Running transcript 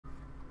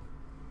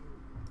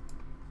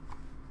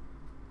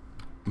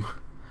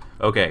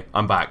Okay,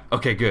 I'm back.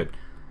 Okay, good.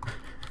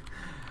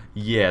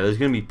 Yeah, there's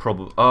gonna be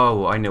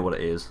oh, I know what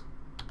it is.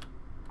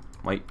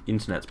 My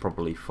internet's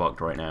probably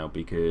fucked right now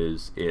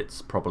because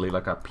it's probably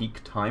like a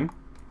peak time.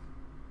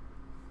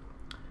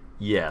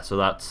 Yeah, so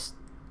that's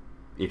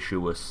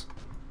issuous.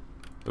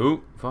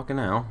 Ooh, fucking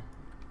hell.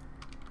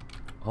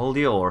 Hold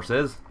your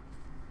horses.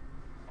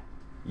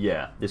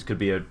 Yeah, this could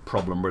be a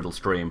problem-riddled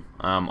stream.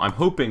 I'm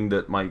hoping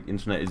that my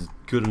internet is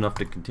good enough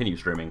to continue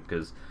streaming,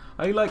 because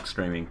I like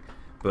streaming,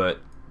 but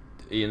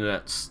the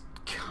internet's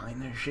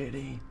kind of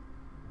shitty.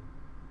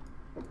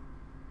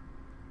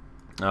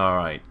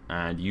 Alright,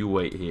 and you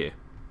wait here.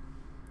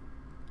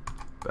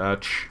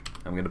 Birch.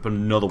 I'm going to put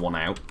another one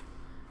out,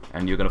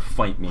 and you're going to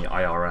fight me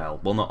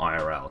IRL. Well, not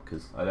IRL,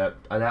 because I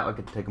doubt I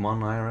could take them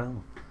on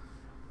IRL.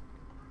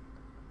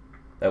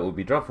 That would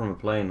be drop from a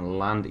plane and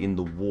land in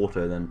the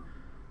water, then...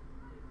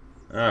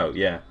 Oh,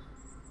 yeah.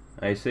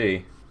 I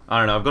see. I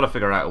don't know, I've got to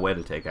figure out a way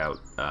to take out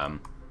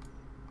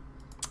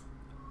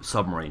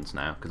submarines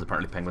now, because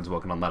apparently Penguin's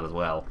working on that as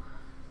well.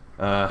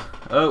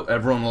 Oh,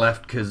 everyone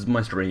left because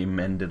my stream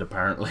ended,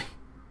 apparently.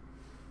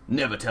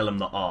 Never tell him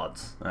the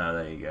odds. Oh,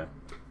 there you go.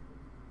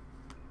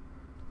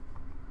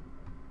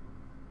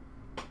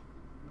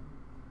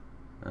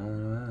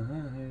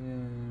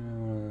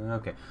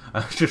 Okay,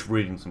 I was just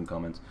reading some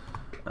comments.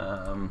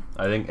 I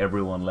think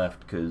everyone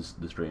left because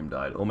the stream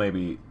died, or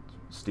maybe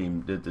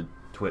Steam did the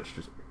Twitch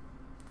just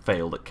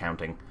failed at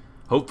counting.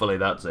 Hopefully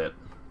that's it.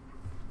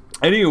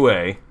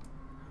 Anyway,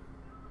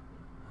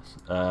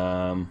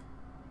 what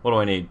do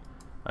I need?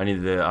 I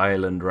need the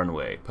island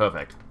runway.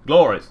 Perfect.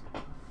 Glorious.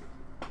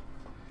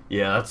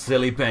 Yeah, that's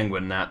silly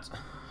penguin. That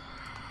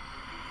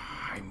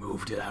I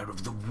moved it out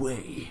of the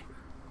way.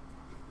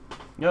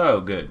 Oh,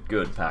 good,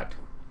 good, packed.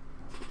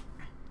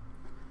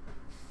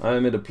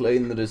 I'm in a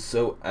plane that is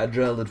so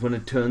agile that when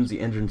it turns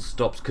the engine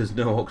stops because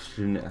no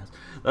oxygen.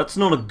 That's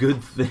not a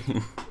good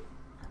thing.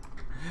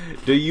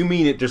 Do you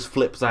mean it just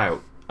flips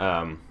out?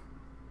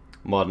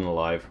 Modern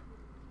Alive.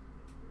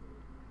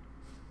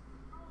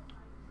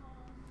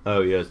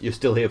 Oh yes, you're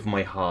still here for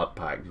my heart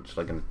pack. You're just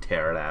like gonna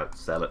tear it out,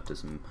 sell it to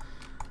some.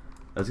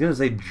 I was gonna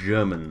say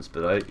Germans,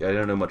 but I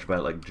don't know much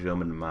about like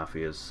German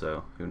mafias,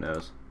 so who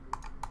knows.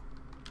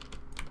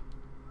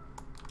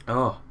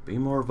 Oh, be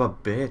more of a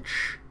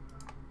bitch.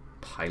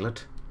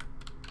 Pilot.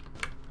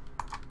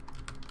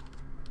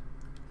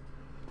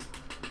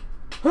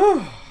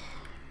 I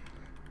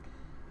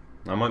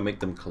might make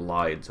them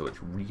collide so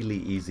it's really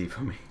easy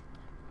for me.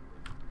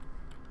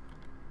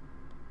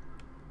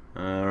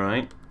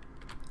 Alright.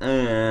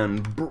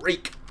 And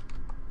break.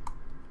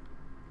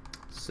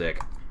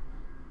 Sick.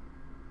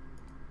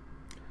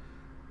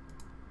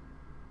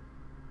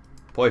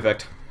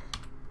 Perfect.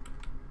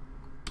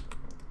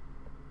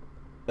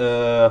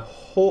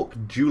 Hawk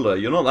Jeweler,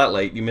 you're not that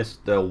late. You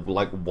missed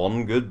like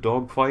one good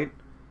dogfight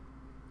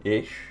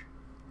ish.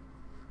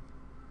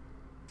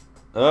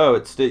 Oh,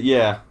 it's still,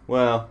 yeah.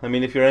 Well, I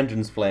mean, if your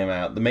engines flame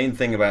out, the main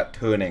thing about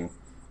turning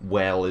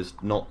well is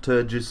not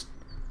to just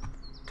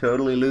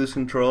totally lose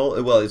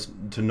control. Well, it's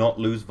to not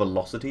lose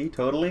velocity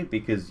totally,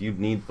 because you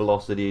need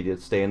velocity to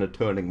stay in a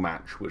turning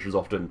match, which is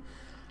often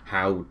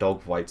how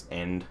dogfights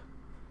end.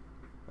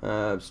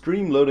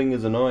 Stream loading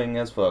is annoying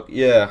as fuck.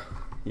 Yeah,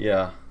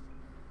 yeah.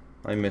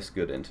 I miss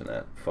good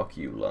internet. Fuck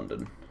you,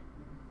 London.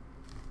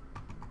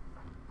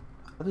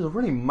 There's a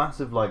really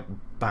massive, like,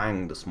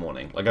 bang this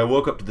morning. Like, I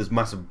woke up to this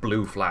massive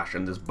blue flash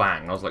and this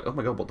bang. I was like, oh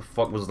my god, what the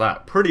fuck was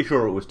that? Pretty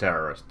sure it was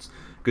terrorists.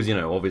 Because, you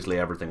know, obviously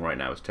everything right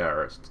now is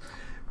terrorists.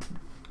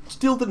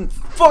 Still didn't...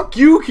 Fuck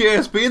you,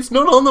 KSP! It's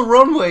not on the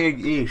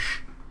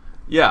runway-ish!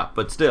 Yeah,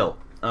 but still.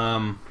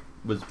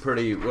 Was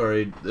pretty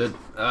worried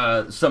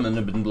that something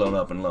had been blown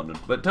up in London.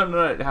 But turned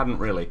out it hadn't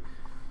really.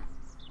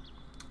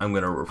 I'm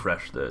gonna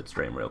refresh the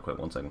stream real quick,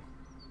 1 second.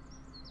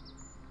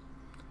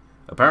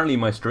 Apparently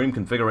my stream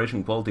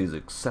configuration quality is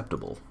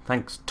acceptable.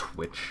 Thanks,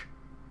 Twitch.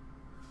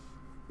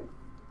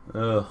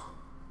 Ugh.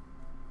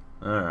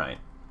 Alright.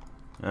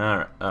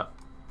 Alright.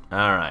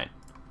 Alright.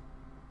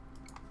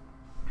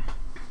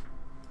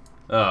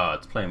 Oh,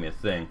 it's playing me a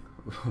thing.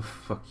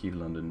 Fuck you,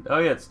 London. Oh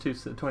yeah, it's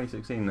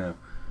 2016 now.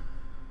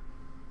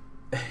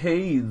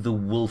 Hey, the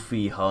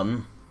Wolfie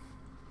Hun.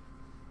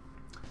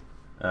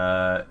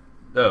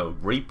 Oh,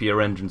 rapier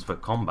engines for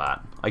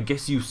combat. I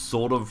guess you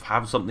sort of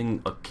have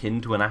something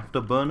akin to an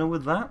afterburner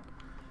with that,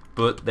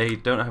 but they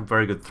don't have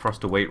very good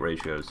thrust to weight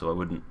ratios, so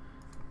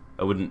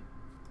I wouldn't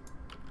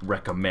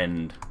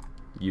recommend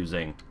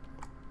using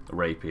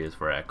rapiers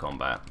for air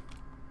combat.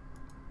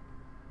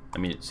 I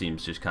mean, it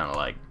seems just kind of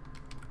like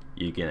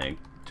you're gonna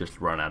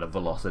just run out of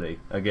velocity.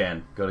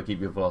 Again, gotta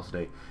keep your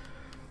velocity.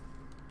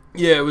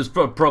 Yeah, it was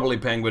probably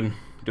Penguin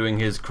doing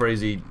his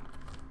crazy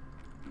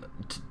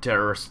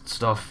terrorist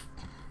stuff.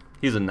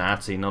 He's a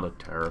Nazi, not a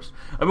terrorist.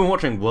 I've been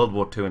watching World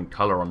War II in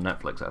colour on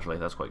Netflix, actually.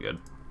 That's quite good.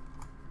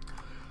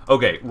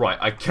 Okay, right.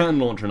 I can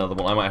launch another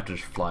one. I might have to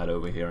just fly it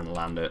over here and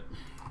land it.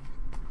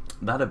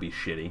 That'd be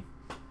shitty.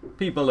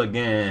 People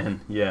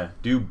again. Yeah,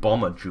 do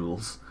bomber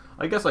duels.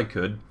 I guess I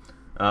could.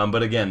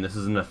 But again, this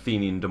is an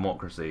Athenian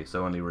democracy,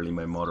 so only really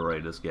my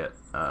moderators get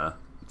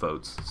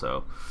votes,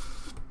 so...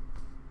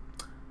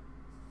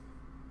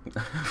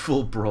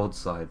 Full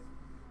broadside.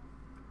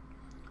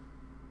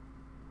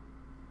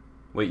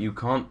 Wait, you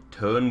can't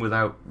turn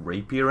without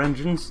rapier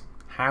engines?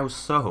 How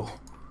so?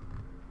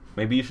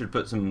 Maybe you should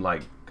put some,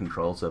 like,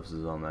 control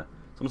surfaces on there.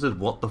 Someone says,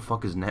 what the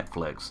fuck is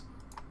Netflix?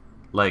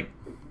 Like,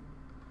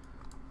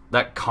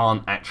 that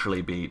can't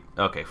actually be...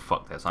 Okay,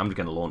 fuck this. I'm just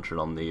gonna launch it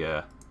on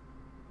the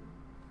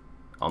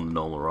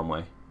normal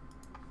runway.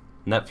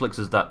 Netflix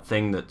is that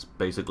thing that's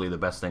basically the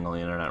best thing on the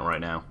internet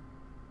right now.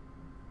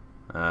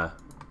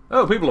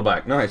 Oh, people are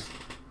back. Nice.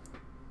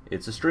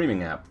 It's a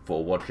streaming app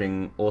for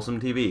watching awesome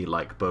TV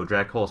like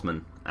BoJack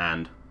Horseman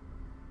and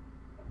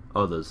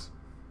others.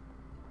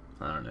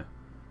 I don't know.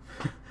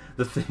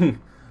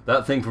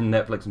 That thing from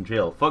Netflix and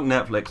chill. Fuck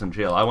Netflix and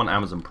chill. I want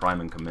Amazon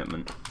Prime and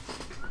commitment.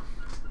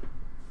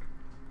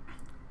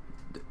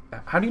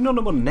 How do you not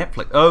know about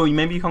Netflix? Oh,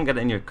 maybe you can't get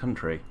it in your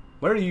country.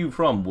 Where are you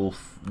from,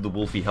 the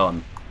Wolfie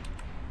Hun?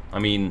 I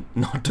mean,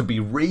 not to be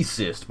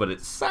racist, but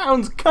it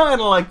sounds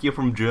kind of like you're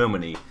from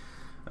Germany.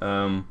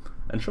 And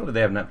surely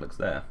they have Netflix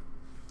there.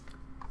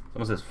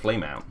 Someone says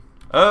flame out.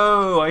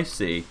 Oh, I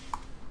see.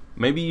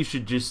 Maybe you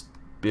should just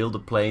build a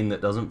plane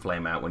that doesn't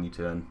flame out when you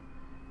turn.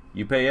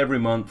 You pay every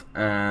month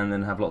and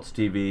then have lots of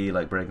TV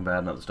like Breaking Bad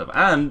and other stuff.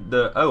 And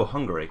the... Oh,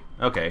 Hungary.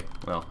 Okay,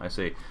 well, I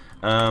see.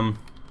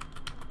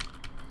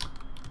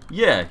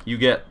 Yeah, you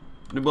get...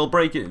 Well,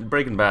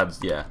 Breaking Bad's...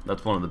 Yeah,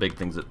 that's one of the big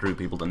things that drew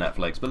people to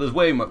Netflix. But there's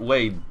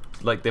way...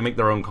 Like, they make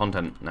their own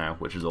content now,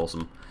 which is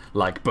awesome.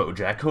 Like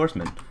BoJack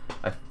Horseman.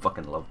 I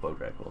fucking love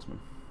BoJack Horseman.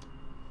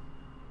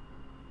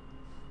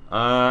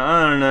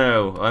 I don't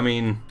know. I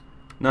mean,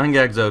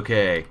 9gag's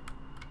okay.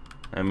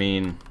 I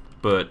mean,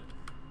 but...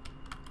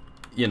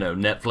 You know,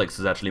 Netflix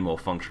is actually more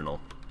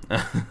functional.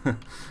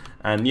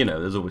 And, you know,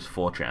 there's always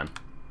 4chan.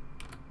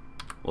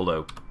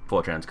 Although,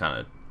 4chan's kind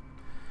of...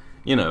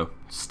 You know,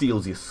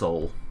 steals your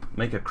soul.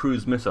 Make a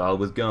cruise missile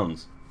with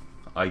guns.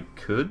 I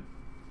could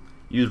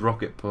use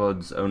rocket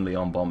pods only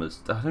on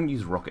bombers. I don't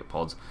use rocket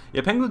pods.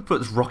 Yeah, Penguin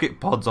puts rocket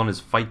pods on his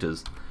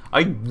fighters.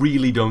 I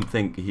really don't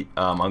think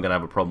I'm going to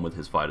have a problem with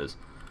his fighters.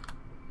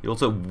 He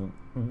also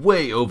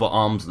way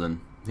overarms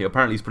them.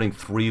 Apparently he's putting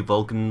 3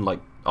 Vulcan,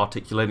 like,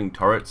 articulating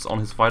turrets on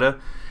his fighter.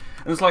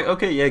 And it's like,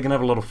 okay, yeah, you're going to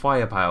have a lot of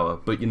firepower,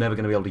 but you're never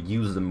going to be able to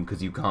use them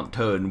because you can't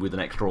turn with an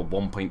extra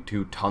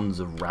 1.2 tons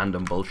of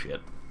random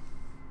bullshit.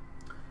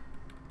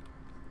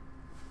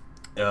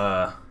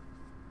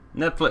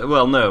 Netflix,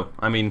 well, no,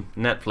 I mean,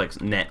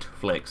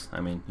 Netflix,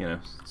 I mean, you know,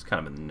 it's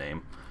kind of in the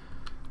name.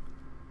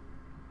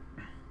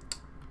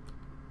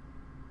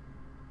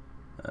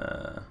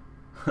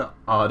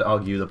 I'd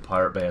argue the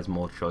Pirate Bay has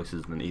more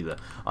choices than either.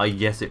 I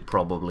guess it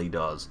probably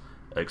does,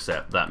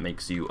 except that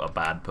makes you a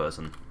bad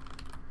person.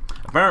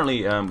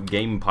 Apparently,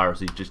 game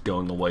piracy is just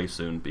going away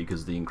soon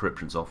because the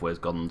encryption software's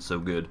gotten so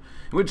good,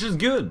 which is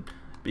good,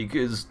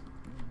 because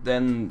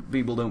then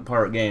people don't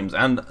pirate games.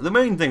 And the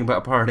main thing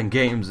about pirating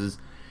games is,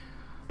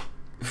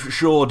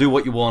 sure, do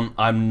what you want,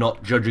 I'm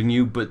not judging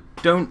you, but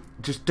don't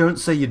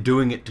say you're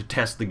doing it to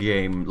test the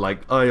game,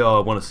 like, oh,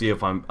 I want to see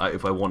if I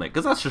want it,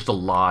 because that's just a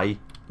lie,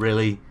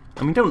 really.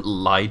 I mean, don't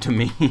lie to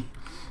me.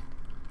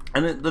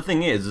 And the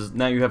thing is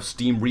now you have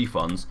Steam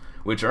refunds,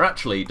 which are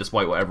actually,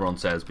 despite what everyone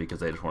says because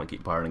they just want to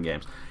keep pirating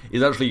games,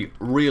 is actually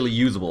really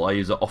usable. I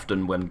use it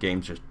often when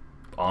games just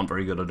aren't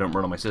very good or don't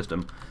run on my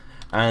system.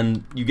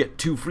 And you get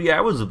 2 free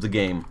hours of the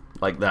game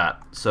like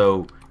that,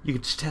 so you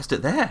can just test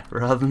it there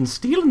rather than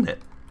stealing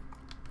it.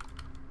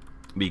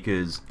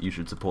 Because you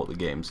should support the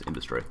games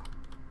industry.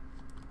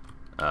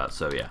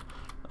 So yeah.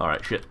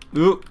 Alright, shit.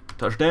 Ooh,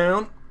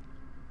 touchdown.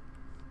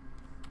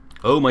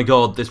 Oh my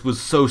god, this was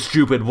so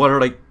stupid. What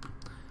did I...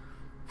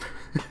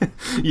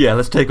 Yeah,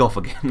 let's take off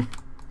again.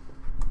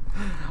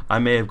 I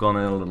may have gone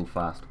in a little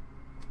fast.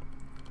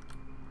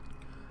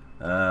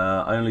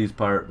 I only use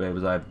Pirate Bay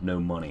because I have no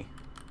money.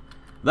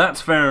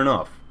 That's fair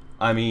enough.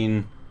 I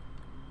mean,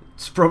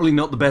 it's probably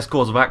not the best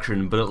course of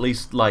action, but at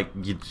least, like,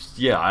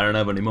 yeah, I don't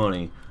have any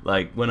money.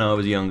 Like, when I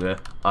was younger,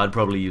 I'd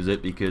probably use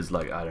it because,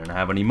 like, I don't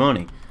have any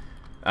money.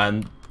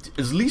 And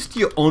at least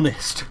you're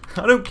honest.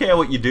 I don't care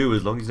what you do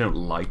as long as you don't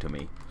lie to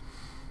me.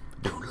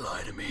 Don't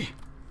lie to me.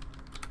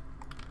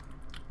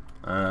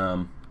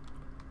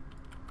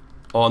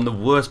 Oh, and the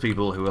worst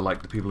people who are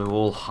like the people who are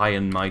all high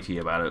and mighty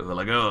about it, who are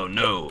like, oh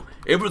no,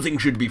 everything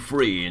should be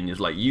free, and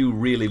it's like, you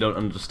really don't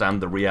understand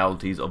the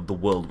realities of the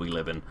world we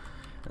live in.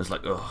 And it's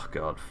like, oh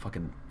god,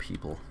 fucking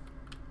people.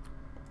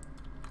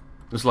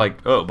 It's like,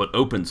 oh, but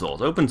open source.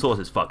 Open source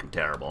is fucking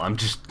terrible. I'm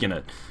just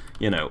gonna,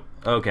 you know,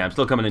 okay, I'm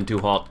still coming in too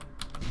hot.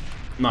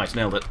 Nice,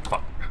 nailed it.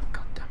 Fuck.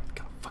 God damn it,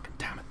 god fucking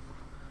damn it.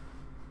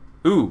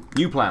 Ooh,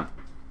 new plan.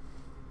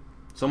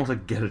 Someone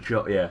said get a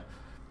shot, yeah.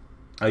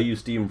 I use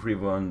Steam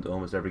Freefund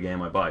almost every game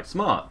I buy.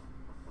 Smart.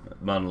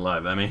 Man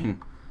alive, I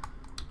mean...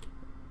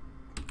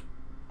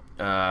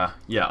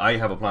 yeah, I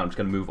have a plan. I'm just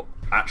going to move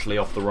actually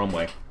off the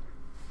runway.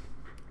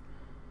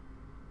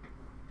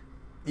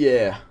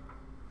 Yeah.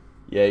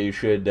 Yeah, you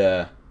should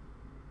definitely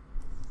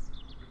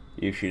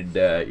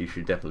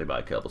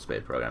buy Kerbal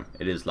Space Program.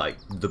 It is, like,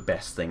 the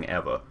best thing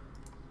ever.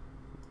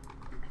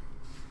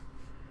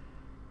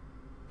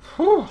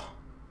 Whew.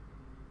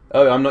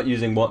 Oh, I'm not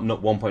using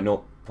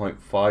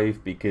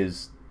 1.0.5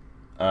 because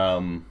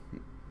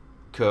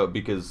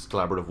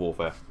collaborative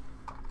warfare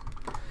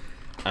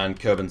and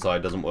curve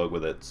inside doesn't work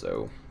with it.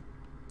 So,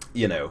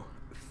 you know,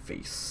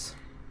 face.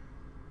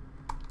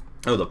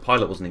 Oh, the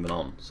pilot wasn't even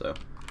on. So,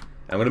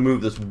 I'm gonna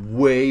move this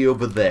way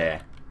over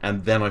there,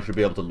 and then I should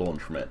be able to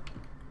launch from it.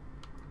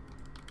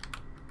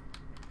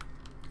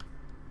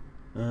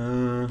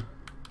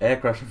 Air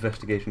crash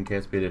investigation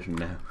KSP edition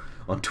now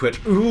on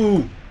Twitch.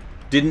 Ooh,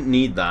 didn't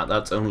need that.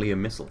 That's only a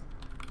missile.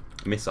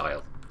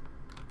 Missile.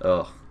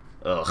 Ugh.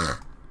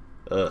 Ugh.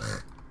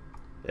 Ugh.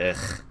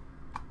 Ugh.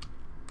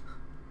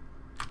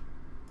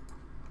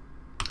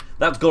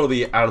 That's got to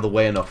be out of the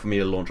way enough for me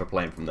to launch a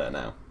plane from there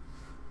now.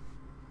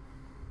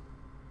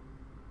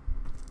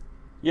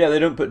 Yeah, they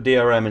don't put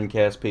DRM in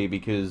KSP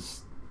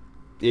because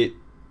it's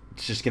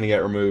just going to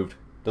get removed.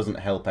 Doesn't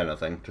help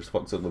anything. Just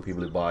fucks up the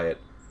people who buy it.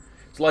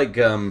 It's like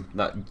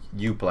that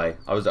Uplay.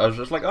 I was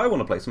just like, I want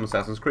to play some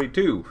Assassin's Creed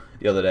 2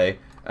 the other day,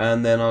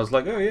 and then I was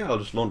like, oh yeah, I'll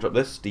just launch up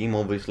this. Steam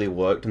obviously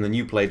worked, and then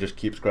Uplay just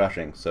keeps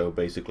crashing. So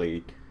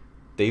basically,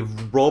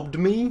 they've robbed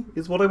me,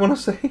 is what I want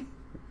to say.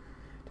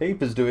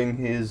 Tape is doing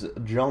his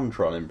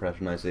JonTron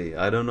impression, I see.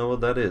 I don't know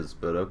what that is,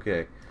 but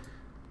okay.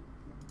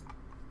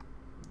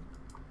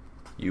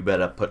 You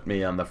better put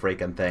me on the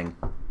freaking thing.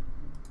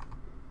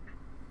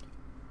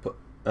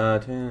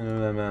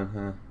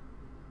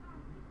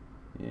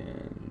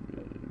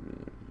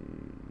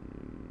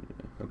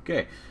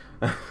 Okay.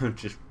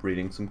 Just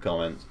reading some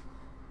comments.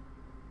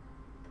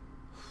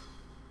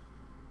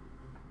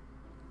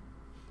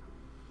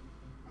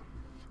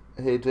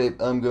 Hey Tape,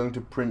 I'm going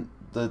to print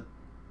the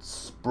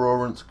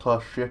Sporance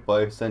class ship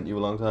I sent you a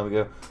long time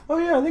ago. Oh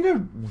yeah, I think I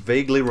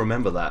vaguely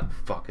remember that.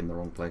 Fuck, in the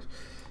wrong place.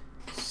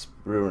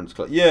 Sporance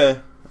class.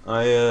 Yeah,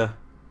 I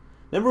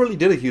never really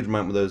did a huge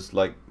amount with those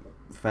like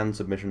fan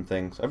submission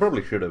things. I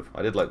probably should have.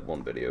 I did like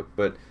one video,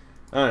 but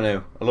I don't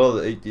know. A lot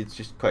of it's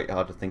just quite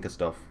hard to think of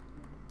stuff,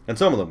 and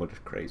some of them were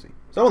just crazy.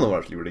 Some of them were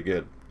actually really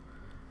good.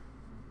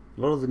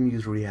 A lot of them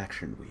use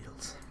reaction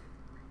wheels,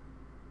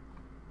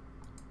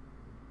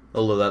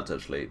 although that's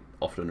actually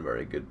often a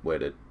very good way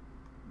to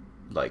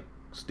like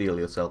steal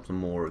yourself some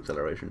more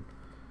acceleration.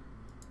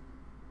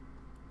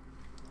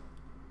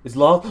 Is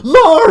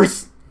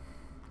Lars?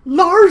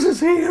 Lars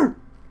is here.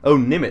 Oh,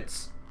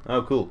 Nimitz.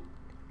 Oh, cool.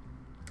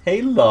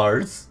 Hey,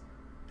 Lars.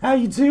 How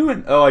you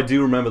doing? Oh, I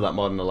do remember that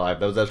mod in Alive.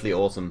 That was actually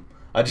awesome.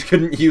 I just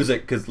couldn't use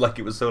it because like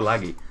it was so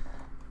laggy.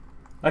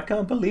 I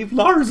can't believe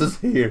Lars is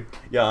here.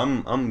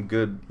 Yeah, I'm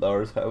good,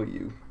 Lars. How are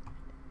you?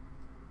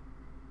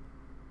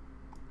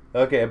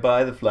 Okay,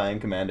 bye, the flying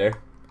commander.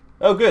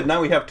 Oh, good. Now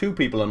we have two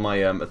people in my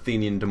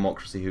Athenian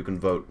democracy who can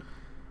vote.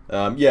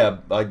 Yeah,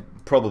 I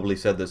probably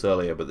said this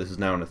earlier, but this is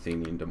now an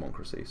Athenian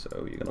democracy,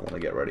 so you're gonna want to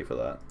get ready for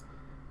that.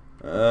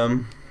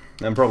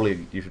 And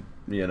probably you should,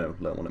 you know,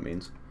 learn what it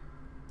means.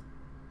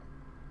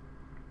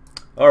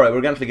 Alright,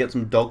 we're going to actually get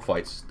some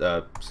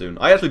dogfights soon.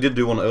 I actually did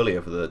do one earlier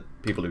for the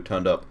people who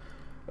turned up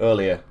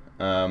earlier.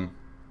 How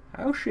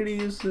shitty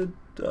is it?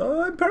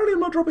 Apparently I'm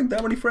not dropping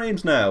that many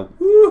frames now.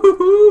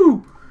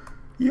 Woohoo!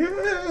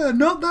 Yeah,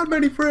 not that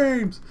many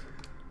frames!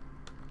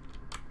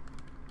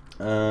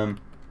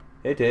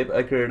 Hey Dave,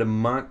 I created a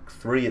Mark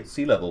III at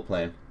sea level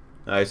plane.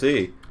 I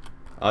see.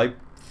 I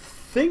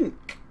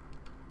think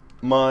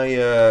my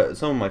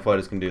some of my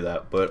fighters can do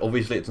that, but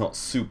obviously it's not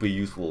super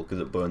useful because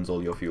it burns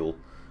all your fuel.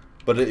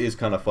 But it is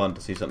kind of fun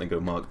to see something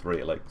go Mark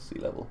III at like sea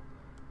level.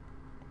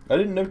 I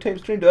didn't know Tape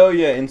streamed. Oh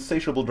yeah,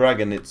 Insatiable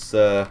Dragon. It's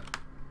been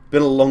a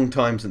long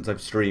time since I've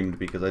streamed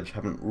because I just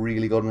haven't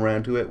really gotten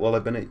around to it while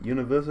I've been at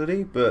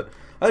university. But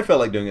I felt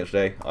like doing it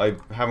today. I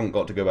haven't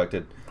got to go back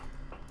to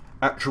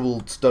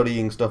actual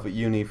studying stuff at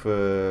uni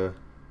for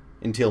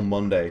until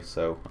Monday,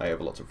 so I have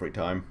lots of free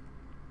time.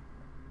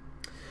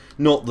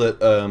 Not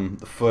that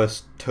the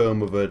first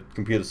term of a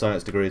computer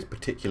science degree is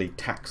particularly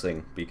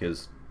taxing,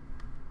 because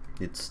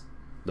it's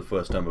the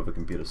first term of a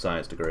computer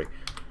science degree,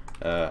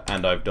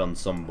 and I've done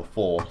some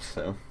before,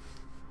 so.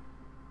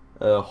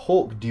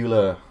 Hawk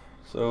Dueler.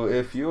 So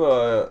if you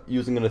are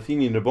using an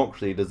Athenian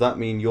democracy, does that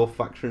mean your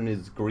faction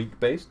is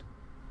Greek-based?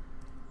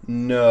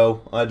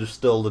 No, I just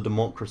stole the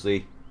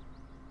democracy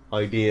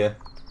idea.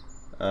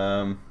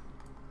 Can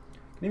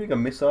you make a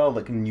missile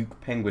that can nuke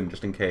Penguin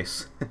just in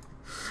case?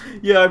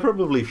 Yeah, I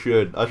probably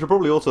should. I should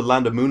probably also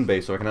land a moon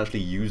base so I can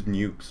actually use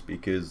nukes,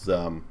 because,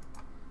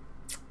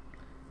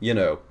 you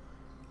know,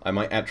 I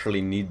might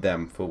actually need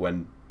them for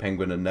when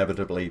Penguin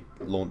inevitably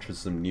launches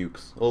some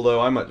nukes.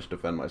 Although I might just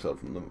defend myself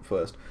from them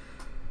first.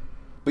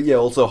 But yeah,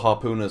 also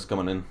Harpooner's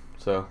coming in,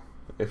 so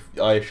if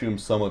I assume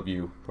some of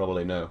you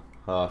probably know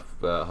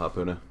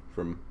Harpooner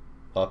from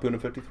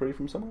Harpooner 53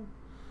 from somewhere.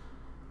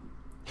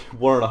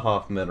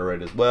 1.5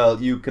 moderators.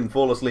 Well, you can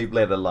fall asleep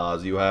later,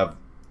 Lars. You have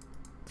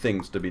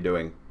things to be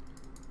doing.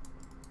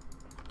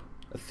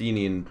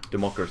 Athenian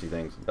democracy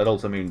things. That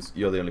also means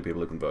you're the only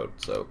people who can vote,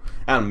 so.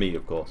 And me,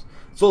 of course.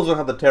 It's also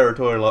how the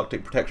territorial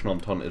Arctic protection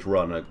entente is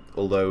run,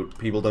 although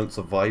people don't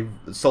survive,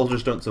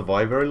 soldiers don't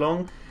survive very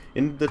long.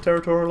 in the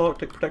Territorial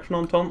Arctic Protection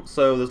Entente,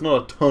 so there's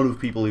not a ton of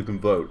people who can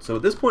vote. So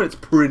at this point it's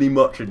pretty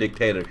much a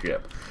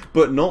dictatorship.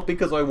 But not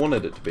because I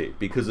wanted it to be,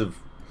 because of,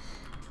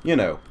 you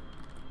know,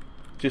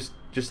 just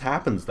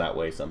happens that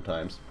way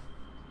sometimes.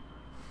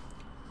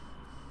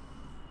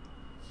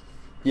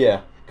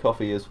 Yeah,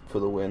 coffee is for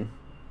the win.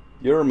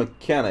 You're a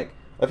mechanic.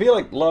 I feel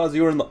like, Lars,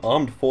 you were in the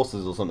armed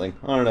forces or something.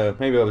 I don't know,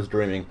 maybe I was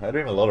dreaming. I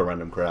dream a lot of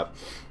random crap.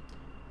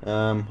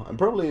 I'm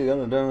probably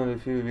gonna download a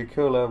few of your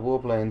collab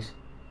warplanes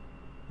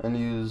and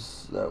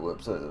use that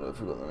website that I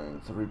forgot the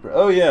name.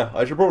 Oh yeah,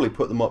 I should probably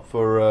put them up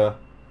for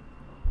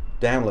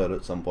download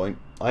at some point.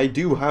 I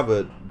do have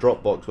a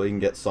Dropbox where you can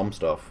get some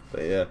stuff,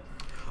 but yeah.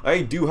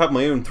 I do have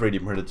my own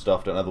 3D printed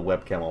stuff, don't have the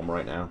webcam on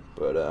right now,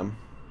 but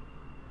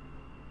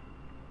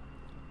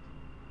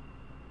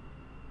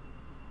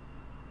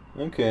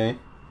okay.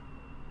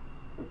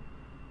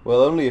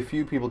 Well, only a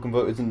few people can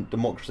vote isn't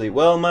democracy.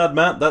 Well, Mad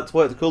Matt, that's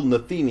why it's called an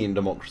Athenian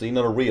democracy,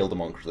 not a real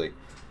democracy.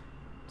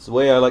 It's the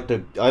way I like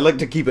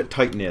to keep it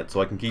tight-knit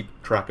so I can keep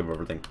track of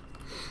everything.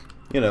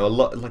 You know,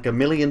 like 1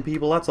 million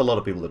people, that's a lot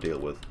of people to deal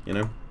with, you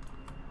know?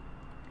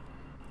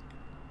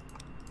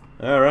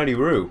 Alrighty,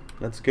 Roo.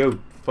 Let's go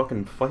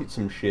fucking fight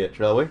some shit,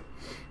 shall we?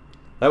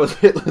 That was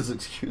Hitler's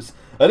excuse.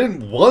 I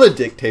didn't want a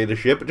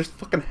dictatorship, it just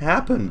fucking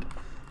happened.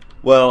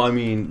 Well, I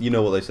mean, you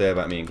know what they say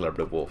about me in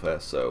collaborative warfare,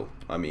 so,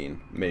 I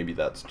mean, maybe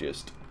that's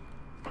just...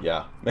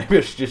 yeah, maybe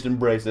I should just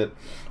embrace it.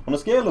 On a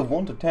scale of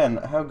 1 to 10,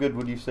 how good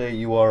would you say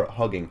you are at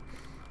hugging?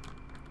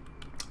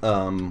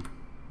 I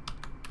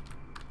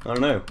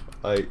don't know.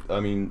 I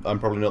mean, I'm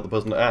probably not the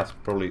person to ask.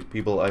 Probably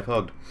people I've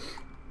hugged.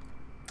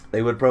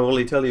 They would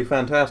probably tell you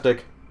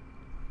fantastic.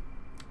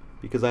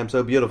 Because I'm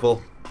so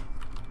beautiful.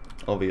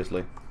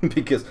 Obviously.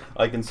 Because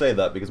I can say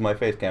that because my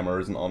face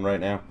camera isn't on right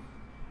now.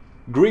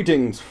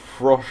 Greetings,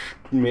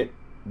 Froschmidt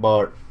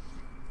Bart.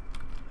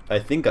 I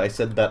think I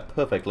said that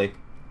perfectly.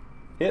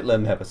 Hitler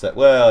never said...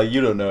 well, you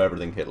don't know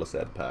everything Hitler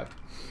said, Pack.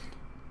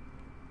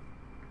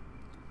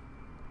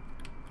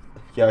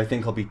 Yeah, I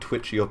think I'll be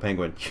Twitchy or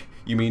Penguin.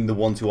 You mean the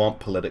ones who aren't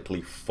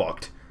politically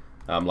fucked?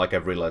 Like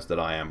I've realized that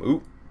I am.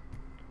 Ooh.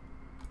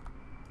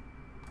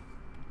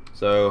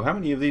 So, how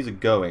many of these are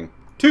going?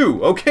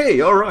 2! Okay,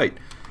 alright!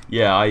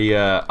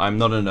 Yeah, I'm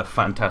not in a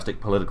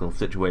fantastic political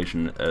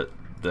situation at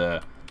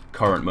the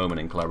current moment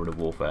in collaborative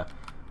warfare.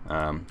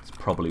 It's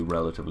probably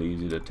relatively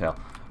easy to tell.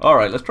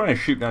 Alright, let's try and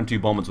shoot down 2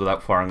 bombers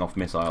without firing off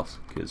missiles,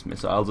 because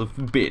missiles are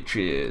for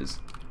bitches.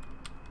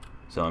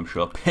 So I'm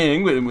sure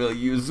Penguin will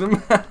use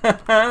them.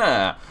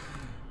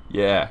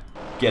 Yeah,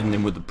 getting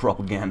in with the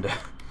propaganda.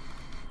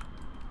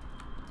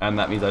 And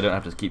that means I don't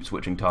have to keep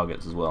switching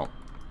targets as well.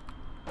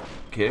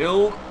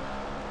 Kill.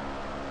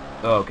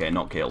 Okay,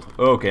 not killed.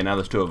 Okay, now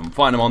there's 2 of them.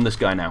 Fine, I'm on this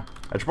guy now.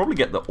 I should probably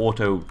get the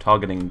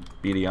auto-targeting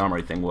BD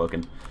armory thing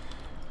working.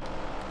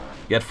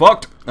 Get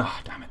fucked! Ah,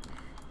 oh, damn it.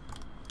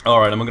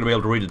 Alright, I'm not going to be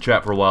able to read the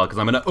chat for a while, because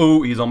I'm gonna...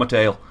 oh, he's on my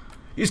tail.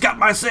 He's got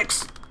my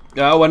 6!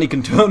 Oh, and he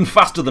can turn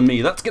faster than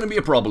me. That's going to be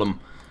a problem.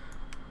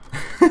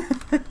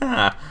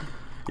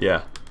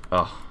 Yeah.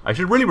 Oh, I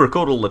should really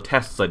record all the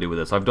tests I do with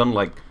this. I've done,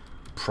 like,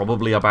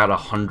 probably about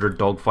 100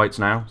 dogfights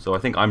now, so I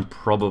think I'm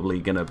probably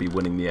going to be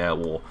winning the air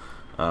war.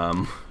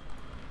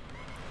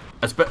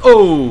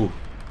 Oh!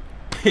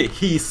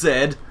 He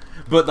said,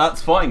 but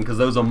that's fine, because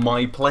those are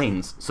my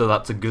planes, so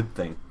that's a good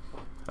thing.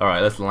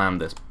 Alright, let's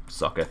land this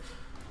sucker.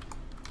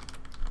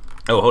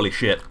 Oh, holy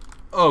shit.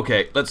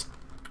 Okay, let's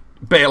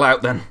bail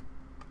out then.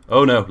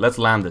 Oh no, let's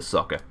land this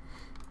sucker.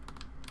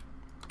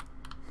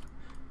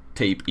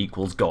 Tape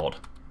equals God.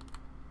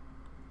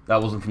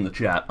 That wasn't from the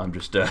chat, I'm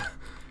just,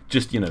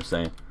 you know,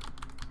 saying.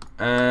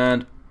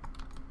 And...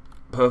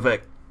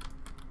 perfect.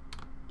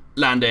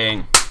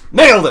 Landing.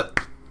 Nailed it!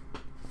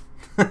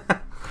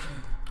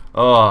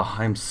 Oh,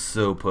 I'm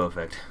so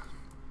perfect.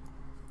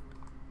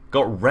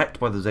 Got wrecked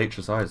by those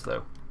HSIs,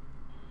 though.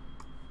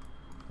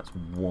 That's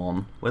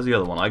 1. Where's the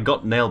other one? I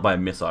got nailed by a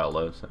missile,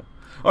 though, so...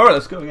 alright,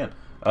 let's go again.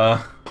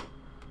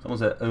 Someone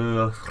said,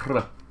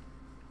 someone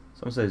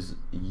says,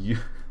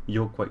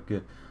 you're quite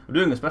good. I'm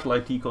doing a special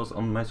IT course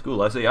on my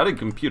school. I say, I did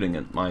computing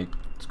at my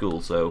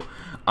school, so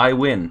I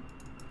win.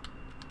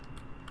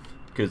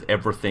 Because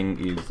everything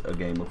is a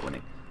game of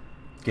winning.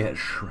 Get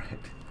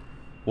shredded.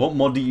 What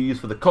mod do you use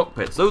for the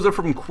cockpits? Those are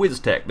from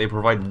QuizTech. They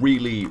provide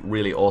really,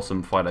 really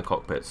awesome fighter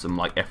cockpits. Some,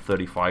 like,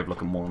 F-35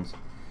 looking ones.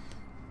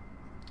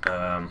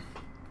 How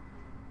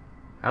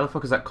the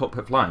fuck is that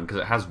cockpit flying? Because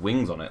it has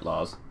wings on it,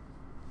 Lars.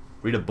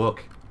 Read a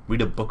book.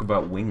 Read a book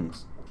about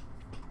wings.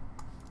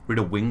 Read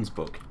a wings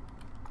book.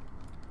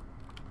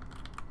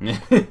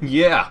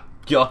 Yeah,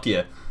 got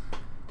ya.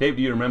 Dave,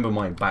 do you remember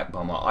my back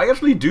bomber? I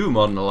actually do,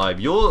 Modern Alive.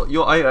 Your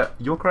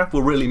craft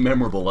were really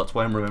memorable. That's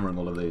why I'm remembering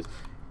all of these.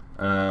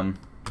 Someone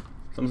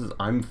says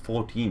I'm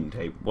 14.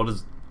 Tape. What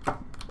is?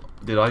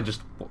 Did I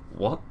just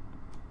what?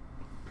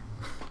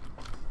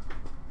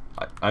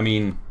 I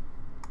mean,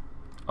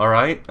 all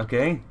right,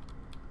 okay.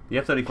 The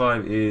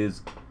F-35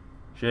 is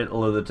shit.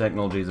 Although the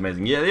technology is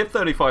amazing. Yeah, the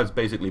F-35 is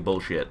basically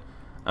bullshit.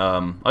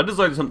 I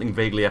decided something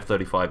vaguely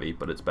F-35y,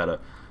 but it's better.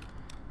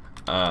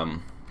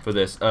 for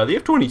this. The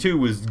F-22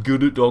 was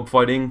good at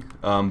dogfighting,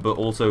 but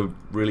also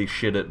really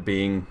shit at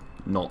being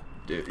not...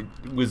 It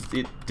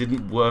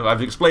didn't work.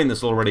 I've explained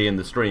this already in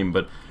the stream,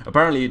 but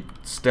apparently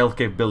stealth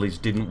capabilities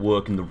didn't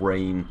work in the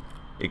rain.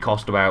 It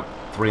cost about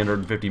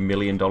 $350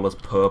 million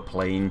per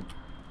plane.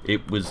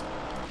 It was,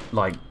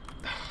 like,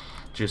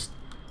 just...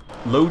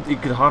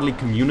 It could hardly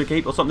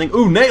communicate or something.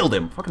 Ooh, nailed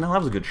him! Fucking hell, that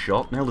was a good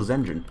shot. Nailed his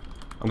engine.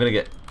 I'm gonna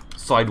get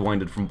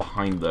sidewinded from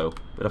behind, though.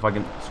 But if I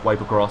can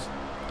swipe across...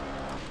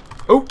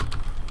 Oh!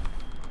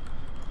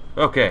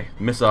 Okay,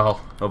 missile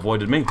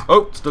avoided me.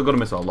 Oh, still got a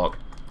missile lock.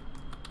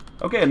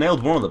 Okay, I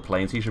nailed one of the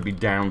planes. He should be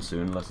down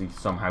soon, unless he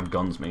somehow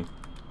guns me.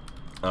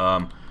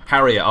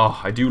 Harrier.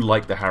 Oh, I do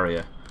like the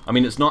Harrier. I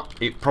mean, it's not...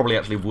 It probably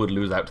actually would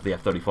lose out to the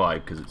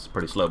F-35, because it's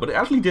pretty slow. But it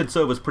actually did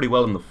serve us pretty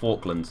well in the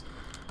Falklands.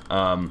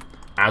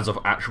 As of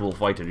actual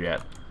fighter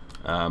jet.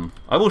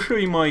 I will show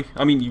you my...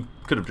 I mean, you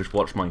could have just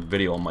watched my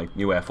video on my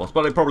new Air Force,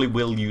 but I probably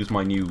will use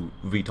my new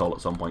VTOL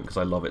at some point, because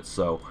I love it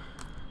so.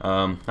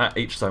 That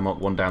HSI Mark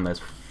 1 down there's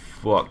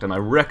fucked, and I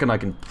reckon I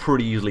can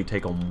pretty easily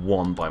take on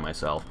one by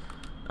myself.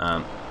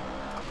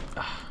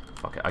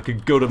 Fuck it. I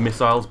could go to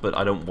missiles, but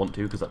I don't want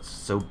to, because that's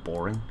so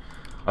boring.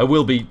 I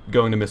will be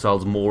going to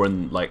missiles more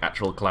in, like,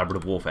 actual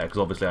collaborative warfare, because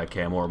obviously I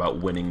care more about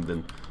winning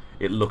than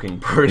it looking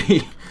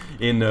pretty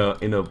in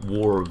a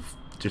war of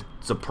just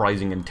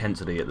surprising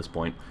intensity at this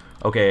point.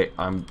 Okay,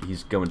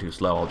 he's going too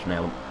slow. I'll just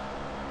nail him.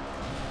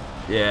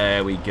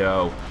 There we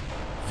go.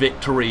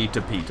 Victory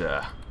to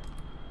Peter.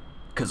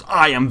 Because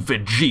I am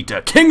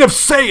Vegeta, King of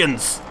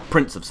Saiyans!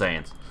 Prince of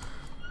Saiyans.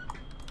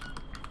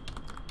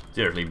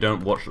 Seriously,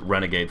 don't watch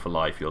Renegade for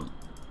life. Your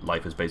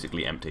life is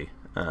basically empty.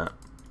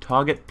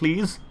 Target,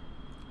 please.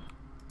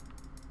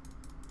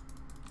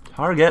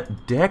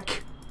 Target,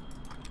 dick.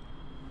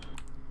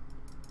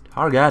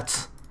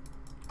 Target.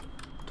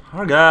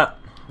 Target. I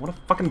want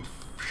to fucking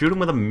shoot him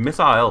with a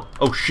missile.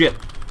 Oh, shit.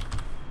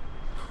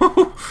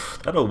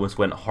 That almost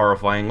went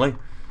horrifyingly.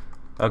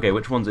 Okay,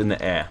 which one's in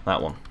the air?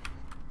 That one.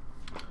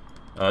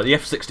 The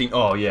F-16.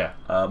 Oh, yeah.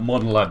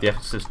 Modern Lab, the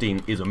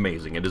F-16 is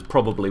amazing. It is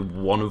probably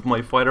one of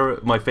my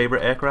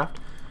favorite aircraft.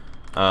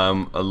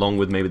 Along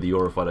with maybe the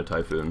Eurofighter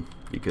Typhoon.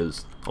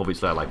 Because,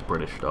 obviously, I like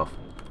British stuff.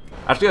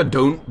 Actually, I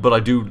don't, but I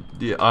do...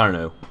 Yeah, I don't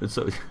know. It's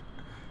so...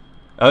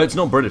 it's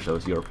not British, though.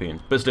 It's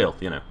European. But still,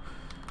 you know.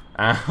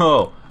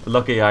 Oh,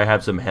 lucky I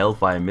have some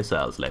Hellfire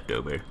missiles left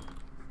over.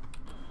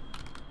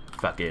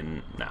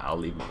 Fucking... Nah, I'll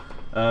leave them.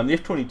 The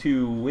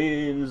F-22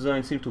 wind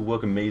design seems to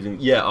work amazing.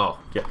 Yeah, oh,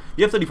 yeah.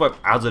 The F-35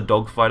 as a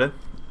dogfighter,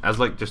 as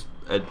like just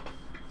a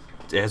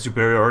air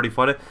superiority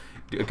fighter,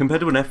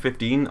 compared to an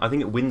F-15, I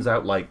think it wins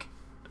out like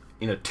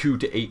in a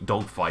 2-to-8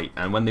 dogfight.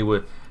 And when they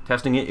were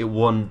testing it, it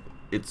won.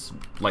 Its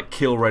like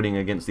kill rating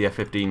against the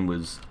F-15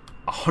 was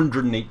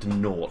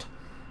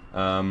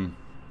 108-0.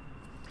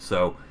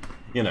 So,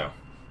 you know,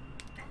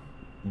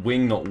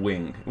 wing not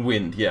wing,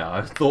 wind. Yeah,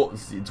 I thought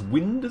it's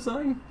wind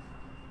design.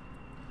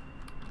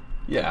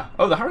 Yeah.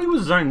 Oh, the Harrier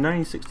was designed in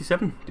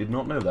 1967. Did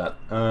not know that.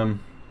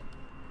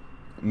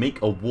 Make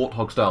a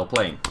Warthog-style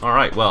plane.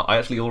 Alright, well, I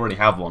actually already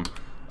have one.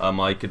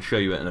 I could show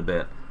you it in a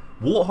bit.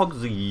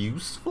 Warthogs are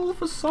useful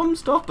for some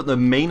stuff, but the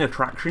main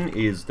attraction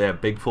is their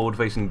big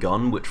forward-facing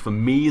gun, which for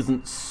me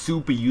isn't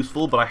super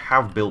useful, but I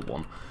have built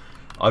one.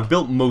 I've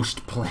built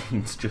most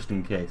planes, just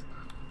in case.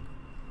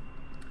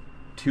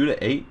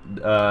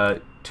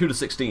 2-to-8?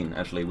 2-to-16,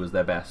 actually, was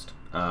their best.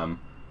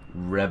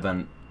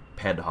 Revant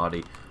Ped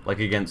Hardy, like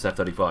against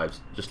F-35s,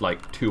 just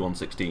like 2 on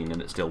 16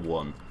 and it still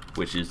won,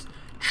 which is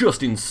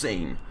just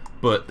insane.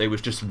 But they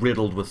was just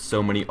riddled with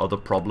so many other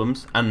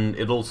problems, and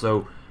it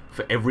also,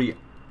 for every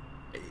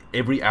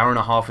hour and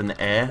a half in the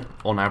air,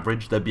 on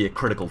average, there'd be a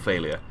critical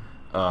failure.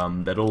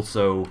 That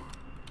also,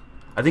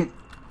 I think,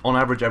 on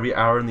average, every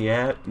hour in the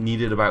air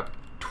needed about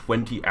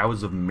 20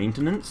 hours of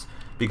maintenance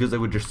because they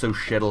were just so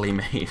shittily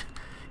made.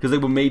 Because they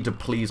were made to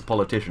please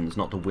politicians,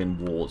 not to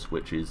win wars,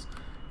 which is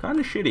kind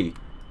of shitty.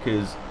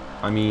 Because,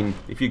 I mean,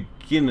 if you're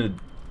gonna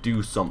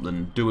do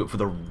something, do it for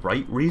the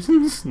right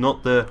reasons,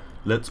 not the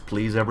let's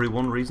please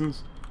everyone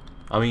reasons.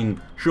 I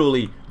mean,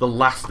 surely the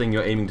last thing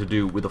you're aiming to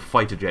do with a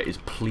fighter jet is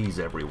please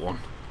everyone.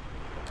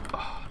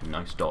 Oh,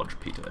 nice dodge,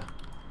 Peter.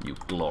 You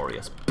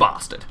glorious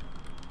bastard.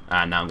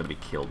 And now I'm gonna be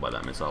killed by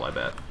that missile, I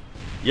bet.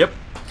 Yep.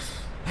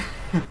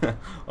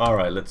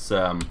 Alright, let's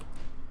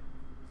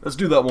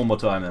do that one more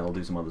time, then I'll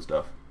do some other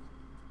stuff.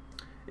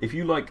 If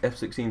you like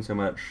F-16 so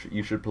much,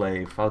 you should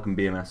play Falcon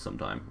BMS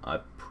sometime. I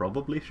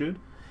probably should.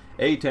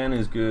 A-10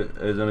 is good.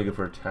 Is only good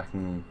for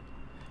attacking.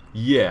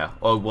 Yeah.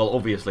 Oh well,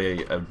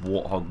 obviously a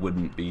Warthog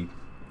wouldn't be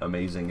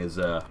amazing as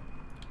a.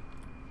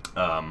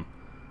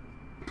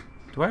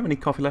 Do I have any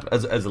coffee left?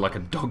 As like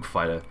a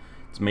dogfighter,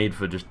 it's made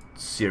for just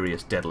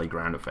serious, deadly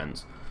ground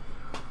offense.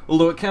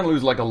 Although it can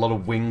lose like a lot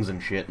of wings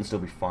and shit and still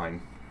be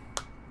fine.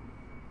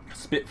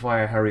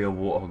 Spitfire, Harrier,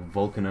 Warthog,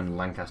 Vulcan, and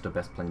Lancaster,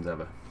 best planes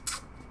ever.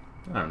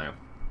 I don't know.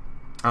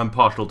 I'm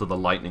partial to the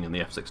Lightning and the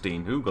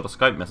F-16. Ooh, got a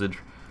Skype message.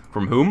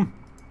 From whom?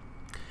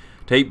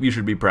 Tape, you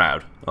should be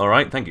proud.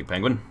 Alright, thank you,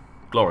 Penguin.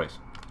 Glorious.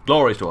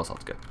 Glorious to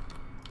Osotska.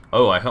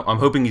 Oh, I'm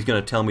hoping he's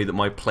going to tell me that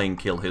my plane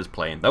killed his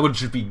plane. That would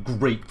just be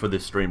great for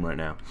this stream right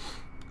now.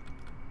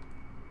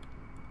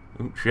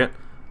 Oh, shit.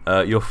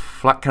 Your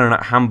flak cannon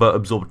at Hamber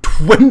absorbed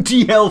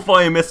 20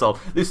 Hellfire missiles.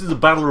 This is a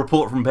battle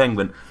report from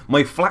Penguin.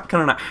 My flak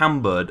cannon at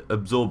Hamburg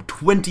absorbed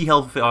 20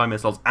 Hellfire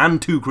missiles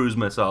and 2 cruise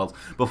missiles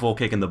before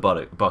kicking the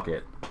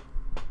bucket.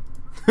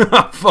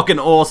 Fucking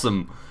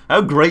awesome.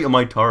 How great are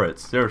my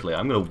turrets? Seriously,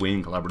 I'm going to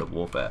win collaborative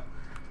warfare.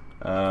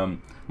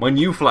 My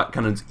new flak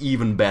cannon's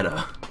even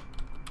better.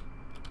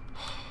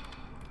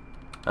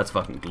 That's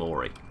fucking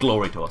glory.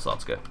 Glory to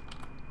Osatsuka.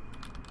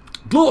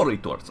 Glory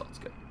to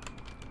Osatsuka.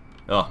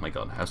 Oh my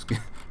god,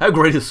 how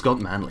great is Scott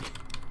Manley?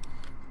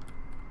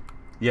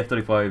 The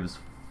F-35's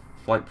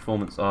flight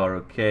performance are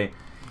okay.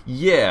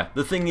 Yeah,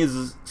 the thing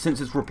is,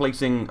 since it's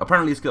replacing...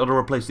 Apparently it's got to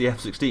replace the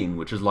F-16,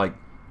 which is like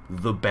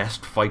the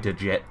best fighter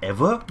jet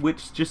ever,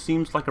 which just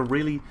seems like a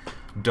really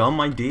dumb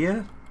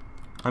idea.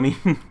 I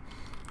mean...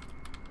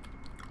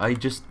 I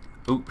just...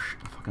 Oops,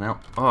 fucking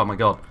hell. Oh my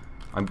god.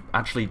 I'm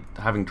actually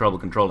having trouble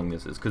controlling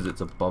this. It's because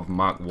it's above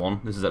Mark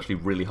 1. This is actually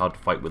really hard to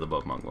fight with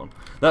above Mark 1.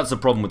 That's the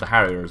problem with the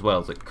Harrier as well,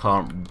 is it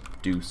can't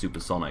do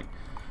supersonic.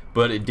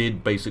 But it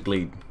did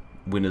basically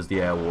win us the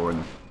air war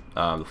in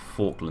the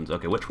Falklands.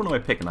 Okay, which one am I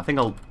picking? I think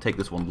I'll take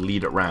this one,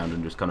 lead it round,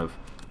 and just kind of...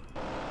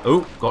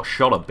 Oh, got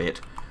shot a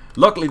bit.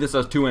 Luckily this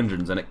has 2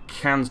 engines, and it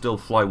can still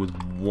fly with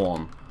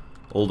 1.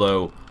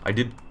 Although, I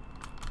did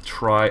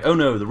try... Oh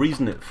no, the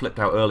reason it flipped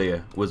out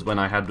earlier was when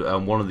I had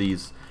one of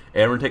these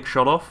air intake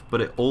shot off,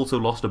 but it also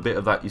lost a bit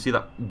of that. You see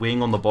that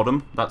wing on the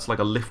bottom? That's like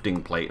a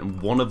lifting plate,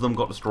 and one of them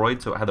got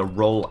destroyed, so it had a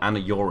roll and a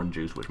yaw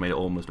induced, which made it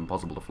almost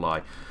impossible to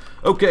fly.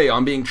 Okay,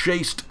 I'm being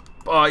chased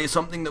by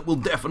something that will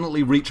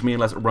definitely reach me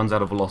unless it runs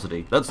out of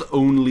velocity. That's the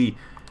only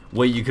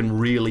way you can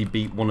really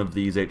beat one of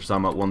these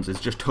HSR Mark 1s, is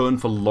just turn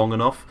for long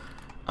enough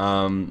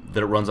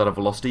that it runs out of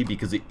velocity,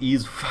 because it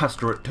is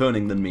faster at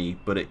turning than me,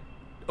 but it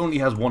only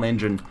has 1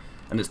 engine,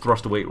 and its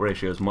thrust-to-weight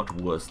ratio is much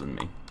worse than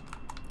me.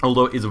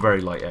 Although it is a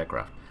very light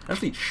aircraft.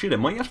 Actually, shit, it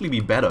might actually be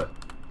better.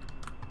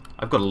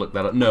 I've got to look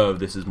that up. No,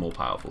 this is more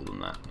powerful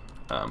than that,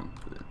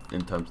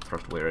 in terms of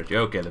thrust-to-weight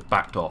ratio. Okay, they've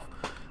backed off,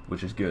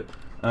 which is good.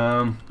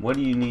 What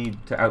do you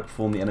need to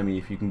outperform the enemy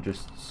if you can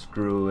just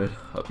screw it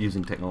up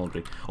using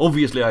technology?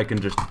 Obviously, I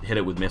can just hit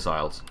it with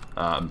missiles.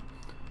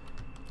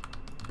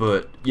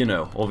 But, you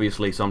know,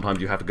 obviously, sometimes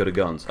you have to go to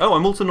guns. Oh,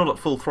 I'm also not at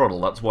full throttle.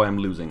 That's why I'm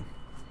losing.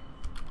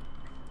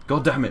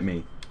 God damn it,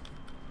 me.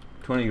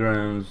 20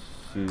 grams...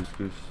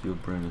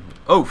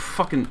 Oh,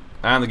 fucking...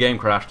 And the game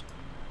crashed.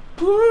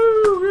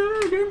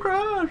 Woo! Yeah, game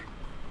crashed!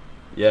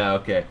 Yeah,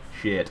 okay.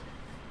 Shit.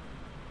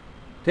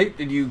 Tape,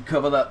 did you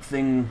cover that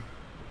thing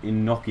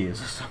in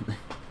Nokia's or something?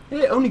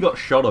 It only got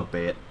shot a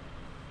bit.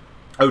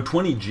 Oh,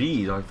 20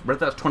 Gs. I read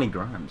that's 20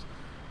 grams.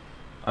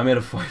 I made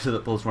a fighter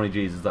that pulls 20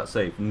 Gs. Is that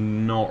safe?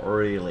 Not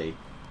really.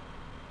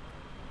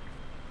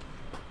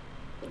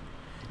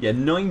 Yeah,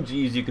 9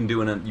 Gs you can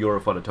do in a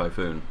Eurofighter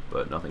Typhoon,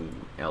 but nothing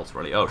else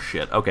really. Oh,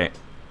 shit. Okay.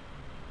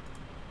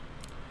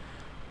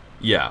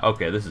 Yeah,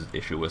 okay, this is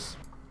issueless.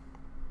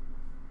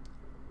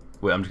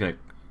 Wait, I'm just gonna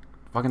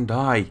fucking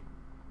die.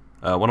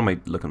 What am I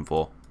looking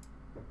for?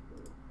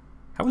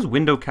 How is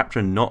window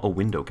capture not a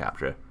window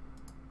capture?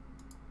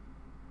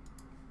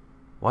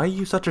 Why are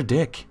you such a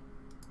dick?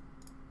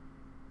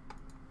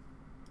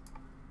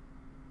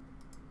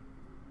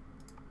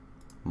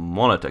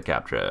 Monitor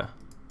capture.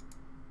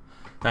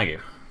 Thank you.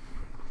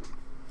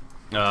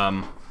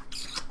 Oh,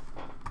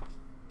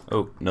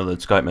 another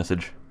Skype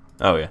message.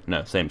 Oh yeah,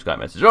 no, same Skype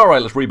message.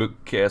 Alright, let's reboot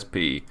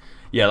KSP.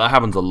 Yeah, that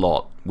happens a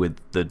lot with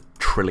the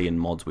trillion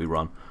mods we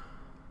run.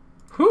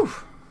 Whew.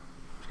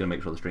 Just gonna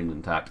make sure the stream's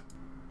intact.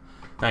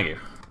 Thank you.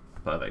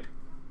 Perfect.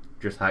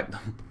 Just hack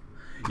them.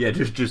 Yeah,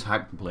 just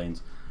hack the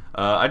planes.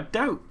 I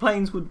doubt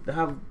planes would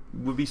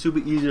be super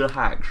easy to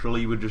hack.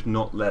 Surely you would just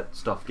not let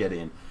stuff get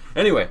in.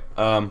 Anyway,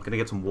 gonna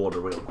get some water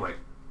real quick.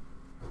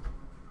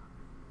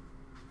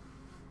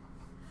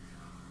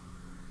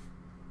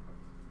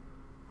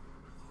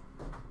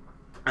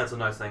 That's a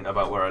nice thing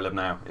about where I live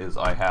now, is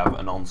I have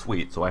an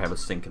ensuite, so I have a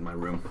sink in my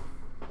room.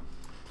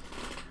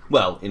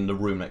 Well, in the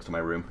room next to my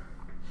room.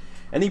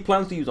 Any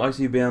plans to use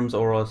ICBMs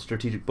or are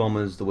strategic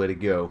bombers the way to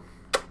go?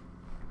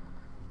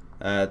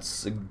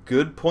 That's a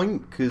good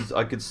point, because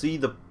I could see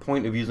the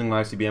point of using an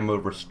ICBM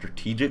over a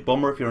strategic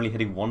bomber if you're only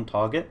hitting one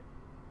target.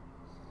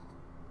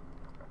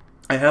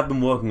 I have been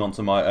working on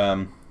some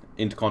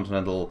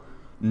intercontinental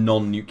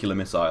non-nuclear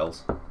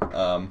missiles.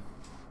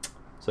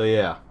 So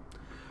yeah.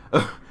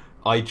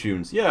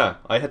 iTunes. Yeah,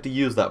 I had to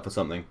use that for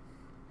something.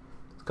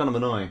 It's kind of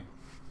annoying.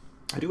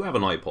 I do have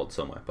an iPod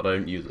somewhere, but I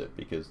don't use it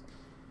because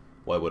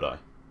why would I?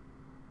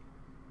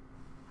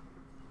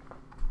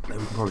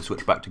 Maybe we can probably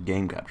switch back to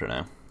game capture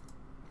now.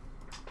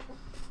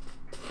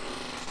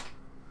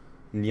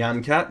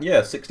 Nyancat?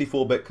 Yeah,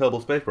 64-bit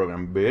Kerbal Space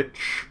Program,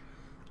 bitch.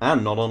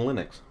 And not on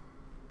Linux.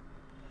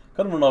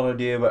 Kind of an odd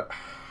idea, but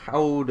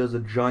how does a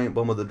giant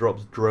bomber that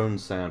drops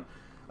drones sound?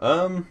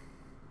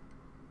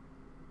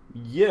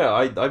 Yeah,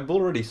 I've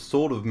already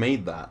sort of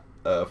made that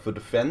for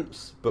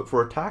defense, but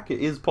for attack it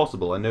is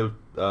possible. I know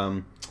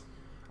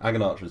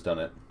Agonarch has done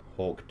it.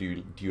 Hawk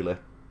Dueler.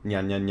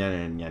 Nyan nyan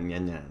nyan nyan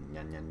nyan nyan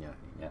nyan nyan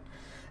nyan.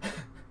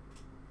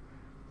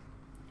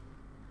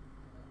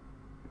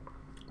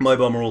 My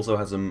bomber also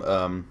has some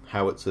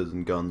howitzers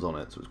and guns on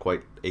it, so it's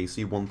quite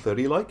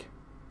AC-130 like.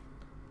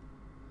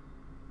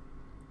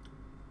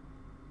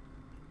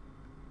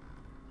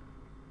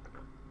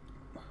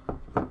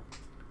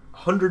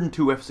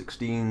 $102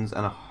 F-16s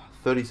and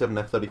 37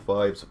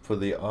 F-35s for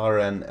the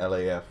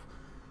RNLAF.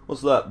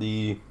 What's that?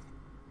 The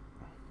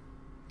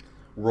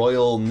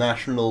Royal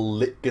National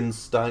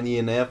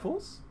Liechtensteinian Air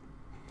Force?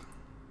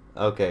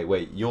 Okay,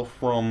 wait, you're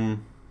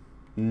from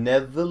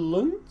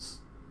Netherlands?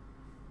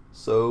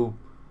 So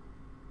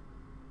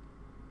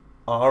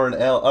R and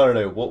L, I don't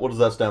know, what does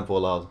that stand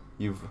for, Lars?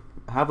 You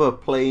have a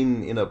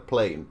plane in a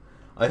plane.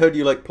 I heard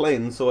you like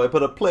planes, so I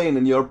put a plane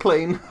in your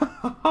plane.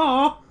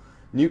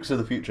 Nukes of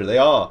the future, they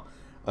are.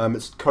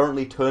 It's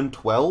currently turn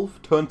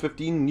 12, turn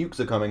 15, nukes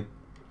are coming.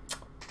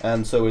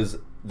 And so is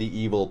the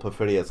evil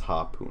perfidious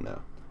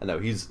harpooner. I know,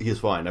 he's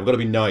fine. I've got to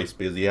be nice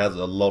because he has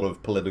a lot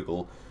of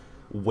political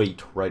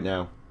weight right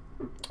now.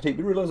 Tape,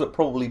 you realise it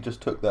probably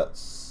just took that...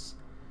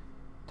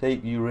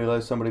 Tape, you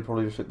realise somebody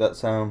probably just took that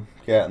sound?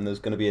 Yeah, and there's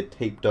going to be a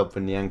tape dub for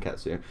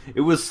Nyankatsu.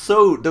 It was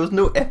so... There was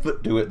no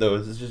effort to it though,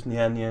 it's just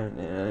nyan nyan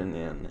nyan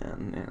nyan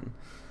nyan nyan.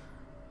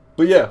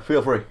 But yeah,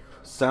 feel free.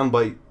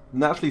 Soundbite...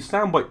 Naturally,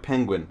 Soundbite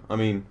Penguin. I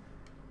mean,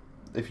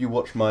 if you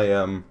watch my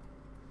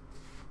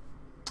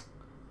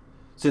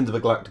Sins of a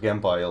Galactic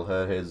Empire, you'll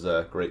hear his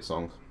great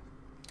songs.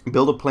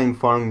 Build a plane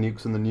firing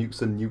nukes in the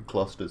nukes and nuke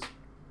clusters.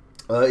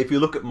 If you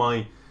look at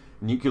my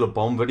nuclear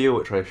bomb video,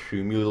 which I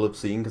assume you'll have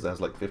seen because it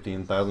has like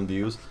 15,000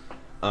 views,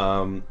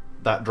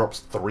 that drops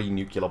 3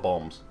 nuclear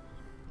bombs.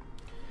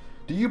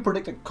 Do you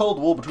predict a cold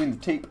war between the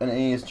tape and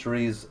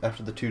AS3s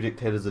after the 2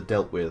 dictators are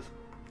dealt with?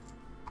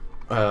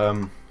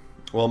 Well,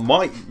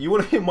 you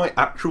want to hear my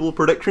actual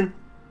prediction?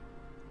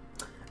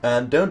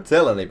 And don't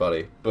tell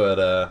anybody,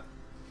 but,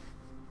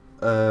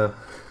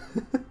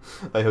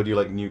 I heard you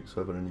like nukes,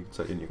 so I better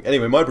say your nuke.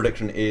 Anyway, my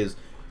prediction is,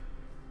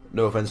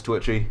 no offense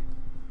Twitchy,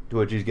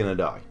 Twitchy's gonna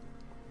die.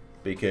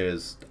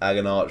 Because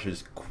Agonarch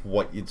is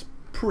it's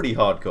pretty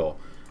hardcore.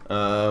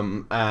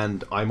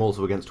 And I'm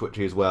also against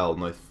Twitchy as well,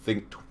 and I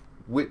think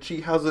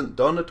Twitchy hasn't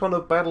done a ton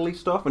of battle-y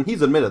stuff, and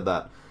he's admitted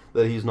that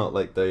he's not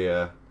like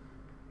the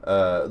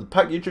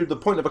Pack YouTube, the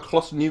point of a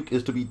cluster nuke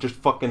is to be just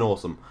fucking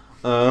awesome.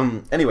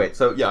 Anyway,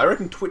 so yeah, I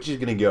reckon Twitchy's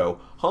gonna go.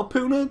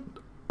 Harpooner,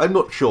 I'm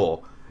not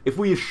sure. If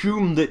we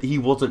assume that he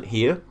wasn't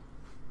here,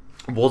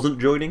 wasn't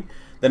joining,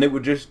 then it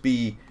would just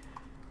be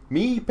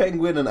me,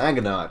 Penguin, and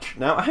Agonarch.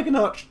 Now,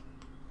 Agonarch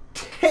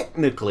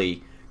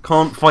technically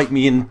can't fight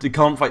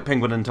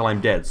Penguin until I'm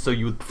dead, so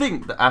you would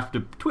think that after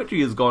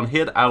Twitchy is gone,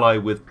 he'd ally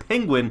with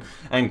Penguin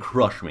and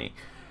crush me,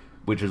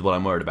 which is what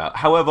I'm worried about.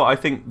 However, I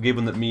think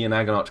given that me and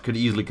Agonarch could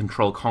easily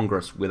control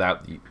Congress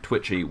without the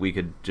Twitchy, we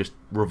could just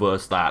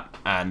reverse that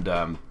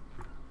and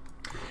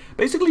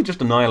basically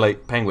just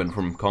annihilate Penguin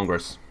from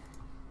Congress.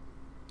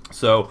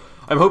 So,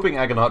 I'm hoping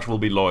Agonarch will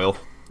be loyal.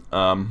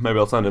 Maybe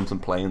I'll send him some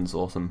planes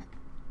or some,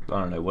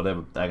 I don't know,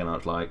 whatever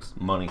Agonarch likes.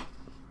 Money.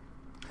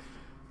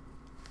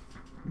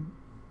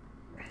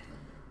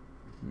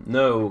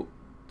 No,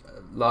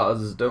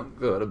 Lars, don't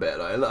go to bed,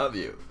 I love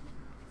you.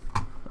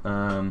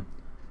 Not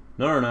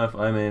enough,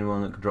 I made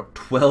one that could drop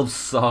 12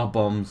 SAR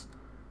bombs.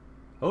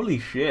 Holy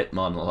shit,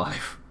 man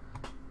alive.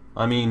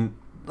 I mean,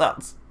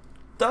 that's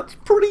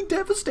pretty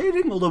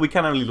devastating, although we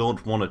can only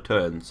launch one a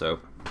turn, so...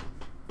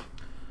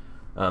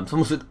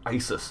 someone said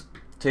ISIS.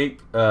 Make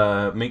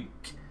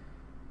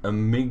a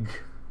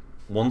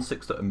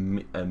MiG-163,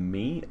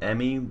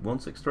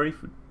 ME-163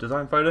 for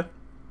design fighter.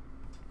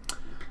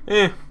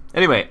 Yeah.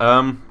 Anyway,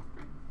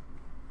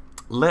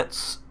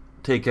 let's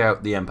take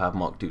out the Empath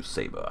Mark II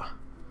Saber,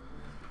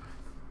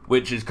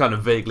 which is kind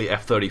of vaguely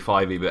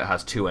F-35y, but it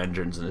has 2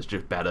 engines and it's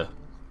just better.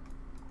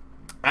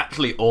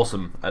 Actually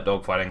awesome at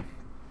dogfighting,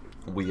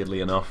 weirdly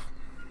enough.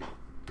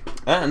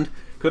 And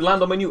could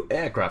land on my new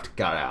aircraft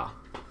carrier.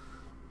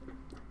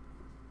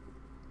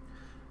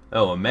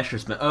 Oh, a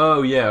Messerschmitt.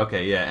 Oh, yeah,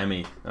 okay, yeah,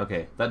 ME.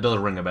 Okay, that does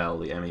ring a bell,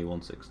 the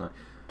ME-169.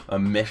 A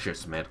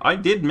Messerschmitt. I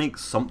did make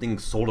something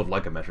sort of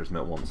like a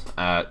Messerschmitt once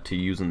to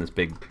use in this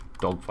big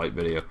dogfight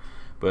video,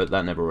 but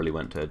that never really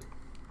went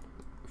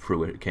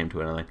through it came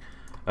to anything.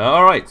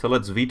 Alright, so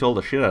let's VTOL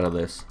the shit out of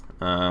this.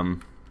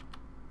 And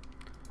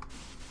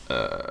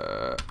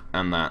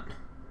that.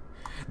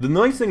 The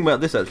nice thing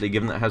about this, actually,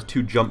 given that it has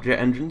 2 jump jet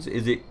engines,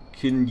 is it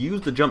can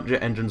use the jump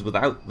jet engines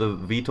without the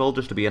VTOL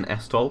just to be an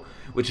STOL,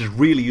 which is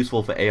really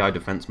useful for AI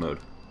defense mode,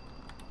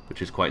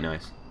 which is quite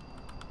nice.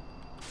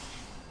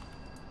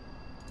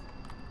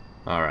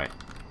 Alright.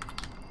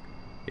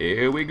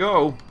 Here we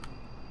go.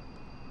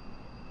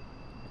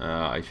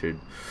 I should...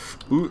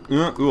 Ooh,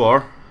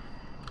 ooh,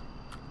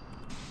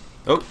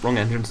 oh, wrong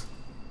engines.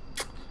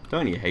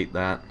 Don't you hate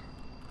that?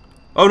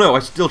 Oh no, I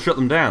still shut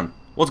them down.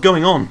 What's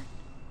going on?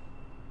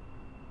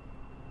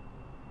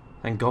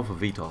 Thank God for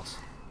VTOLs.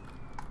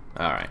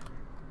 Alright.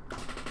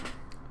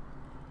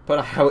 Put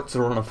a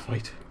howitzer on a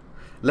fight.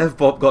 Lev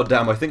Bob,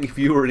 goddamn, I think if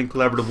you were in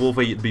collaborative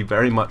warfare, you'd be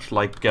very much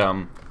like,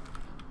 I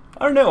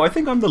I don't know, I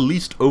think I'm the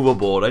least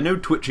overboard. I know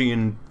Twitchy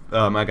and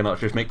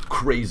Agonauts just make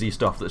crazy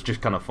stuff that's just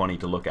kind of funny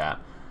to look at.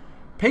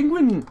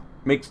 Penguin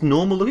makes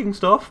normal looking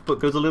stuff, but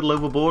goes a little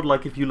overboard.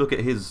 Like if you look at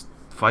his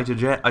fighter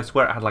jet, I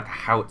swear it had like a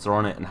howitzer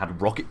on it and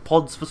had rocket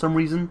pods for some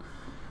reason.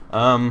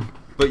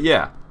 But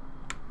yeah,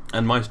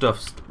 and my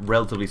stuff's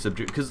relatively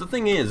subdued. Because the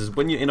thing is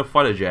when you're in a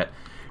fighter jet,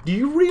 do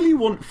you really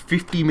want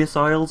 50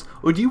 missiles,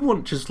 or do you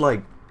want just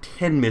like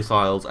 10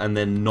 missiles and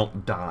then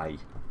not die?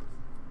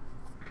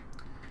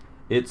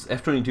 It's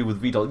F-22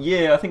 with VTOL.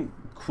 Yeah, I think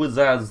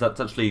Quizazz, that's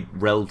actually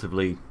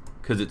relatively,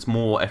 because it's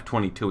more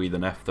F-22y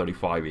than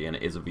F-35y, and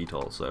it is a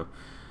VTOL, so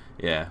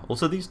yeah.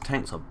 Also, these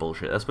tanks are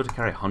bullshit. They're supposed to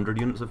carry 100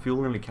 units of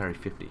fuel, they only carry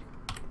 50.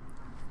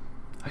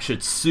 I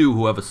should sue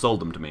whoever sold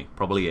them to me.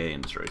 Probably A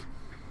Industries.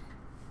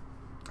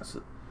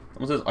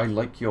 Someone says, I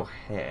like your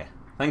hair.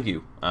 Thank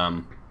you.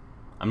 I'm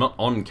not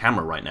on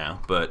camera right now,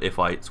 but if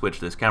I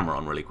switch this camera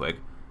on really quick,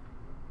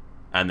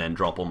 and then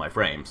drop all my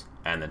frames,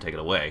 and then take it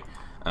away...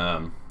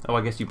 oh,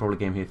 I guess you probably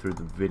came here through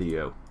the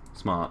video.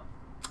 Smart.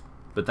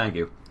 But thank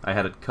you. I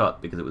had it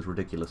cut because it was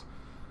ridiculous.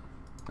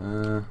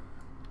 The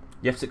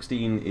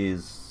F-16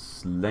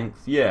 is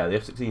length... Yeah, the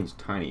F-16 is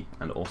tiny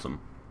and awesome.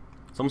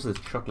 Someone says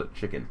chocolate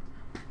chicken.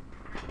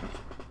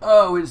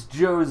 Oh, it's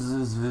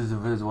Joe's...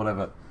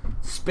 whatever.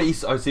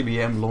 Space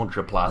ICBM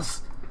Launcher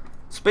Plus.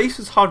 Space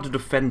is hard to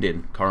defend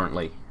in,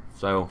 currently.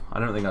 So, I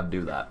don't think I'd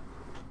do that.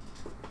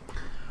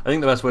 I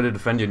think the best way to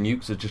defend your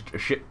nukes is just a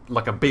shit...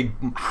 like a big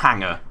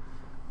hangar.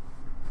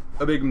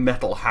 A big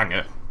metal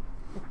hangar.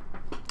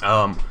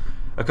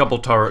 A couple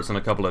turrets and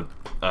a couple of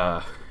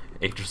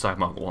HSI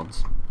Mark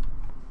 1s.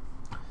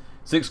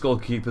 6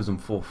 goalkeepers and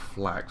 4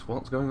 flags.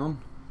 What's going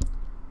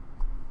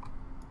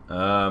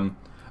on?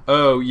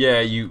 Oh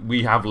yeah,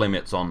 we have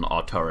limits on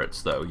our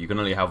turrets though. You can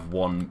only have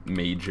one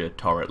major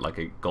turret, like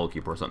a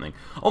goalkeeper or something.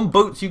 On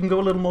boats you can go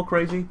a little more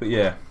crazy, but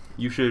yeah,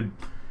 you should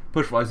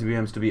push for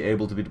ICBMs to be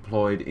able to be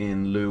deployed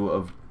in lieu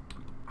of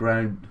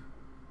ground...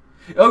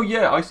 Oh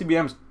yeah,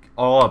 ICBMs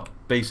are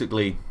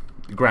basically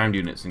ground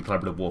units in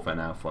collaborative warfare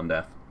now, fun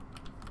death.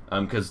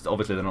 Because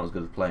obviously they're not as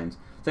good as planes.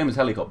 Same as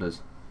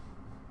helicopters.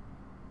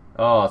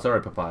 Oh,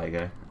 sorry,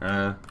 papaya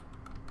guy.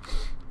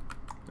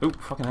 Oh,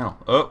 fucking hell.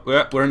 Oh,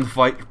 yeah, we're in the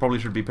fight. Probably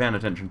should be paying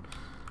attention.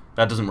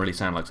 That doesn't really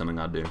sound like something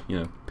I'd do. You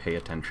know, pay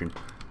attention.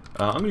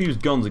 I'm going to use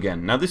guns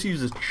again. Now, this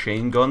uses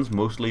chain guns,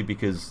 mostly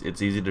because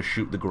it's easy to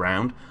shoot the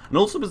ground. And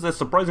also because they're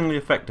surprisingly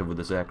effective with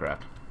this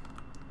aircraft.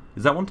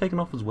 Is that one taken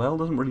off as well?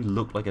 Doesn't really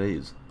look like it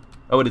is.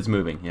 Oh, it is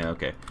moving. Yeah,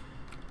 okay.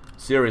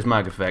 Serious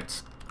mag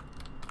effects.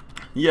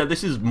 Yeah,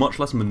 this is much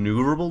less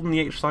maneuverable than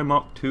the HSI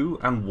Mark II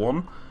and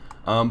 1.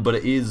 But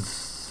it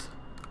is...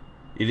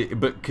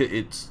 But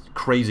its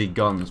crazy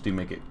guns do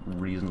make it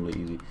reasonably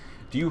easy.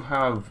 Do you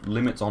have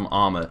limits on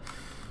armor?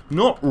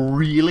 Not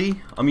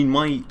really. I mean,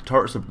 my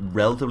turrets are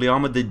relatively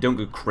armored. They don't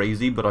go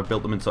crazy, but I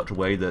built them in such a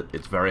way that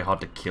it's very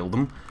hard to kill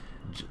them.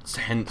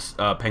 Hence,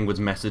 Penguin's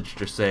message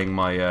just saying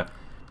my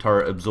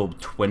turret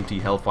absorbed 20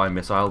 Hellfire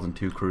missiles and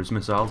 2 cruise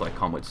missiles. I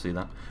can't wait to see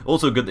that.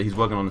 Also good that he's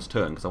working on his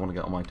turn, because I want to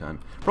get on my turn.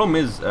 Problem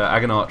is,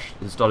 Agonarch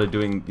has started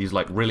doing these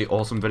like really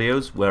awesome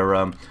videos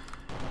where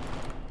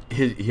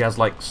he has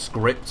like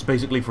scripts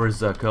basically for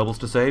his Kerbals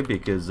to say,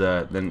 because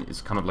then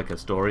it's kind of like a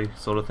story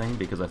sort of thing,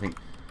 because I think...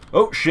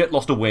 Oh shit,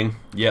 lost a wing.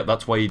 Yeah,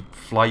 that's why you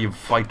fly your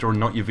fighter and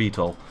not your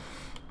VTOL.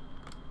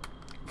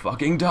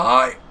 Fucking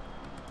die!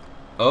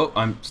 Oh,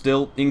 I'm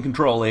still in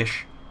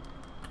control-ish.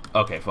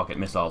 Okay, fuck it,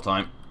 missile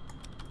time.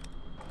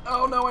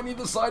 Oh no, I need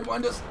the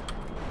Sidewinders!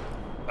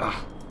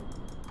 Ah.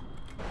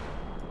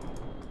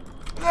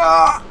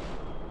 Ah!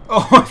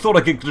 Oh, I thought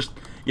I could just...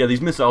 Yeah,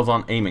 these missiles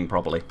aren't aiming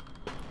properly.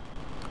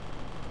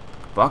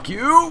 Fuck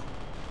you!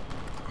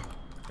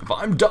 If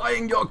I'm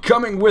dying, you're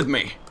coming with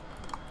me!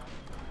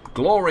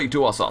 Glory to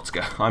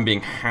Osotska. I'm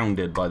being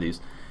hounded by these.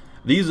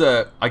 These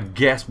I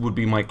guess, would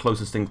be my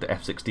closest thing to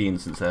F-16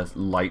 since they're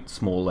light,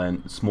 small,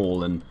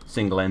 and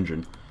single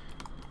engine.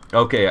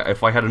 Okay,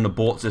 if I had an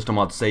abort system,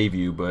 I'd save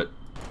you, but...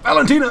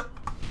 Valentina!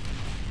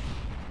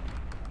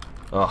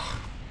 Ugh.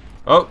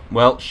 Oh,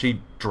 well,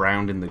 she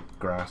drowned in the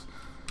grass.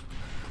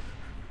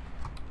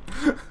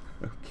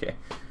 Okay.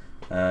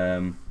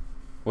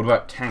 What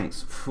about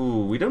tanks?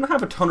 Phew, we don't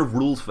have a ton of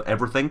rules for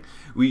everything.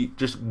 We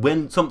just,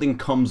 when something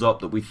comes up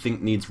that we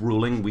think needs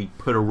ruling, we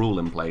put a rule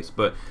in place.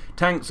 But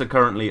tanks are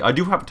currently... I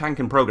do have a tank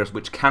in progress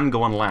which can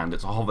go on land.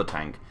 It's a hover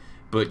tank.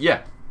 But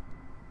yeah,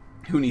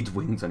 who needs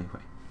wings anyway?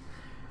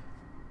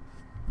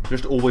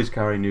 Just always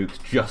carry nukes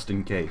just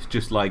in case.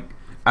 Just like,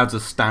 as a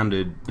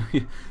standard...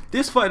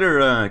 This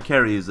fighter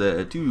carries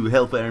 2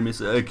 Hellfire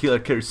missiles,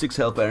 carries 6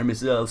 Hellfire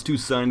missiles, 2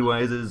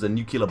 Sidewinders, a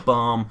nuclear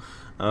bomb.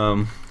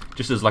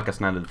 Just as like a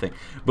standard thing.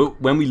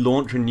 But when we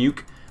launch a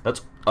nuke,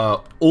 that's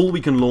all we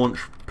can launch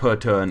per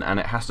turn, and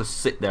it has to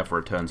sit there for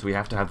a turn, so we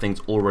have to have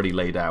things already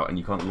laid out, and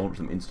you can't launch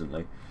them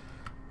instantly.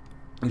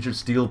 We should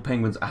steal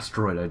Penguin's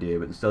asteroid idea,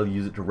 but instead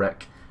use it to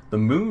wreck the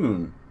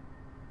moon.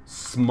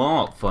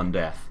 Smart, fun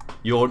death.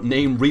 Your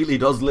name really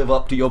does live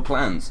up to your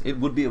plans. It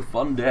would be a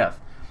fun death.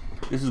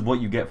 This is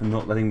what you get for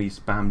not letting me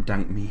spam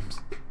dank memes.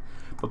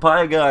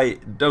 Papaya guy,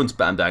 don't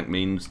spam dank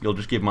memes. You'll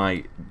just give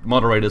my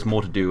moderators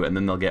more to do, and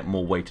then they'll get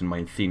more weight in my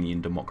Athenian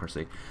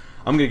democracy.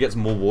 I'm gonna get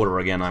some more water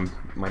again.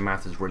 My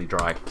mouth is really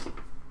dry.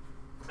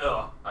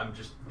 Oh,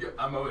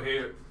 I'm over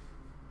here.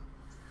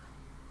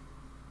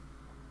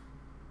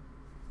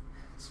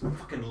 It's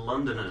fucking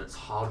London and it's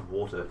hard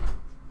water.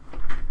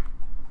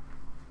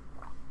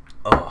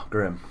 Oh,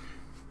 grim.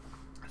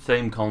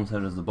 Same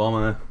concept as the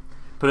bomber.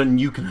 Put a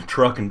nuke in a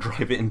truck and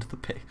drive it into the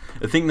pit.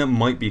 A thing that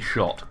might be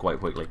shot quite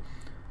quickly.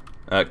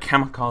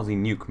 Kamikaze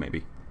nuke,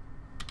 maybe.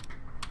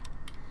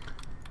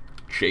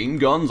 Chain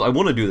guns. I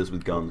want to do this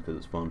with guns because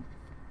it's fun.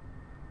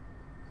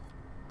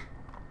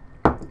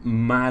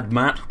 Mad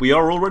Matt. We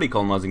are already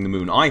colonizing the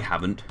moon. I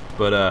haven't,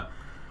 but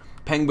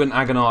Penguin,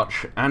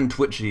 Agonarch, and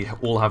Twitchy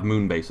all have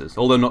moon bases.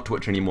 Although not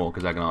Twitch anymore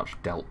because Agonarch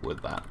dealt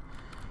with that.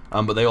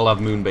 But they all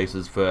have moon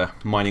bases for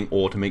mining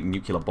ore to make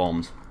nuclear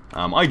bombs.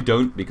 I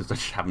don't because I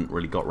just haven't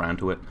really got around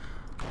to it.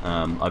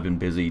 I've been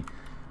busy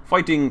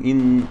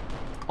fighting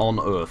on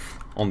Earth,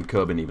 on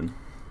Kerbin even,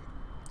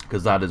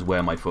 because that is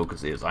where my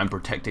focus is. I'm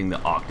protecting the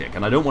Arctic,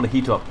 and I don't want to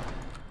heat up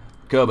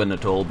Kerbin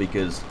at all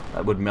because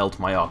that would melt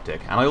my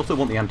Arctic. And I also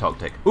want the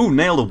Antarctic. Ooh,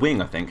 nailed a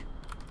wing, I think.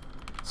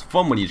 It's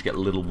fun when you just get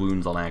little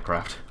wounds on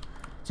aircraft.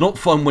 It's not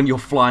fun when you're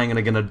flying and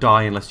are gonna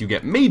die unless you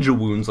get major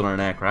wounds on an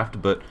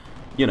aircraft, but,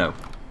 you know.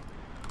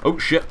 Oh,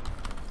 shit.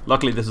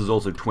 Luckily, this is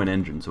also twin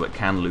engine, so it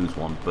can lose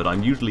one, but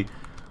I'm usually...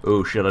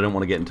 Oh, shit, I don't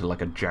want to get into,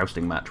 like, a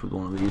jousting match with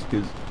one of these,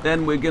 because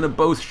then we're gonna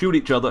both shoot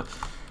each other.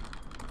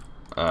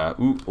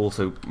 Ooh,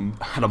 also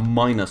had a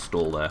minor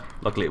stall there.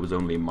 Luckily, it was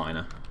only a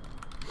minor.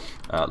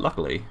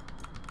 Luckily,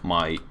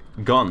 my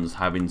guns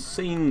have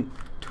insane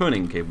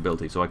turning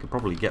capability, so I could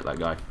probably get that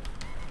guy.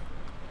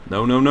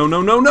 No, no, no,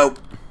 no, no, no!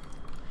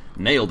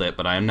 Nailed it,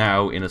 but I am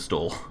now in a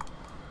stall.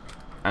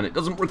 And it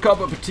doesn't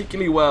recover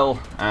particularly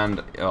well,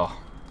 and... oh.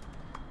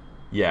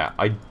 Yeah,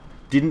 I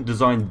didn't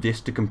design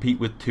this to compete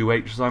with two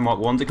HSI Mark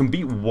 1s. It can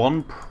beat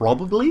one,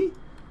 probably,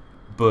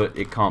 but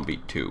it can't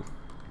beat two.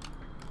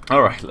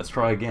 Alright, let's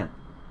try again.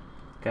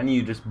 Can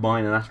you just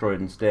mine an asteroid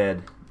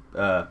instead?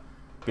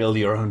 Build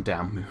your own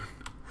damn moon.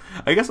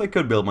 I guess I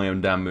could build my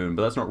own damn moon,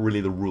 but that's not really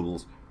the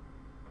rules.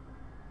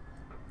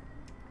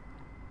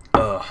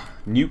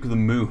 Nuke the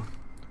moon.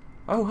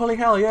 Oh, holy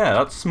hell, yeah,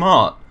 that's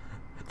smart.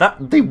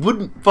 They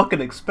wouldn't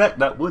fucking expect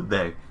that, would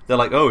they? They're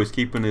like, oh, he's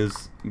keeping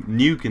his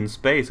nuke in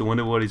space, I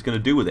wonder what he's going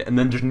to do with it. And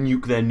then just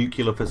nuke their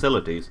nuclear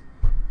facilities.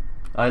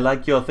 I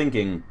like your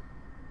thinking.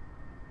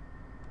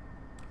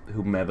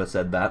 Whomever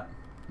said that.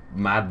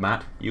 Mad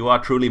Matt, you are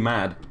truly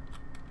mad.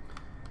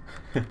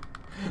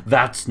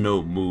 That's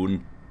no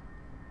moon.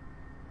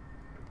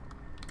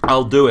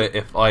 I'll do it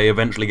if I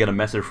eventually get a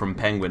message from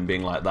Penguin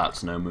being like,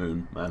 that's no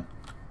moon, man.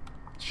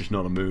 It's just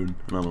not a moon.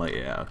 And I'm like,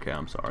 yeah, okay,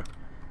 I'm sorry.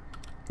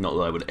 Not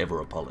that I would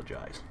ever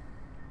apologize.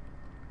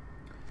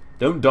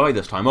 Don't die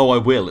this time. Oh, I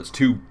will. It's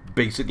two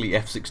basically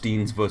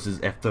F-16s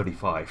versus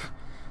F-35.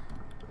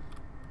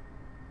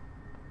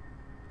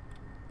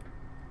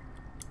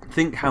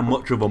 Think how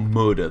much of a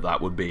murder that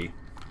would be.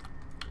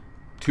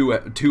 Two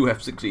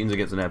F-16s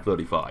against an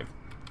F-35.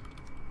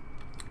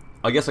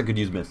 I guess I could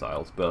use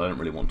missiles, but I don't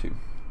really want to.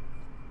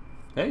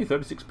 Hey,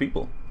 36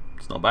 people.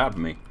 It's not bad for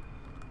me.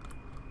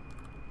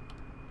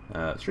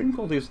 Stream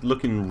quality is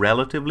looking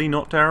relatively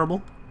not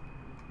terrible.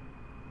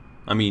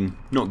 I mean,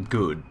 not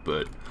good,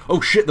 but...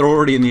 oh shit, they're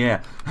already in the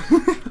air!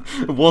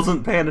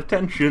 Wasn't paying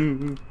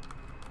attention!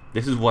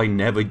 This is why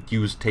never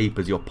use tape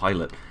as your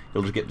pilot.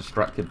 You'll just get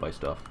distracted by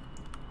stuff.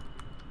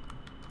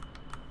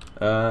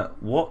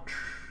 Watch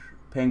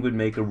Penguin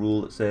make a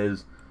rule that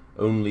says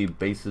only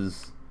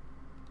bases...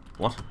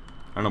 What?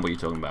 I don't know what you're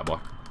talking about, boy.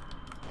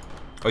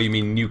 Oh, you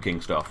mean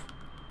nuking stuff?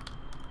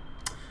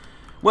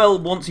 Well,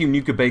 once you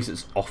nuke a base,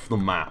 it's off the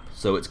map,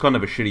 so it's kind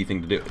of a shitty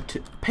thing to do.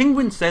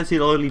 Penguin says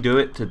he'll only do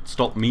it to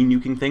stop me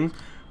nuking things,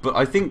 but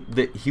I think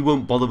that he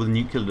won't bother with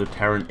nuclear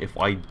deterrent if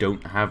I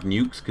don't have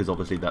nukes, because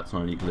obviously that's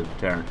not a nuclear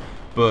deterrent.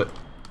 But,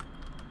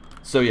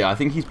 so yeah, I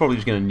think he's probably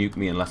just going to nuke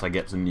me unless I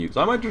get some nukes.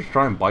 I might just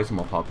try and buy some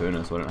off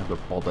Harpooner so I don't have to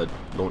bother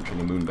launching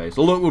a moon base.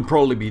 Although it would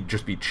probably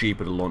just be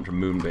cheaper to launch a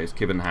moon base,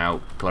 given how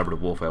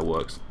collaborative warfare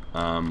works.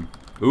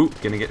 Ooh,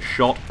 gonna get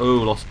shot. Oh,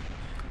 lost.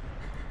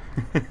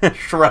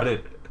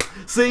 Shredded.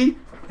 See?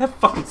 Have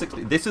fucking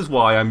 60. This is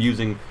why I'm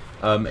using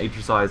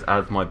HSIs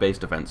as my base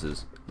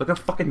defenses. Look how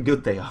fucking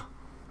good they are.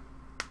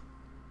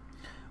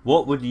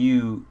 What would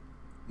you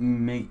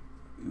make...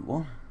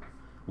 what?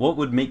 What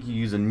would make you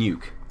use a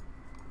nuke?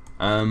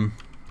 I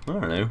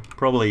don't know.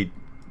 Probably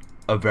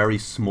a very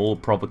small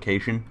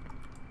provocation.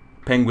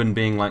 Penguin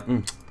being like,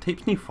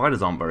 Tape's new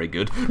fighters aren't very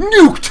good.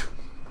 Nuked!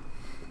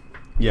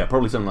 Yeah,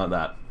 probably something like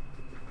that.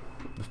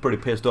 I was pretty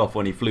pissed off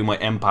when he flew my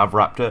Empav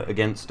Raptor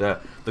against the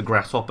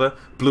Grasshopper,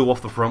 blew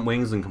off the front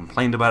wings, and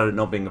complained about it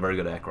not being a very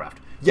good aircraft.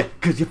 Yeah,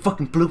 because you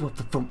fucking blew off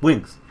the front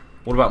wings.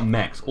 What about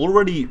mechs?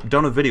 Already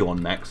done a video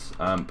on mechs,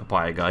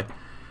 Papaya Guy.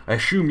 I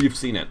assume you've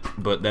seen it,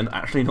 but they're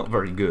actually not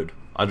very good.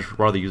 I'd just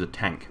rather use a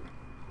tank.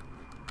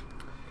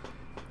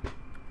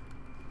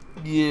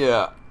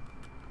 Yeah.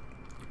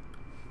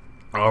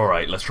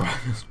 Alright, let's try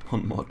this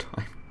one more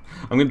time.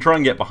 I'm going to try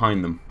and get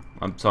behind them.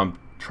 I'm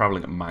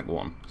traveling at Mach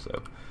 1,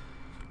 so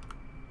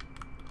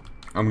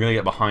I'm going to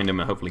get behind them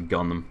and hopefully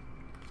gun them.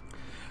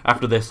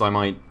 After this, I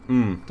might...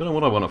 don't know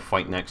what I want to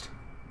fight next.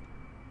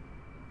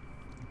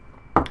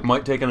 I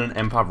might take on an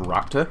Empath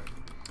Raptor,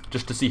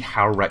 just to see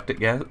how wrecked it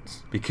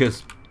gets,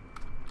 because,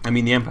 I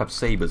mean, the Empath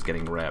Saber's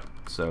getting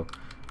wrecked, so...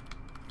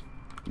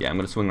 Yeah, I'm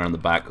going to swing around the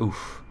back.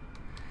 Oof.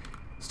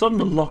 It's starting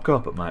to lock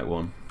up at Mach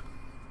 1.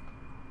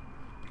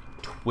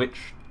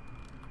 Twitch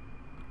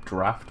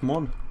draft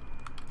mod?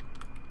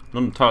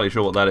 Not entirely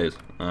sure what that is.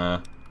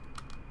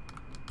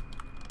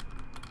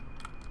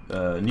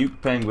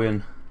 Nuke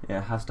Penguin. Yeah,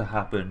 it has to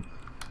happen.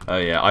 Oh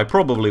yeah, I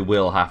probably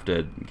will have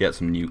to get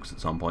some nukes at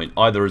some point,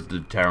 either as a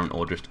deterrent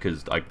or just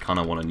because I kind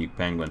of want to nuke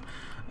Penguin.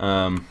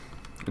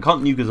 I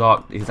can't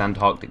nuke his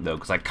Antarctic though,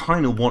 because I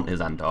kind of want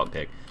his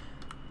Antarctic.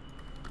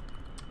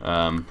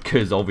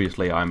 Because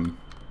obviously I'm,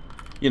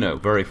 you know,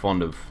 very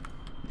fond of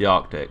the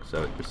Arctic,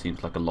 so it just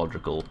seems like a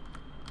logical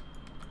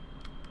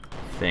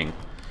thing.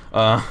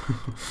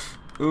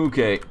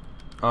 Okay,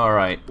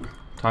 alright.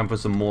 Time for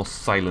some more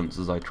silence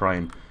as I try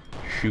and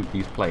shoot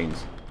these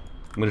planes.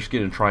 I'm just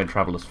going to try and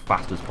travel as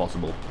fast as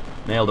possible.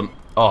 Nailed him.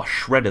 Oh,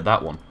 shredded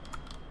that one.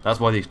 That's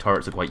why these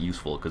turrets are quite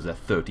useful, because they're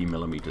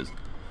 30mm.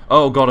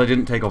 Oh god, I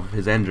didn't take off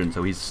his engine,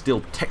 so he's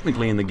still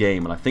technically in the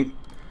game, and I think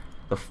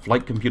the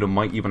flight computer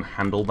might even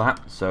handle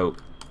that, so...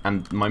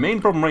 And my main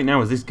problem right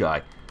now is this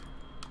guy.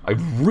 I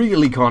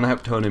really can't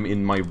outturn him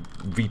in my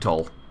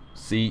VTOL.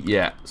 See,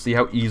 yeah, see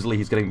how easily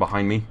he's getting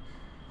behind me?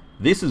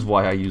 This is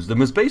why I use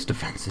them as base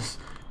defenses,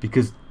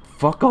 because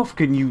fuck off,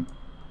 can you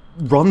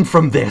run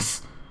from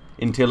this?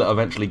 Until it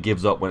eventually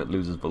gives up when it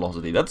loses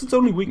velocity. That's its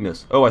only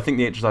weakness. Oh, I think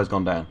the HSI's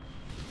gone down.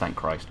 Thank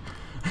Christ.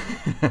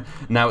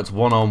 Now it's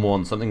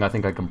one-on-one, something I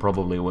think I can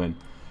probably win.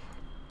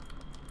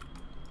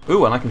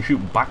 Ooh, and I can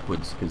shoot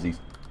backwards, because these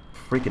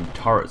freaking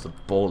turrets are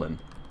balling.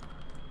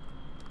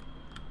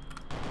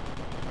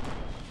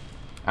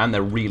 And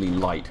they're really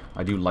light.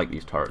 I do like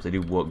these turrets. They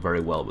do work very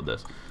well with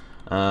this.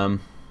 Might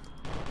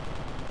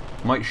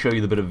show you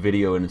the bit of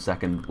video in a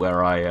second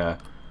where I,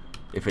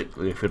 if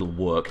it'll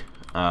work.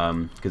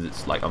 Because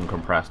it's like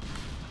uncompressed.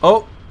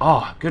 Oh!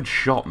 Oh, good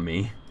shot,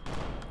 me.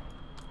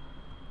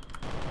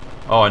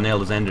 Oh, I nailed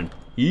his engine.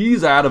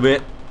 He's out of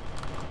it.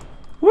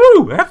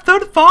 Woo!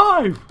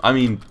 F-35! I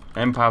mean,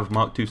 Empath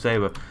Mark II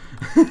Saber.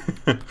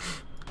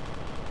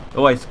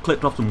 Oh, I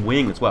clipped off some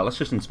wing as well. Let's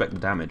just inspect the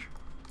damage.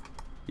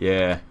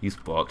 Yeah, he's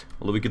fucked.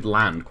 Although we could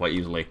land quite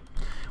easily.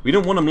 We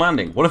don't want him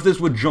landing. What if this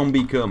were John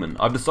B. Kerman?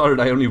 I've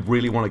decided I only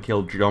really want to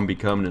kill John B.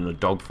 Kerman in a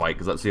dogfight,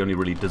 because that's the only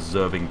really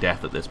deserving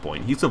death at this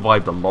point. He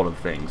survived a lot of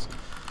things.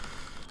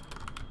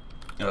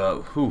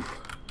 Whew.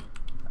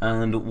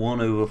 And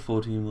 1 over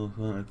 14 will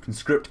fly.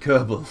 Conscript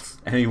Kerbals.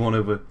 Any 1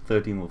 over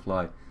 13 will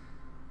fly.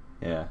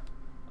 Yeah.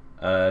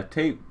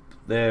 Tape.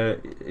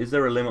 Is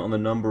there a limit on the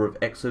number of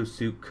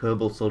exosuit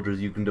Kerbal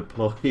soldiers you can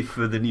deploy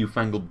for the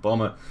newfangled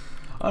bomber?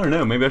 I don't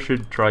know, maybe I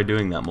should try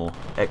doing that more.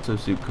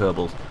 Exosuit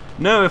Kerbals.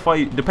 No,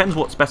 depends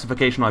what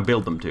specification I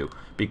build them to,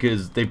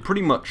 because they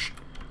pretty much,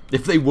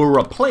 if they were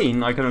a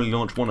plane, I can only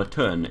launch 1 a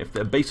turn. If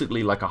they're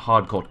basically like a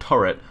hardcore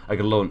turret, I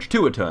can launch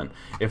 2 a turn.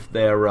 If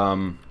they're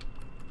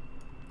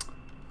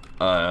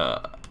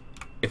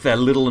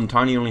little and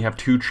tiny, only have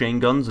 2 chain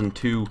guns and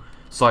 2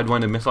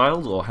 Sidewinder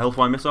missiles or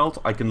Hellfire missiles,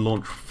 I can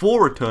launch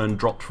 4 a turn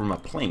dropped from a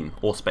plane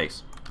or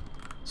space.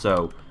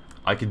 So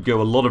I could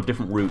go a lot of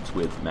different routes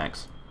with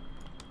mechs.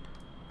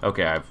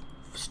 Okay, I've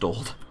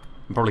stalled.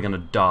 I'm probably going to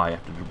die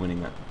after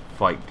winning that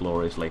fight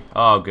gloriously.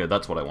 Oh, good.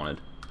 That's what I wanted.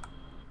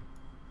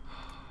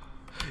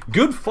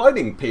 Good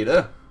fighting,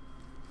 Peter.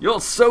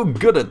 You're so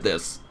good at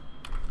this.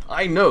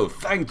 I know.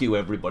 Thank you,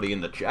 everybody in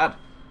the chat.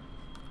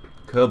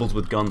 Kerbals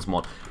with guns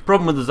mod.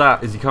 Problem with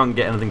that is you can't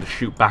get anything to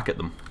shoot back at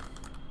them.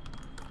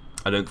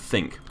 I don't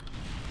think.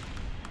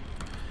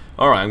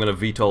 Alright, I'm going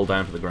to VTOL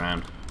down to the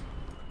ground.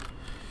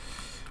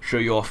 Show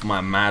you off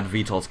my mad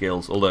VTOL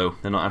skills, although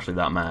they're not actually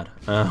that mad.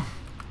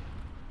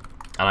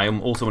 And I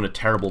am also in a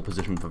terrible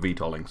position for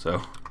VTOLing,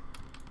 so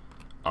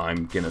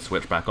I'm gonna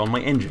switch back on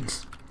my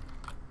engines.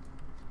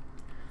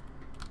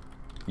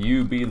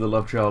 You be the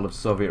love child of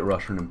Soviet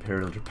Russia and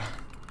Imperial Japan.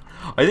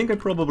 I think I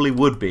probably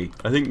would be.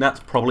 I think that's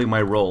probably my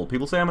role.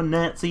 People say I'm a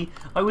Nazi.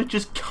 I was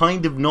just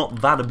kind of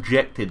not that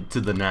objected to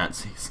the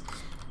Nazis.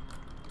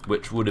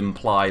 Which would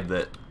imply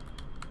that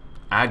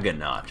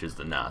Aganach is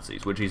the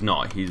Nazis, which he's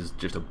not. He's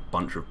just a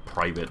bunch of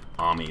private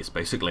armies,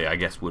 basically, I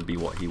guess would be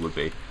what he would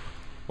be.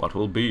 What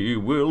will be,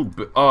 will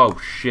be. Oh,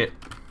 shit.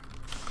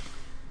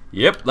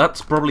 Yep,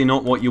 that's probably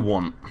not what you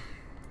want.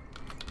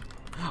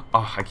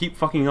 Oh, I keep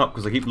fucking up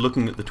because I keep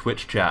looking at the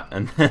Twitch chat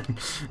and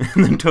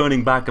then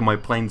turning back and my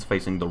plane's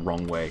facing the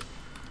wrong way.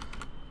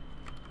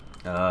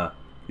 Your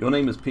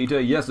name is Peter?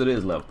 Yes, it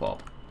is, Love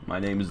Pop. My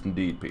name is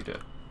indeed Peter.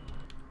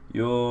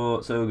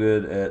 You're so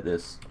good at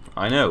this.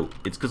 I know.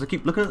 It's because I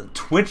keep looking at the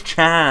Twitch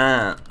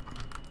chat.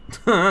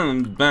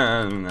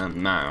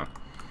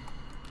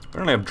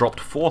 Apparently I've dropped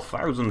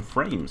 4,000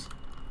 frames.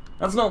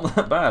 That's not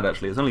that bad,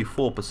 actually. It's only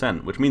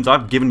 4%, which means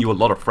I've given you a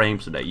lot of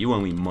frames today. You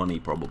owe me money,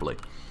 probably.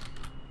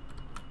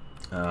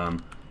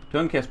 Turn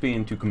KSP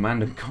into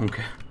Command and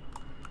Conquer.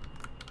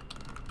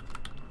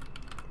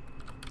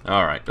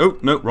 Alright. Oh,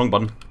 no, wrong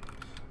button.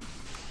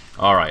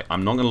 Alright,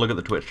 I'm not going to look at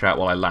the Twitch chat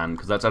while I land,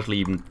 because that's actually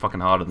even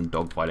fucking harder than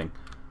dogfighting.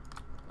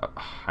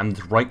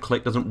 And right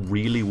click doesn't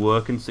really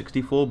work in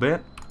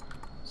 64-bit,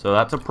 so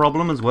that's a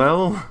problem as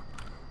well.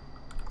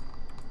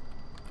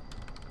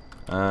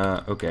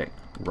 Okay,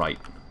 right.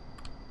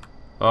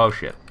 Oh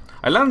shit.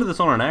 I landed this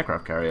on an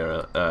aircraft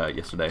carrier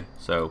yesterday,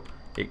 so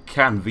it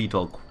can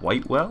VTOL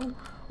quite well,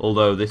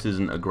 although this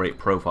isn't a great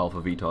profile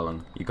for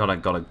VTOLing. You gotta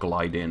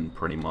glide in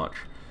pretty much.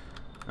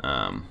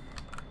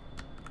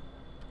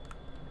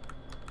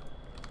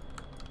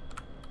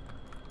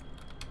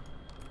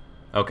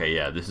 Okay,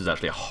 yeah, this is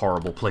actually a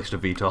horrible place to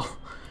VTOL.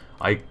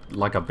 I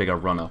like a bigger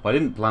run-up. I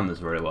didn't plan this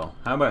very well.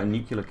 How about a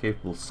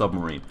nuclear-capable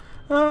submarine?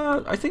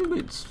 I think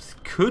it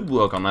could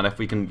work on that if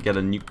we can get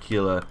a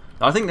nuclear...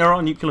 I think there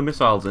are nuclear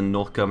missiles in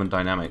North German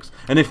Dynamics.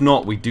 And if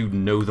not, we do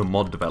know the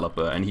mod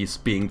developer, and he's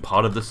being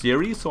part of the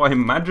series, so I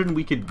imagine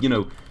we could, you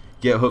know,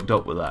 get hooked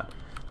up with that.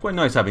 It's quite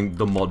nice having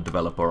the mod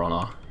developer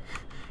on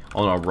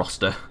our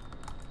roster.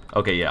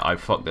 Okay, yeah, I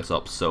fucked this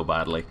up so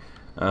badly.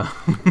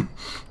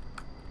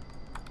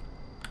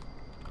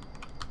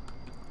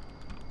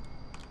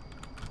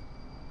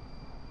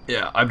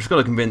 Yeah, I've just got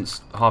to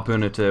convince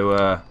Harpooner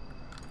to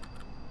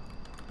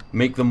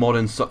make the mod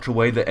in such a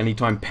way that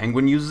anytime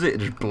Penguin uses it, it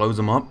just blows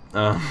him up.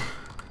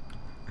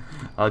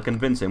 I'll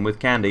convince him with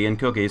candy and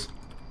cookies.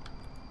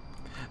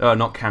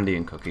 Not candy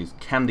and cookies.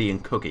 Candy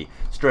and cookie.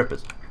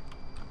 Strippers.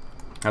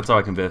 That's how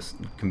I convince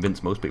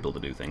most people to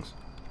do things.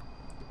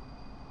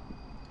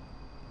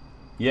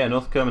 Yeah,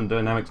 North German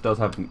Dynamics does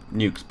have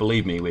nukes.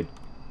 Believe me, we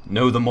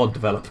know the mod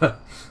developer.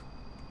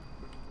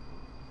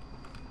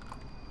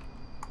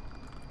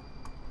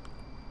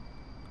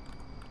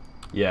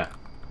 Yeah,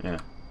 yeah.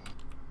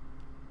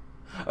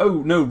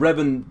 Oh, no,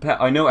 Revan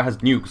Pet, I know it has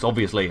nukes,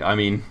 obviously. I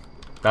mean,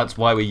 that's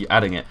why we're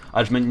adding it.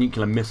 I just meant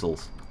nuclear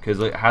missiles, because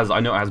I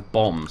know it has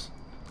bombs.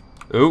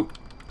 Oh,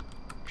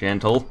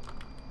 gentle.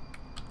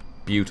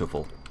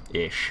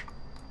 Beautiful-ish.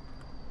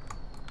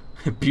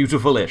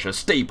 Beautiful-ish, a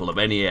staple of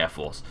any Air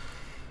Force.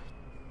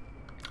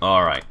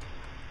 Alright.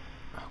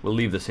 We'll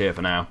leave this here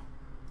for now.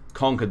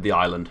 Conquered the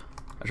island.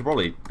 I should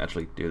probably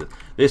actually do this.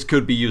 This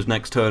could be used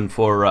next turn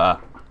for,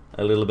 a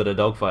little bit of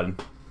dogfighting.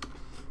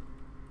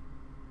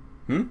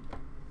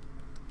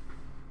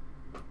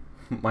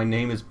 My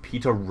name is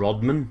Peter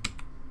Rodman?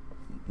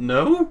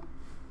 No?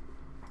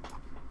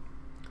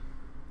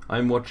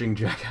 I'm watching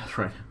Jackass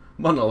right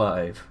now. I'm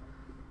unalive.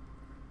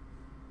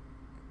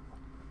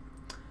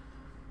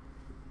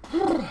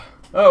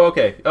 Oh,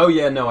 okay. Oh,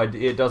 yeah, no,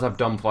 it does have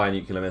dumbfire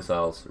nuclear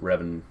missiles,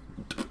 Revan.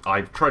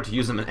 I've tried to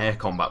use them in air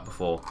combat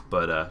before,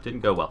 but didn't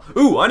go well.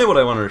 Ooh, I know what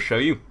I wanted to show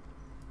you.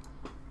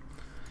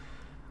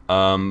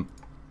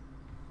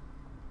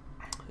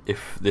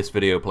 If this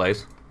video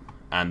plays,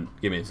 and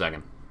give me a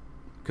second,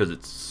 because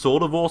it's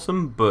sort of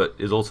awesome, but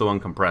is also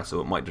uncompressed, so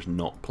it might just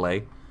not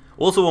play.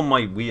 Also on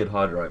my weird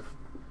hard drive.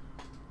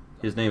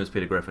 His name is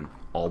Peter Griffin.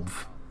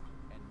 Obv.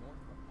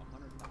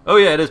 Oh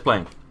yeah, it is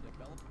playing.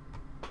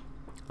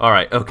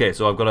 Alright, okay,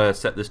 so I've got to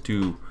set this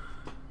to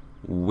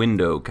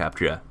window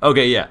capture.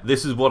 Okay, yeah,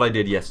 this is what I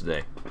did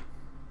yesterday.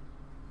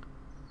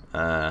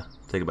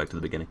 Take it back to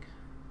the beginning.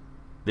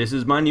 This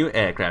is my new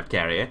aircraft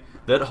carrier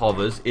that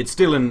hovers. It's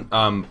still in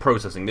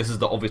processing. This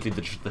is obviously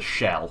the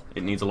shell.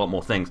 It needs a lot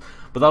more things.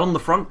 But that on the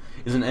front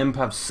is an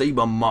MPAV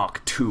Sabre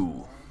Mark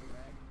II.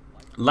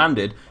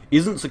 Landed,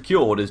 isn't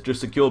secured, is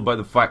just secured by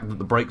the fact that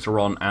the brakes are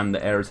on and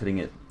the air is hitting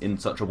it in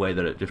such a way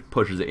that it just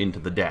pushes it into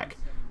the deck.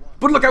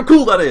 But look how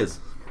cool that is!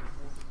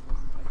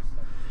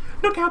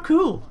 Look how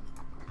cool!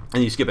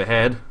 And you skip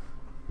ahead.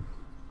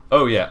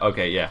 Oh yeah,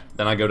 okay, yeah.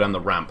 Then I go down the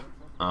ramp.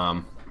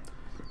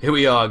 Here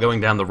we are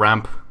going down the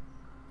ramp.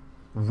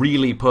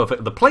 Really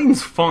perfect. The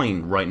plane's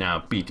fine right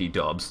now, BT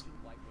dubs.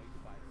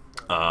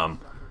 Then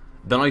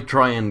I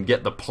try and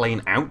get the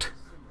plane out.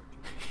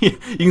 You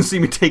can see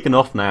me taking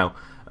off now.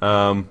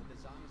 And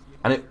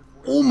it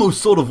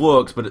almost sort of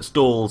works, but it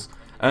stalls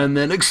and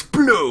then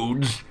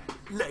explodes.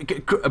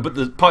 But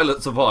the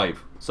pilot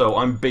survive. So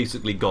I'm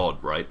basically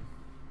God, right?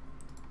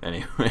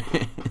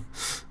 Anyway.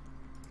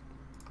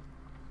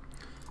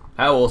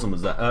 How awesome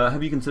was that?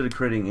 Have you considered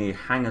creating a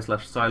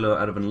hangar/silo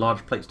out of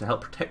enlarged plates to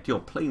help protect your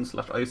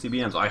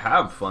plane/ICBMs? I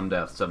have,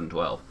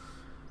 FunDeath712.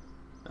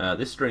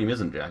 This stream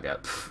isn't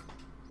Jackass.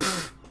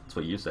 That's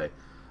what you say.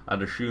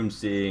 I'd assume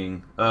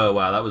seeing... Oh,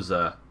 wow, that was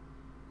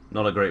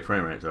not a great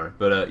frame rate, sorry.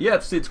 But yeah,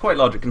 it's quite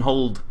large. It can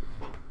hold,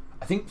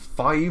 I think,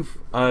 5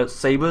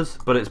 Sabres,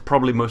 but it's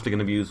probably mostly going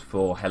to be used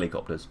for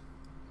helicopters.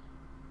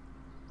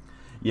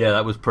 Yeah,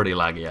 that was pretty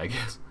laggy, I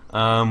guess.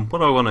 What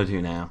do I want to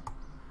do now?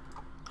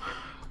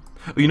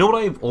 You know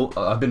what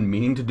I've been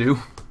meaning to do?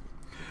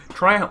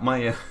 Try out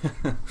my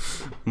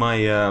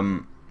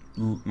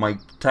my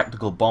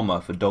tactical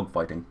bomber for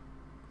dogfighting.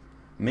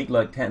 Make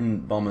like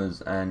 10 bombers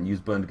and use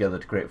burn together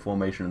to create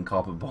formation and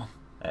carpet bomb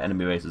at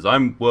enemy bases.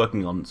 I'm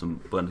working on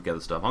some burn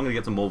together stuff. I'm gonna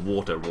get some more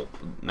water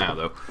now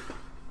though.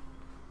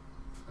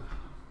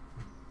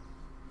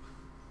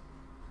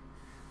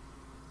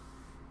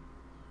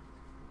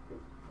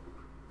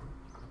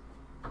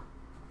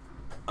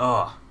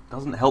 Ah,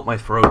 doesn't help my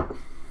throat.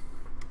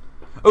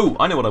 Oh,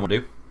 I know what I want to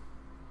do.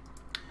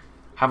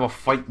 Have a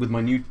fight with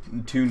my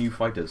two new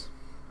fighters.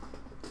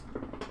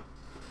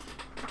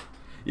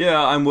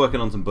 Yeah, I'm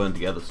working on some Burn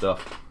Together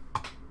stuff.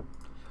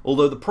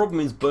 Although the problem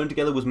is Burn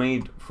Together was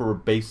made for a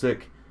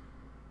basic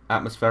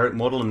atmospheric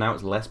model and now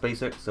it's less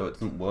basic, so it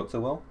doesn't work so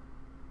well.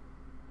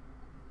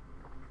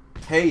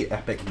 Hey,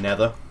 Epic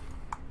Nether.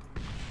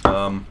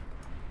 Oh,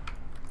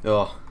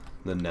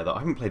 the Nether. I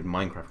haven't played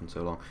Minecraft in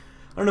so long.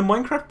 I don't know,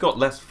 Minecraft got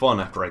less fun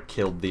after I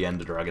killed the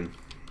Ender Dragon.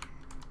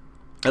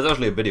 There's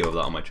actually a video of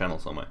that on my channel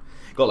somewhere.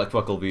 Got like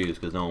fuck all views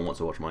because no one wants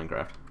to watch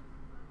Minecraft.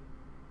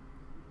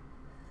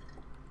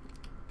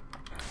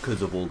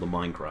 Because of all the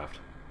Minecraft.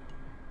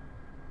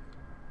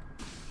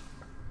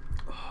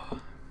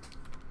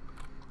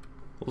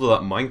 Although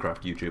that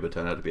Minecraft YouTuber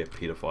turned out to be a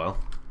pedophile.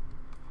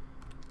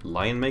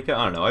 Lion Maker?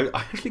 I don't know. I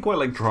actually quite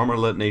like Drama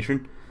Alert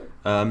Nation.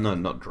 No,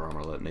 not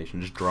Drama Alert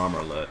Nation, just Drama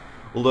Alert.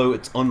 Although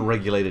it's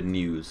unregulated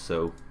news,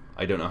 so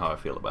I don't know how I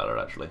feel about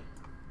it actually.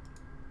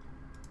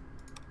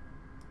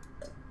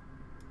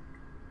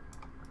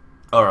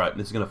 Alright,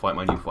 this is going to fight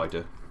my new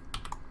fighter.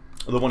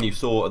 The one you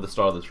saw at the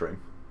start of the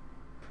stream.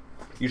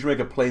 You should make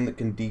a plane that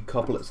can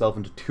decouple itself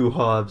into two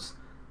halves.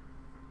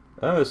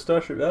 Oh,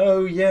 Starship.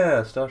 Oh,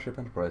 yeah, Starship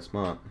Enterprise.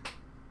 Smart.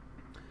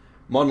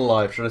 Modern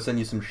Life, should I send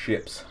you some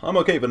ships? I'm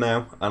okay for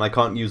now, and I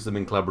can't use them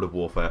in collaborative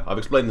warfare. I've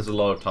explained this a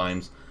lot of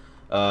times.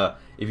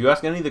 If you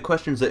ask any of the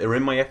questions that are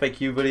in my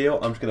FAQ video,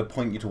 I'm just going to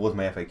point you towards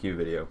my FAQ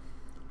video.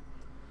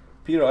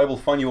 Peter, I will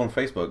find you on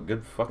Facebook.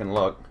 Good fucking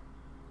luck.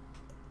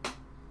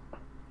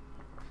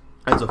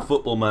 As a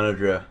football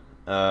manager,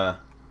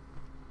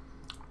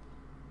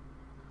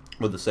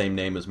 with the same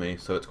name as me,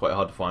 so it's quite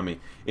hard to find me.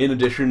 In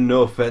addition,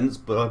 no offense,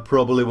 but I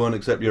probably won't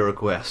accept your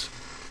request.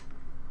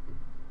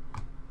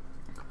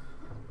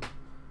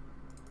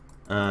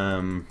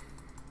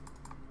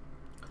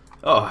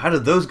 Oh, how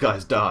did those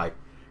guys die?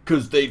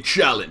 'Cause they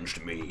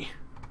challenged me.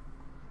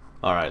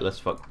 Alright, let's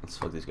fuck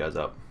these guys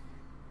up.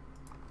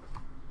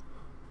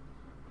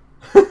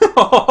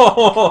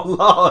 Oh,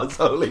 Lars,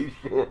 holy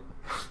shit.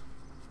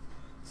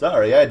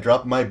 Sorry, I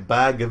dropped my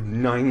bag of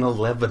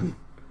 9/11.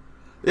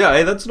 Yeah,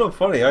 hey, that's not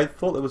funny. I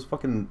thought it was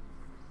fucking...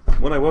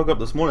 When I woke up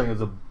this morning, it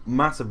was a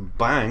massive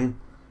bang.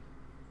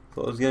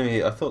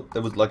 I thought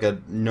there was like a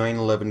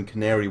 9/11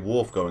 Canary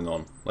Wharf going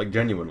on. Like,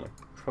 genuinely.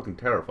 I was fucking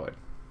terrified.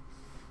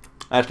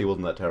 I actually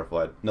wasn't that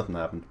terrified. Nothing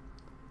happened.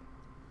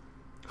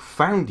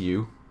 Found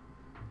you?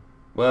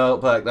 Well,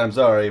 Pact, I'm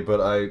sorry, but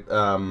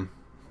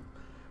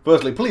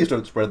firstly, please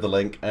don't spread the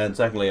link, and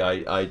secondly,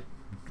 I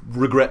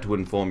regret to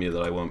inform you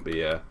that I won't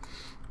be,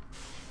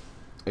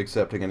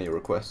 accepting any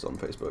requests on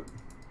Facebook.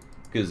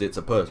 Because it's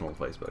a personal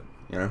Facebook,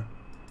 you know?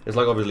 It's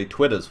like, obviously,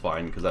 Twitter's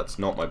fine, because that's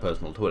not my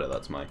personal Twitter,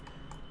 that's my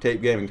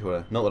Tape Gaming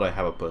Twitter. Not that I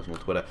have a personal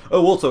Twitter.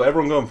 Oh, also,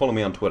 everyone go and follow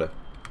me on Twitter.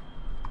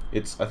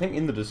 It's, I think,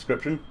 in the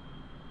description.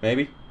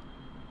 Maybe.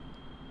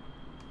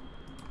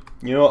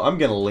 You know what, I'm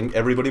gonna link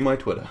everybody my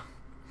Twitter.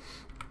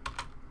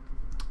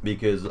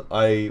 Because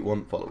I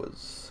want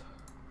followers.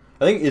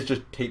 I think it's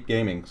just Tape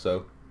Gaming,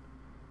 so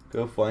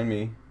go find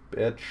me,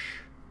 bitch.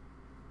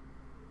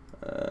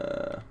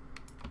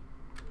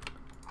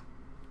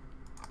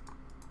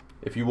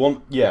 If you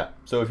want, yeah,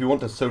 so if you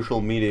want to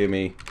social media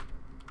me,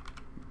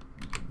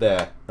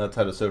 there, that's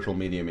how to social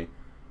media me.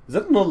 Is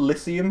that an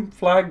Elysium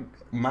flag?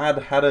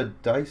 Mad Hatter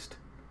Diced?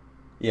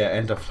 Yeah,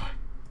 enter flag.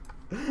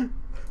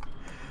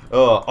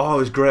 Oh, it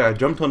was great. I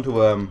jumped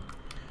onto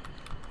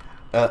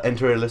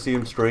Enter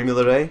Elysium stream the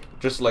other day.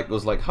 Just like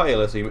was like, hi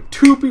Elysium.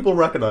 2 people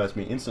recognized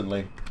me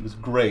instantly. It was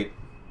great.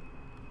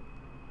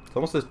 It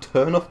almost says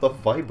turn off the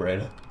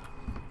vibrator.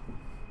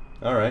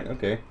 Alright,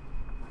 okay.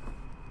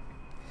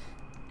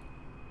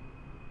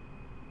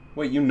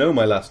 Wait, you know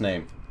my last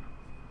name.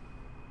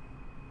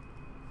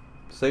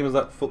 Same as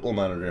that football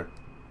manager.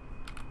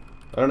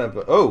 I don't have.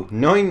 Oh,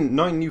 nine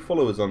new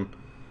followers on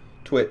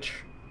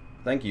Twitch.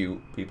 Thank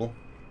you, people.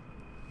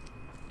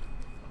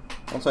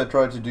 Once I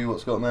tried to do what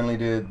Scott Manley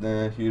did,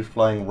 the huge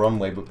flying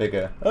runway but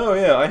bigger. Oh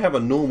yeah, I have a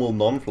normal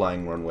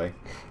non-flying runway.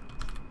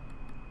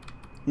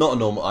 Not a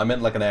normal. I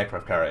meant like an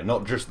aircraft carrier,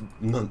 not just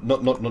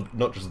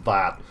not just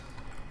that.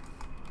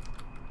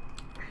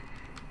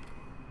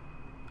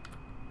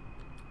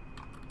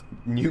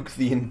 Nuke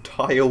the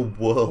entire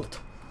world.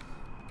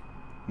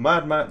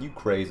 Mad Matt, you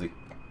crazy.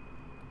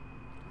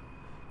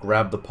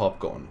 Grab the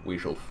popcorn, we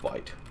shall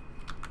fight.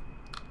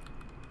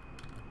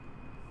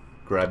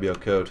 Grab your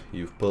coat,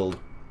 you've pulled.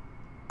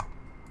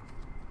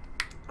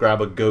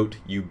 Grab a goat,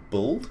 you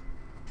bulled?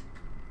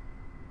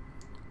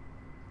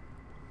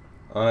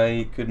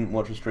 I couldn't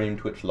watch a stream,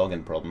 Twitch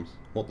login problems.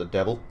 What the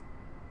devil?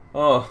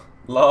 Oh,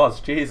 Lars,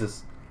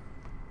 Jesus.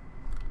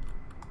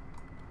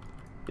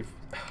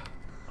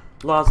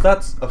 Lars,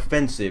 that's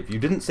offensive. You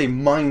didn't say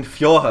mind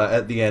Fjorha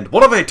at the end.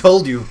 What have I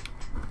told you?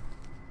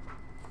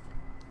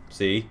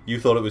 See, you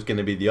thought it was going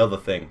to be the other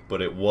thing,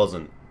 but it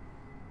wasn't.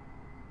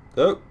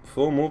 Oh,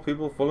 4 more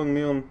people following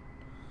me on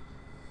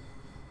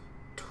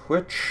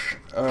Twitch.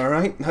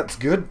 Alright, that's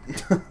good.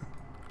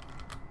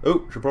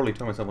 Oh, should probably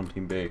tell myself on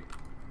Team Big.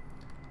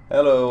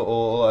 Hello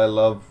all, I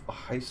love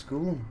high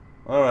school.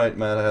 Alright,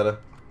 Mad Hatter.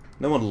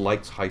 No one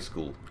likes high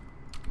school.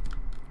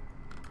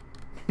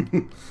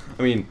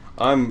 I mean,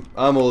 I'm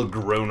all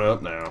grown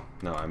up now.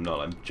 No, I'm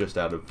not. I'm just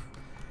out of,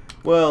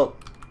 well,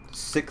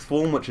 6th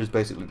form, which is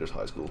basically just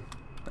high school.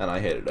 And I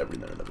hated every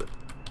minute of it.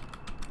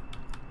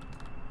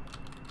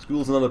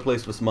 School's another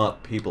place for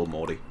smart people,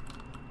 Morty.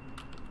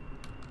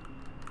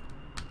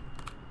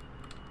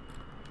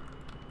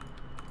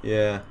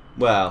 Yeah,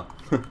 well,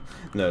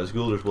 no,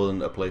 school just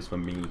wasn't a place for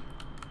me.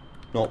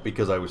 Not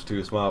because I was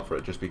too smart for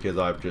it, just because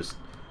I'm just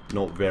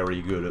not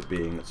very good at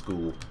being at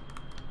school.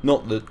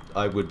 Not that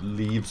I would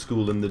leave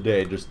school in the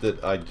day, just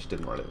that I just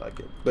didn't really like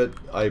it. But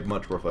I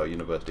much prefer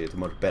university, it's a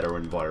much better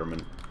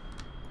environment.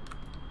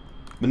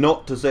 But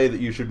not to say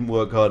that you shouldn't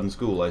work hard in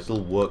school, I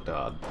still worked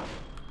hard.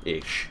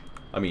 Ish.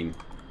 I mean,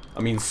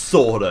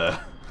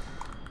 sorta.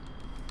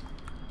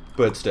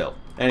 But still.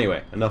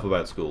 Anyway, enough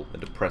about school.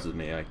 It depresses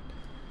me.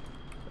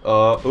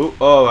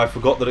 I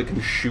forgot that it can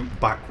shoot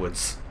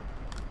backwards.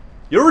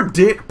 You're a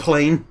dick,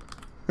 plane!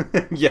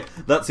 Yeah,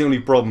 that's the only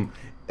problem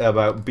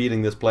about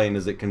beating this plane,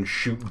 is it can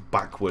shoot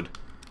backward.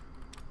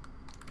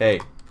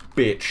 Hey,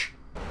 bitch.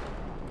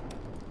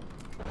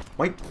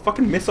 My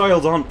fucking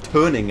missiles aren't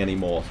turning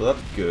anymore, so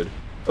that's good.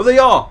 Oh, they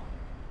are!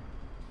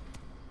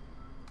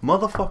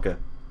 Motherfucker.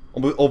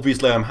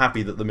 Obviously, I'm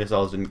happy that the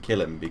missiles didn't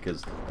kill him,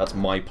 because that's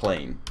my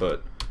plane,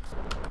 but...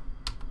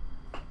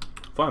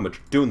 fine, we're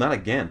doing that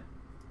again.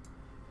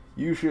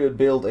 You should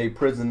build a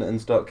prison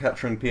and start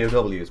capturing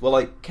POWs. Well,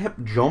 I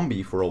kept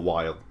Zombie for a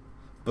while,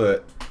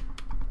 but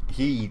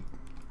he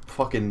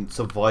fucking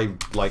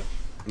survived, like,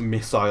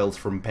 missiles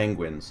from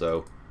penguins,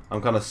 so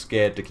I'm kind of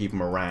scared to keep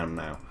him around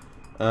now.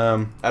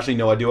 Actually,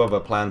 no, I do have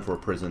a plan for a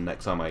prison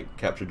next time I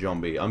capture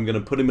Zombie. I'm going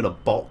to put him in a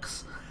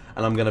box,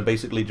 and I'm going to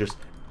basically just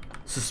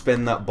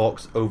suspend that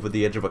box over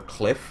the edge of a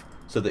cliff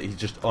so that he's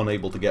just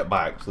unable to get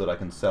back, so that I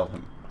can sell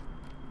him.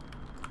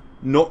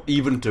 Not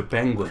even to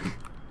Penguin.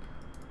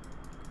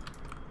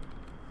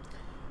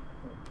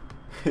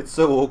 It's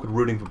so awkward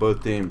rooting for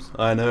both teams.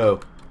 I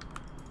know.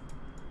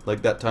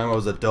 Like that time I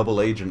was a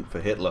double agent for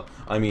Hitler.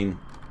 I mean,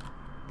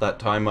 that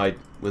time I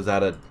was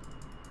at a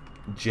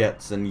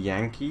Jets and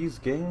Yankees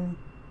game?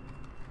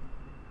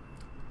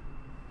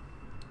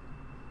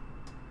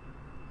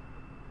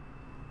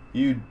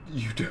 You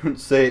don't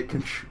say it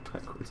can shoot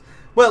backwards.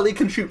 Well, it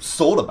can shoot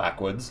sorta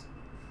backwards.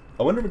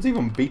 I wonder if it's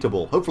even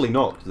beatable. Hopefully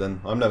not, 'cause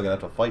then I'm never going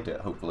to have to fight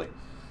it, hopefully.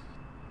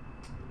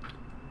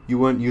 You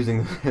weren't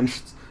using the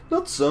engines.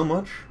 Not so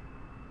much.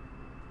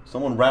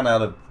 Someone ran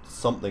out of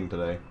something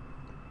today.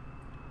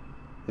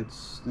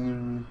 It's...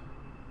 Ooh,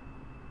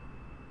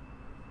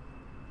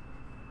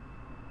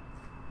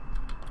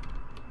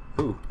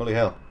 holy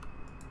hell.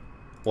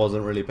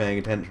 Wasn't really paying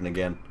attention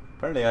again.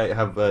 Apparently I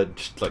have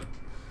just like...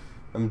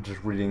 I'm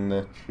just reading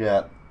the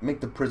chat.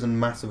 Make the prison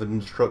massive and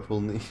indestructible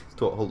needs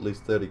to hold at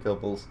least 30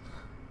 couples.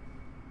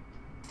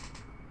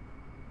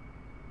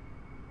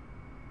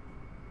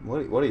 What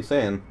are you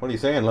saying? What are you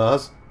saying,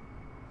 Lars?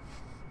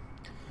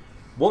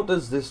 What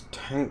does this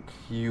tank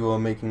you are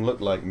making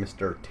look like,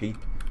 Mr. Teep?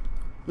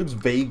 Looks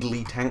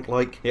vaguely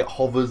tank-like. It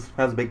hovers,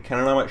 has a big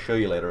cannon. I might show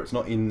you later. It's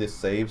not in this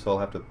save, so I'll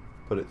have to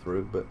put it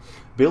through. But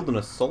build an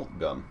assault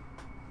gun.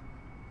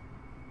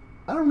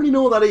 I don't really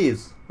know what that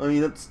is. I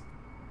mean, that's...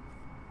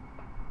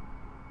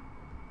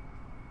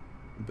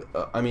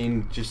 I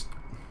mean, just...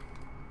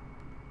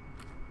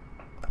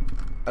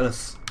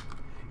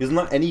 Isn't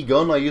that any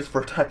gun I use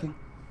for attacking?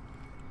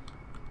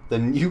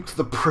 Then nuke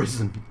the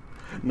prison.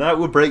 That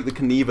would break the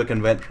Geneva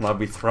Convention. I'd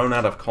be thrown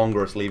out of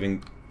Congress,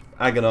 leaving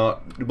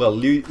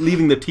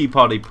leaving the Tea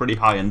Party pretty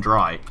high and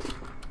dry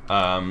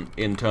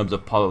in terms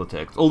of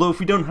politics. Although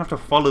if we don't have to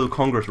follow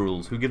Congress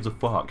rules, who gives a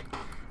fuck?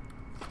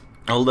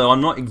 Although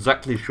I'm not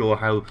exactly sure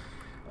how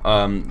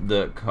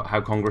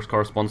how Congress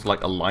corresponds to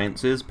like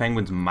alliances.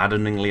 Penguin's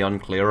maddeningly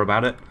unclear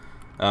about it,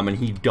 and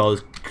he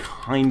does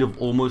kind of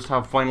almost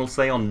have final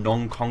say on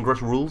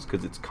non-Congress rules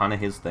because it's kind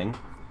of his thing.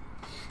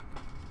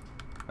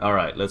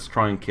 Alright, let's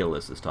try and kill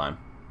this time.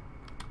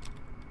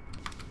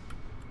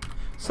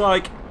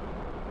 Psych!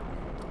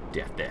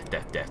 Death, death,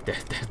 death, death,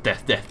 death, death,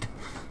 death, death.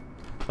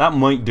 That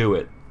might do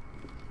it.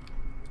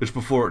 Just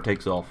before it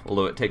takes off.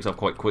 Although it takes off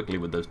quite quickly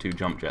with those 2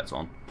 jump jets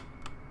on.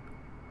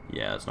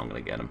 Yeah, it's not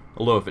going to get him.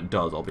 Although if it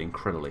does, I'll be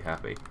incredibly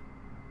happy.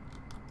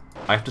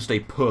 I have to stay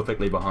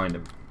perfectly behind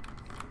him.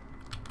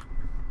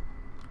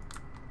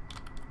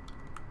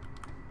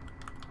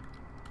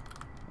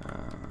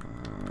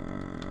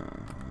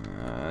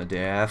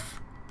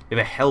 Death. If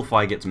a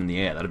Hellfire gets him in the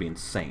air, that'd be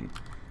insane.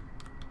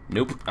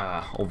 Nope.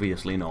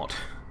 Obviously not.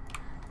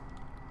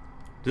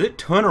 Did it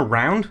turn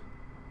around?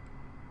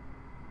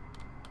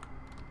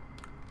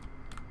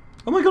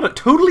 Oh my god, it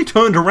totally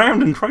turned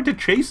around and tried to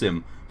chase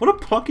him. What a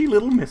plucky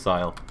little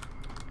missile.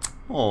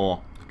 Aw,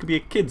 it could be a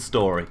kid's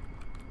story.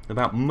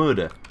 About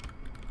murder.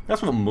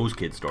 That's what most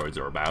kid stories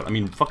are about. I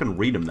mean, fucking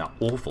read them, they're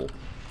awful.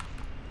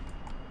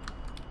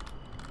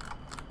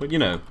 But you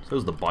know,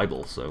 so's the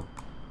Bible, so...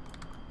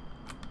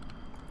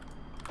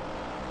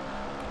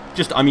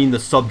 Just, I mean, the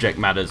subject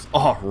matters.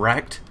 Oh,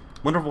 wrecked.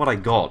 Wonder what I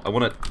got. I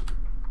want to...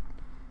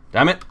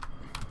 Damn it!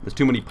 There's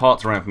too many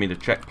parts around for me to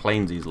check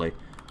planes easily.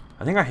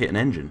 I think I hit an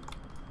engine.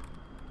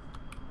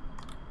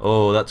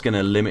 Oh, that's going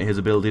to limit his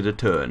ability to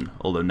turn.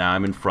 Although now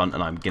I'm in front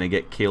and I'm going to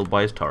get killed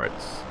by his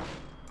turrets.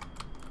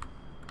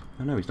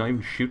 Oh no, he's not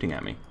even shooting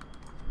at me.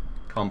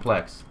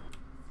 Complex.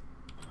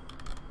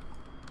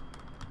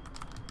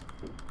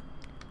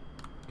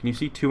 Can you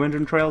see 2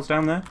 engine trails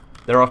down there?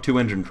 There are 2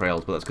 engine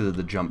trails, but that's because of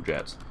the jump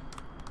jets.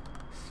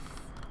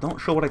 Not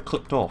sure what I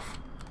clicked off.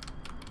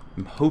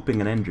 I'm hoping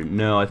an engine.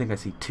 No, I think I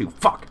see 2.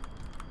 Fuck!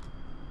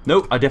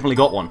 Nope, I definitely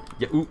got one.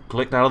 Yeah, ooh,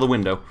 clicked out of the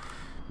window.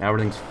 Now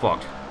everything's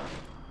fucked.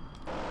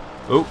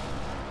 Oh.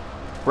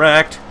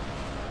 Wrecked.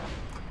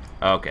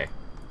 Okay.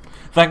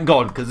 Thank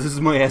God, because this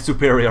is my air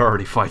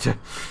superiority fighter.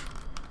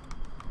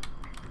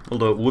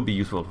 Although it would be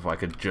useful if I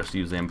could just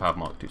use the Empowered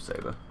Mark II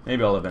Saber.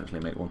 Maybe I'll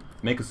eventually make one.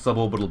 Make a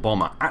suborbital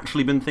bomber.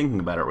 Actually been thinking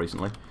about it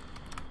recently.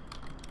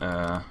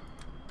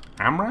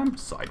 AMRAAM?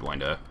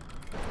 Sidewinder.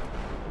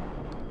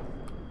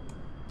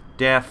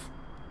 Death.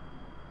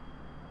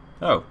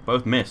 Oh,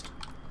 both missed.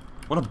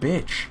 What a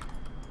bitch.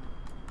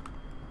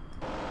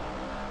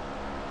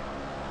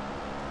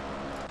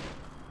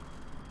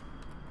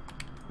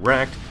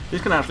 Wrecked.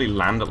 This can actually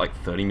land at like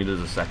 30 meters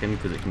a second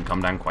because it can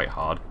come down quite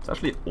hard. It's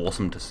actually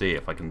awesome to see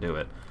if I can do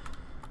it.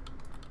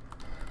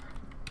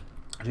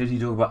 Did you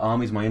talk about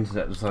armies? My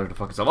internet decided to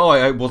fuck itself. Oh,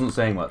 I wasn't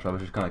saying much. I was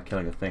just kind of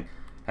killing a thing.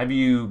 Have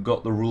you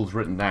got the rules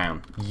written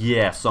down?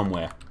 Yeah,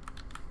 somewhere.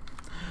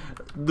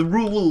 The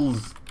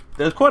rules...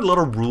 There's quite a lot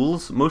of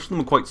rules. Most of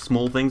them are quite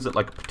small things that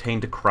like pertain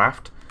to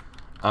craft.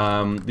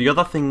 The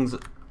other things...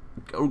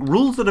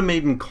 Rules that are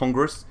made in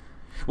Congress...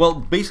 Well,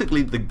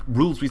 basically the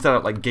rules we set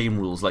out like game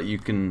rules. Like you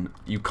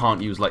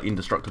can't use like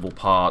indestructible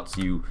parts.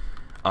 You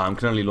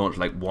can only launch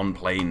like 1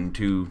 plane,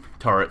 2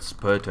 turrets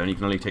per turn. You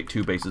can only take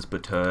 2 bases per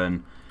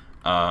turn.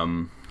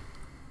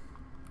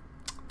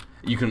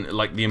 You can,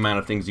 like, the amount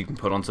of things you can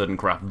put on certain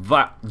craft,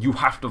 that you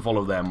have to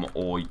follow them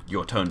or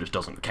your turn just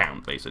doesn't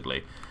count,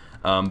 basically.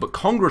 But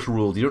Congress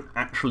rules you don't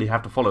actually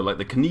have to follow, like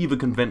the Geneva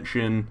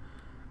Convention,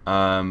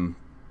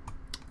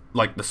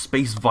 like the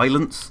space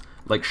violence,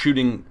 like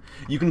shooting.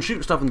 You can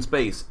shoot stuff in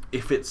space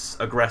if it's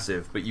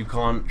aggressive, but you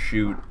can't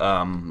shoot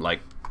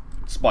like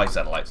spy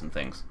satellites and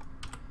things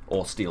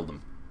or steal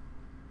them.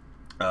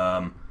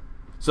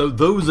 So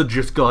those are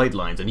just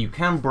guidelines, and you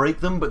can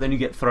break them, but then you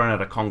get thrown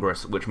out of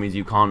Congress, which means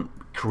you can't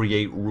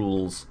create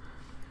rules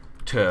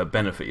to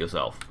benefit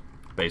yourself,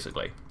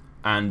 basically.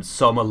 And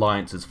some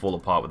alliances fall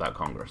apart without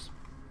Congress.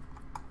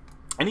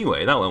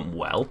 Anyway, that went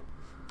well.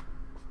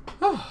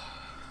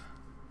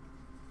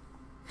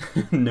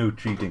 No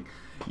cheating.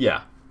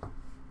 Yeah.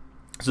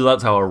 So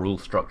that's how our rule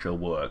structure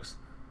works.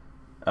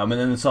 And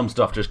then some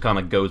stuff just kind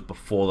of goes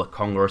before the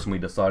Congress and we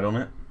decide on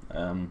it.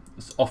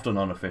 It's often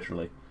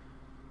unofficially.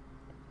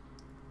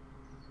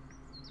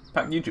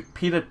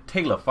 Peter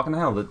Taylor, fucking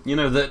hell,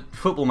 the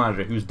football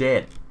manager who's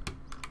dead.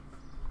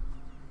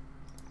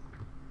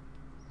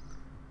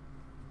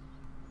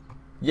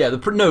 Yeah,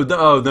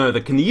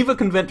 the Geneva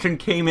Convention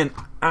came in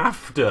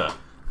after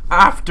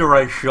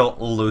I shot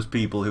all those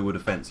people who were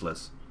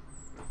defenseless.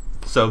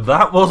 So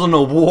that wasn't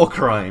a war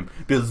crime,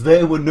 because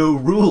there were no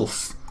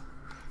rules.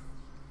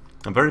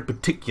 I'm very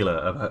particular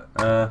about,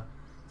 so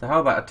how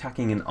about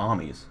attacking in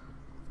armies?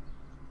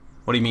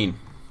 What do you mean?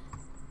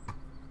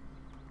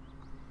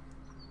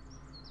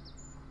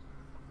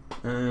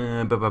 What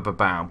do I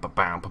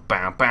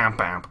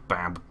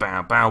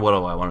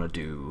want to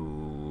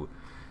do?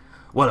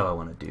 What do I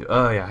want to do?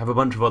 Oh yeah, I have a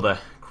bunch of other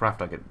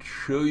craft I could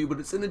show you, but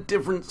it's in a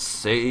different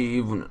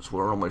save, and it's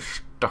where all my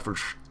stuff is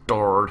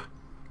stored.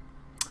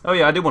 Oh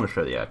yeah, I did want to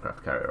show the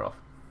aircraft carrier off.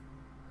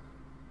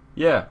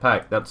 Yeah,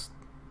 Pack, that's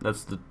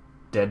the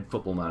dead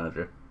football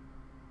manager.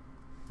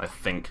 I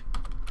think.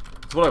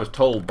 It's what I was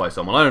told by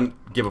someone. I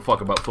don't give a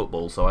fuck about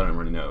football, so I don't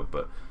really know,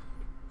 but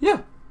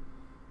yeah.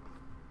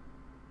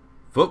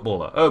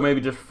 Footballer. Oh, maybe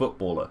just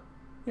footballer.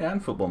 Yeah,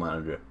 and football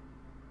manager.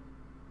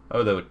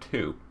 Oh, there were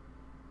 2.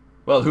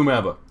 Well,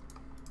 whomever.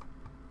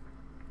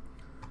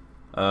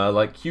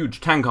 Like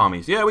huge tank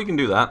armies. Yeah, we can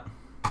do that.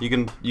 You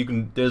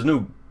can. There's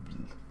no.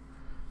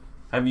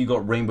 Have you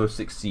got Rainbow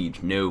Six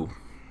Siege? No.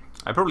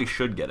 I probably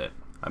should get it.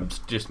 I'm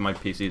just my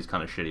PC is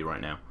kind of shitty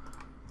right now.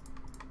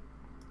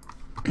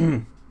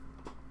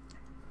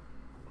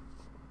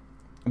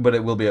 But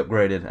it will be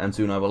upgraded, and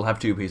soon I will have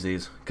 2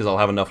 PCs, because I'll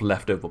have enough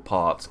leftover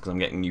parts, because I'm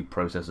getting new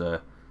processor,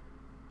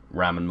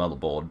 RAM and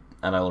motherboard,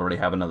 and I already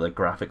have another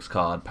graphics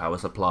card, power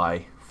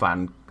supply,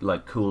 fan,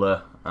 like,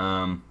 cooler,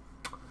 so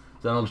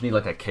then I'll just need,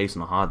 like, a case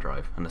and a hard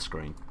drive, and a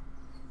screen.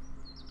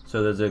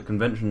 So there's a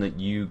convention that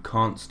you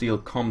can't steal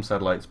comm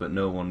satellites, but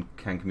no one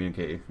can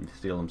communicate if you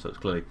steal them, so it's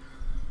clearly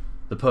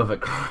the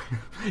perfect crime.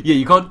 Yeah,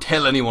 you can't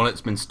tell anyone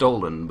it's been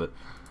stolen, but,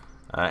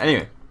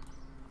 anyway.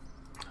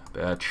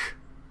 Bitch.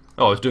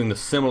 Oh, I was doing the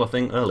similar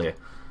thing earlier.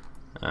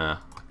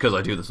 Because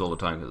I do this all the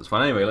time, because it's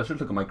fun. Anyway, let's just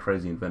look at my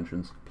crazy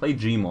inventions. Play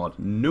Gmod.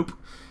 Nope.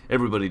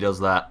 Everybody does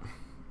that.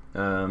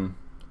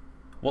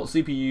 What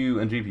CPU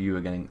and GPU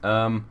are getting?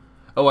 Oh,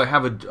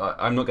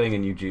 I'm not getting a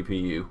new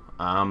GPU.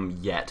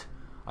 Yet.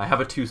 I have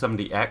a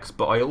 270X,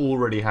 but I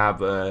already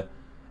have a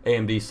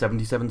AMD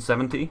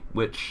 7770,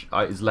 which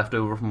is left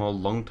over from a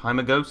long time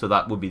ago, so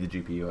that would be the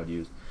GPU I'd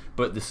use.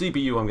 But the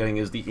CPU I'm getting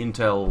is the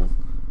Intel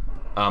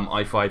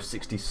i5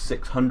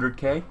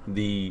 6600K,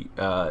 the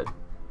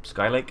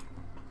Skylake.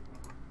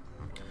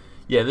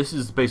 Yeah, this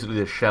is basically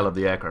the shell of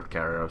the aircraft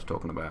carrier I was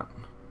talking about.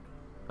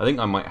 I think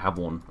I might have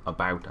one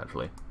about,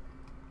 actually.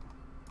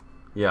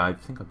 Yeah, I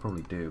think I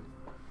probably do.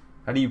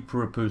 How do you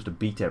propose to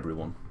beat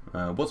everyone?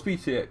 What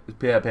PC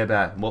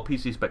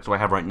specs do I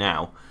have right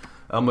now?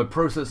 My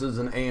processor is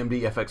an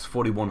AMD FX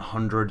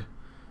 4100,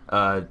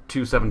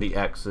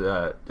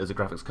 270X as a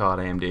graphics card,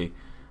 AMD.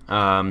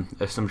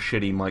 Some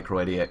shitty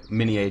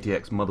mini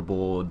ATX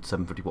motherboard,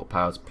 750-watt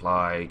power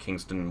supply,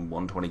 Kingston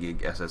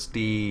 120GB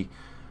SSD,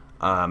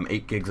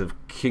 8 gigs of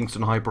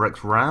Kingston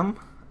HyperX RAM,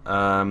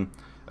 a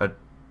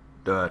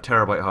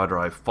terabyte hard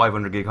drive,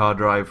 500 gig hard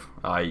drive.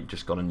 I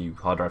just got a new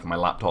hard drive for my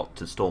laptop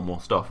to store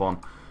more stuff on,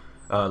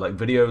 like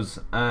videos,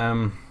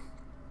 and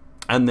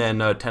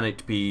then a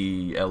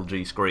 1080p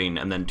LG screen,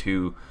 and then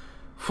two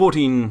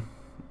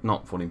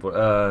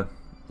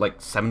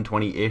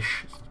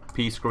 720-ish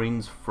P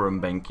screens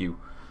from BenQ.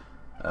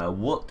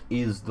 What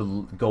is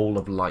the goal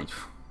of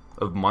life?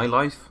 Of my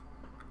life?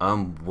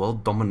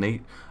 World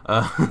dominate.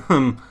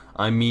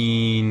 I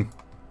mean,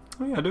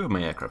 oh yeah, I do have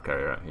my aircraft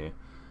carrier out here.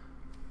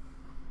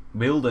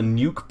 Build a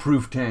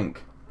nuke-proof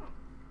tank.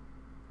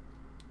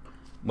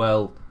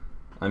 Well,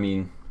 I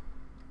mean,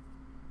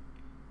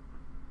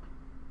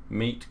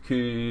 mate,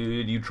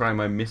 could you try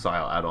my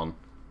missile add-on?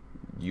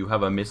 You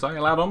have a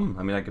missile add-on?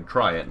 I mean, I could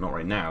try it, not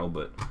right now,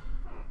 but...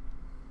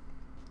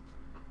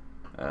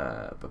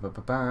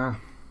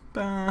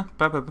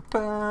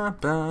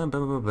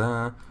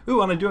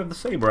 Ooh, and I do have the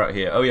Sabre out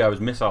here. Oh yeah, I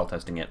was missile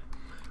testing it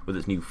with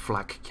its new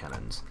flak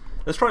cannons.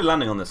 Let's try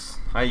landing on this.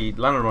 I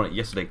landed on it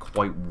yesterday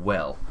quite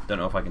well. Don't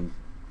know if I can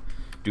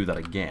do that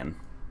again.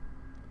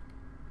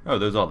 Oh,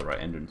 those are the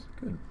right engines.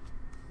 Good.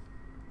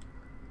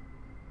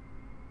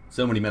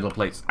 So many metal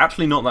plates.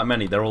 Actually, not that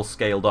many. They're all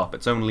scaled up.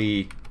 It's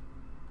only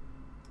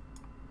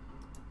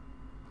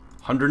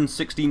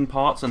 116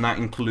 parts, and that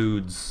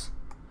includes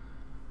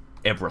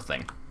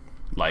everything.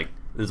 Like,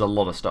 there's a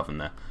lot of stuff in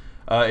there.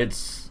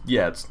 It's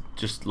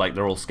just like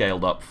they're all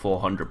scaled up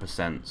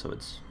 400%, so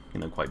it's, you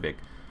know, quite big.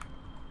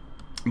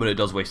 But it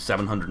does weigh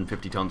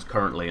 750 tons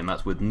currently, and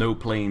that's with no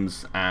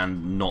planes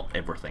and not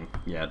everything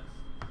yet.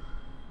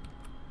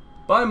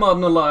 Bye,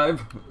 Modern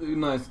Alive.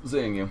 Nice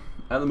seeing you.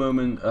 At the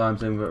moment, I'm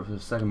saving for the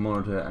second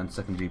monitor and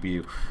second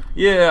GPU.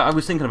 Yeah, I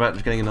was thinking about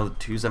just getting another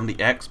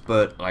 270X,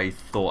 but I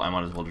thought I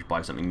might as well just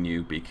buy something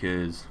new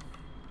because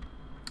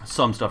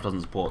some stuff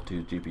doesn't support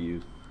 2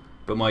 GPUs.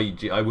 But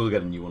I will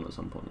get a new one at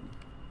some point.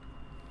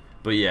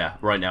 But yeah,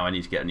 right now I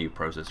need to get a new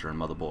processor and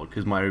motherboard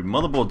because my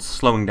motherboard's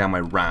slowing down my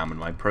RAM and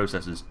my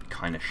processor's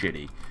kind of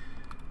shitty.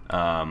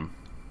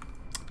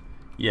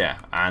 Yeah,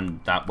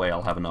 and that way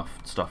I'll have enough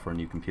stuff for a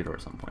new computer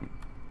at some point.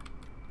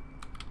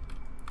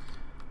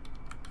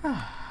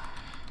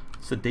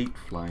 Sedate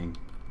flying.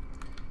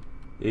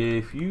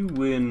 If you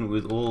win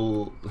with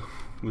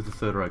the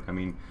Third Reich, I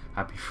mean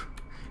happy.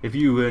 If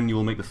you win, you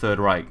will make the Third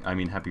Reich. I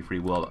mean happy free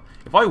world.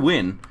 If I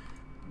win,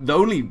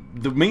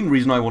 the main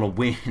reason I want to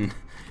win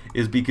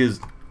is because,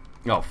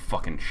 oh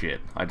fucking shit,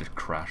 I just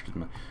crashed,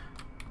 didn't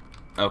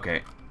I?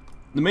 Okay,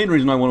 the main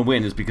reason I want to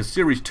win is because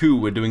Series 2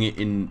 we're doing it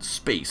in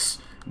space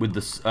with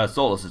the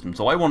solar system,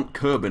 so I want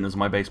Kerbin as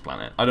my base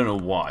planet. I don't know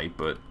why,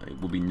 but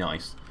it would be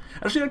nice.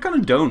 Actually, I kind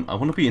of don't. I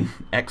want to be in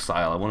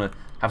exile. I want to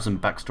have some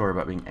backstory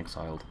about being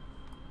exiled.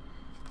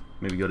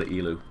 Maybe go to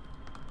Elu.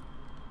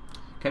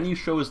 Can you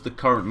show us the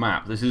current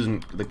map? This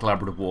isn't the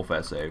collaborative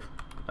warfare save,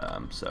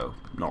 so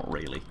not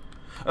really.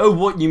 Oh,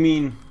 what you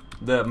mean?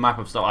 The map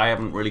of stuff. I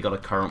haven't really got a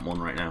current one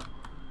right now.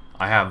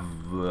 I have.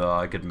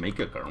 I could make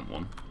a current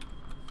one,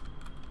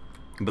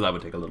 but that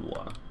would take a little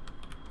while.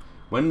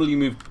 When will you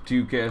move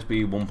to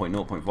KSP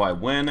 1.0.5?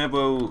 Whenever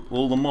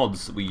all the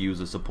mods that we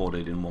use are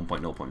supported in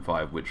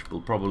 1.0.5, which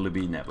will probably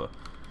be never.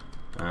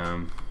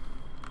 That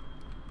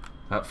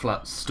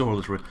flat stall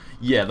is real.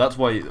 Yeah, that's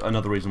why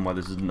another reason why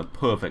this isn't a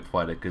perfect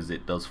fighter, because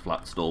it does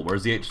flat stall.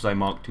 Whereas the HSI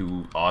Mark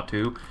II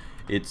R2,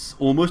 it's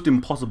almost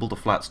impossible to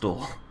flat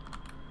stall.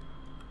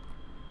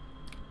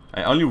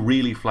 I only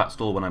really flat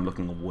stall when I'm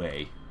looking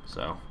away,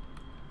 so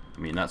I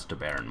mean that's to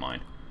bear in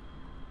mind.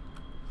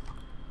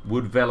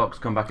 Would Velox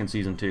come back in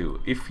Season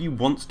 2? If he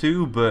wants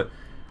to, but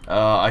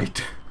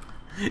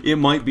it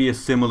might be a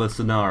similar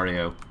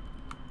scenario.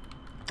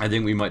 I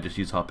think we might just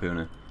use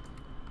Harpooner.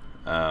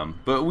 But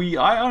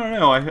I don't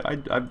know, I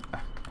don't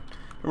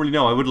really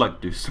know. I would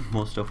like to do some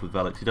more stuff with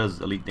Velox. He does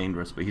Elite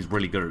Dangerous, but he's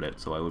really good at it,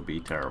 so I would be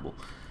terrible.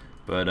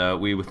 But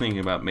we were thinking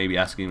about maybe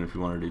asking him if he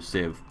wanted to do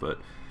Civ, but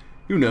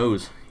who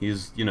knows?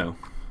 He's, you know...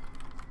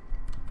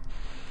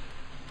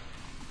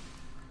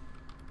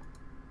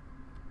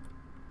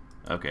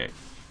 Okay.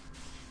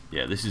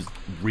 Yeah, this is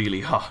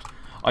really hard.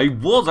 I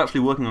was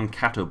actually working on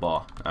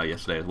Katobar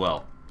yesterday as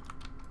well.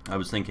 I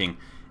was thinking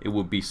it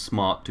would be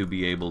smart to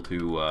be able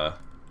to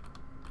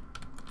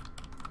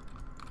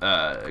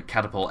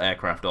catapult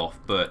aircraft off,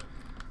 but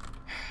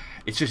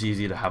It's just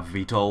easier to have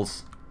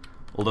VTOLs.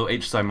 Although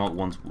HSI Mark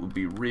 1s would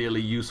be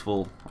really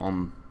useful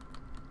on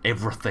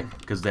everything,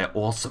 because they're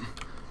awesome.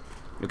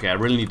 Okay, I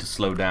really need to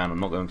slow down. I'm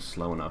not going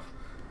slow enough.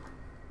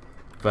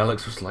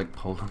 Velix was like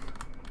Poland.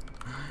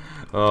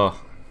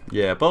 Oh,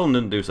 yeah, Poland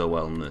didn't do so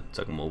well in the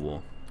Second World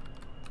War.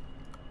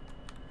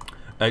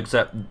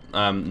 Except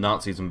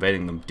Nazis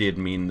invading them did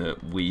mean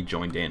that we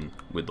joined in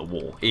with the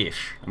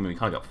war-ish. I mean, we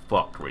kind of got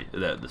fucked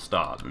at the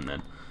start, and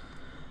then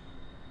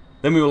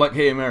we were like,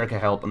 hey, America,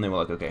 help, and they were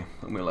like, okay.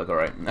 And we were like,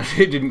 alright.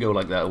 Actually, it didn't go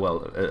like that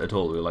well at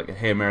all. We were like,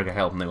 hey, America,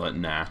 help, and they were like,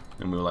 nah.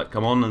 And we were like,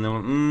 come on, and they were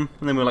like, and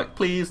then we were like,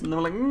 please, and they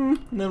were like, and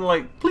then we were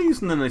like,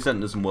 please, and then they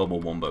sent us some World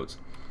War I boats.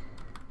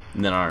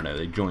 And then, I don't know,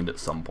 they joined at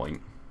some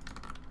point.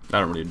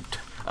 I don't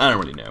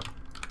really know.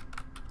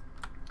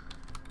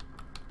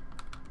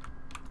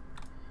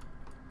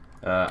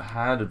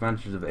 Had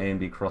advantages of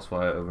AMD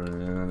crossfire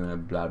over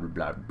blah blah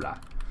blah blah.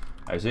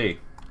 I see.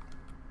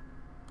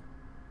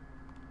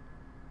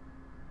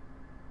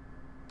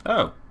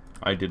 Oh,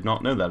 I did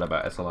not know that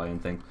about SLI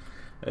and things.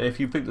 If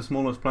you pick the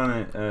smallest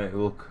planet, it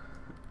will...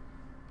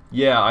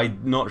 Yeah,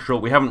 I'm not sure.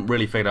 We haven't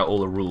really figured out all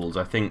the rules.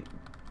 I think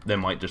there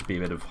might just be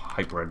a bit of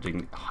hyper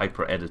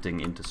editing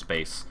into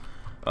space.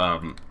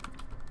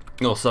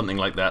 Or something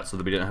like that, so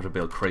that we don't have to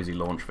build crazy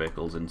launch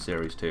vehicles in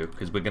Series 2,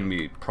 because we're going to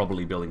be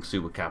probably building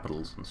super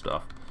capitals and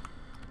stuff.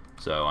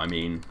 So, I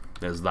mean,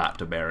 there's that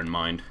to bear in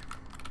mind.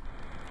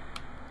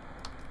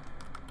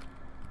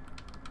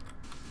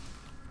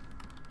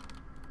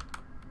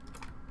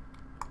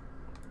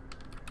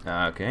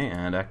 Okay,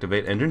 and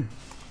activate engine.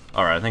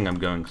 Alright, I think I'm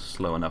going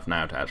slow enough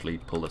now to actually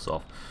pull this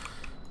off.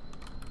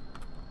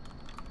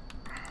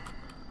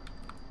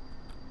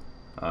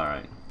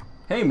 Alright.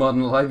 Hey,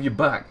 Modern Live, you're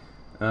back.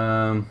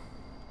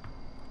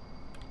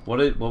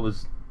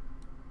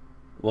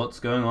 What's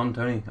going on,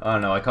 Tony? I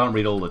don't know, I can't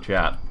read all the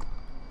chat.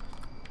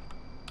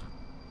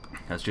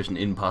 That's just an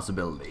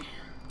impossibility.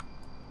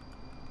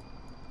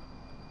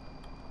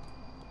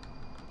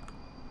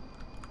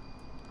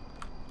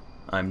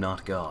 I'm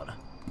not God.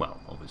 Well,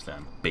 obviously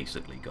I'm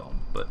basically God,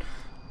 but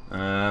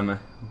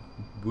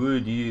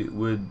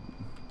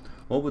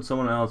what would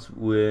someone else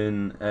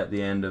win at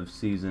the end of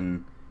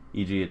season,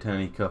 e.g. a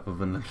tiny cup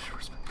of unlimited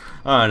respect?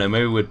 I don't know,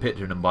 maybe we'd pitch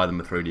it and buy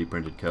them a 3D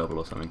printed Kerbal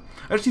or something.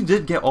 I actually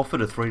did get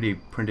offered a 3D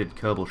printed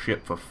Kerbal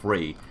ship for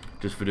free,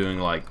 just for doing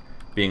like,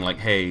 being like,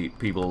 hey,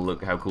 people,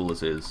 look how cool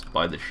this is,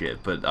 buy this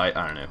shit. But I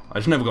don't know, I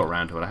just never got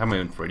around to it. I have my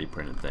own 3D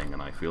printed thing,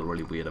 and I feel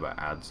really weird about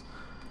ads.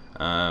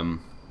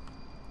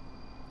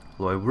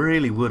 Although I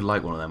really would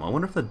like one of them. I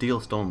wonder if the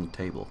deal's still on the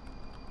table.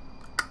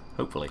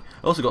 Hopefully.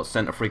 I also got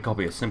sent a free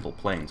copy of Simple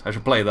Planes. I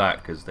should play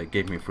that, because they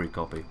gave me a free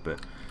copy, but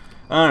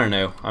I don't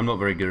know, I'm not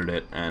very good at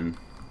it, and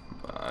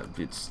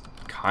it's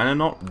kind of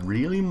not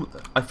really...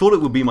 I thought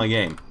it would be my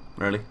game,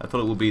 really. I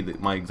thought it would be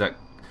my exact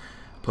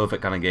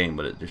perfect kind of game,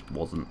 but it just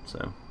wasn't,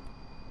 so...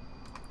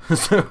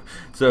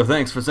 so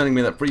thanks for sending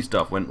me that free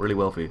stuff, went really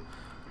well for you.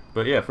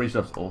 But yeah, free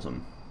stuff's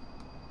awesome.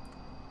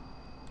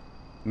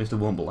 Mr.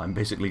 Wumble, I'm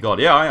basically God.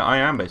 Yeah, I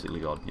am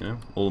basically God, you know?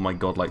 All my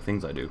godlike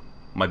things I do.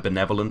 My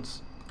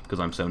benevolence, because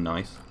I'm so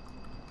nice.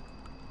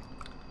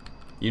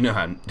 You know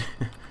how...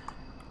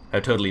 how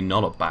totally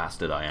not a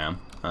bastard I am.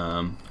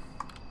 I'm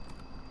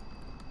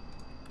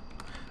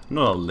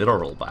not a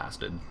literal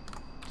bastard.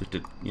 Just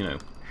to, you know,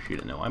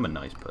 shit, no, I'm a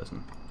nice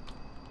person.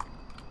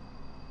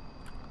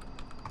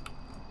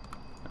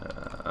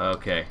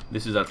 Okay,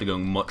 this is actually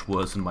going much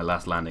worse than my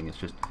last landing. It's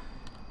just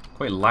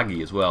quite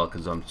laggy as well,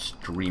 because I'm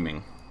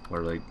streaming.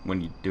 Where like,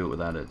 when you do it with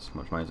that, it's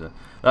much nicer.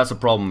 That's the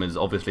problem, is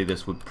obviously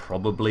this would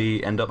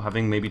probably end up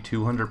having maybe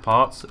 200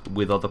 parts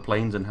with other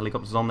planes and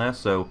helicopters on there,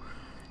 so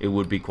it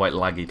would be quite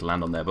laggy to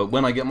land on there. But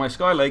when I get my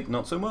Skylake,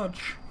 not so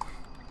much.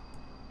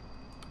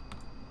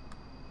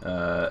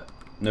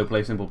 No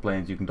play Simple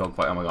Planes, you can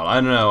dogfight. Oh my god, I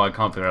don't know, I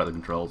can't figure out the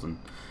controls, and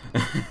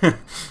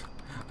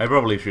I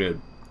probably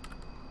should.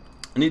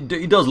 And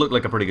it does look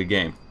like a pretty good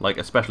game, like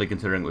especially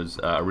considering it was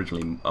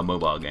originally a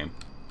mobile game.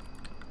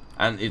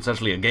 And it's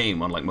actually a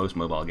game, unlike most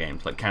mobile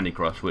games, like Candy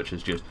Crush, which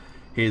is just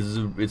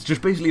it's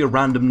just basically a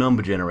random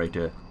number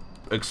generator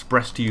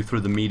expressed to you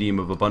through the medium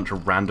of a bunch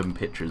of random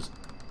pictures.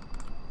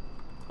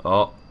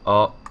 Oh,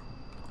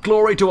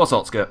 glory to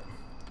Osotska!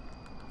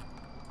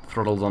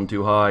 Throttle's on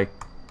too high.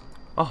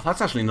 Oh,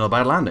 that's actually not a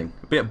bad landing.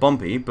 A bit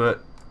bumpy,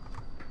 but...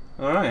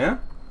 Alright, yeah?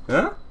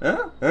 Yeah?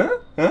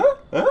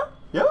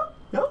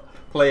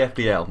 Play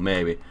FTL,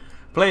 maybe.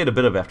 Played a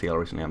bit of FTL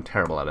recently, I'm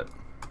terrible at it.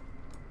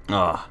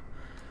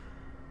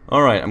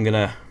 Alright, I'm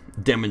gonna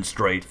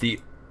demonstrate the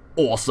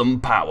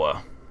awesome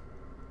power.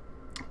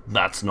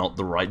 That's not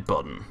the right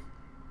button.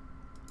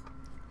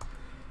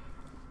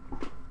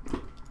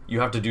 You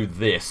have to do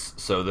this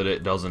so that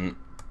it doesn't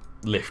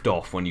lift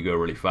off when you go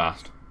really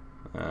fast.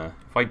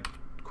 If I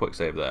quick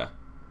save there,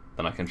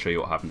 then I can show you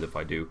what happens if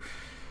I do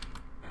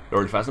go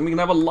really fast, and we can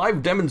have a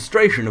live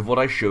demonstration of what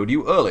I showed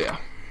you earlier.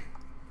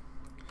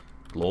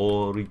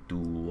 Glory to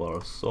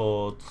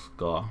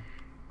Osotska.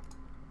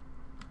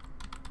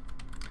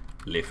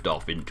 Lift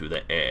off into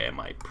the air,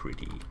 my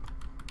pretty.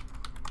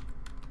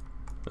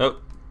 Oh,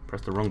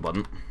 press the wrong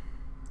button.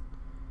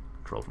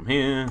 patrol from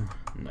here.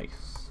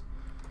 Nice.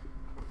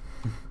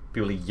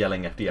 People are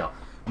yelling FDL.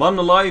 Modern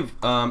Alive,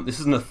 this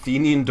is an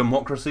Athenian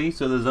democracy,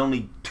 so there's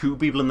only 2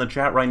 people in the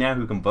chat right now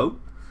who can vote.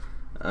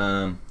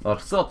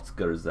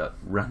 Artsopska is that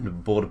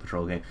random border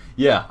patrol game.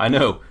 Yeah, I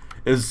know.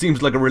 It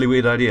seems like a really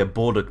weird idea,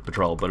 border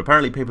patrol, but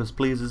apparently Papers,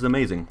 Please is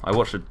amazing. I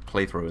watched a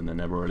playthrough and then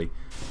never really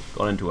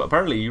got into it.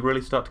 Apparently you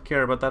really start to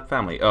care about that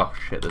family. Oh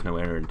shit, there's no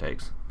air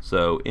intakes.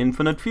 So,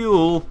 infinite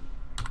fuel.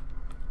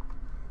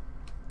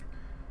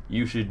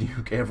 You should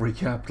nuke every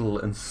capital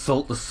and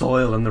salt the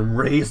soil and then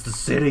raise the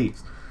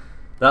cities.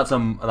 That's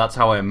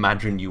how I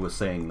imagined you were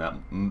saying that,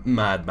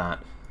 Mad Matt.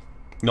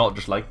 Not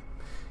just like,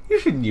 you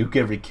should nuke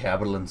every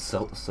capital and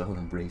salt the soil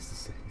and raise the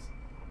cities.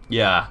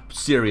 Yeah,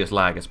 serious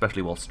lag,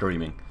 especially while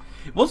streaming.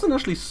 It wasn't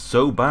actually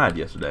so bad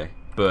yesterday,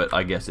 but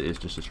I guess it is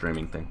just a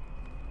streaming thing.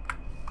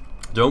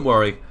 Don't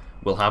worry,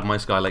 we'll have my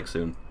Skylake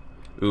soon.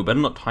 Ooh, better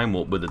not time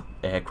warp with an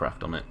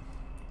aircraft on it.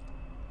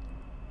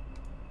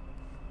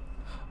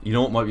 You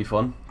know what might be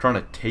fun? Trying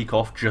to take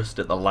off just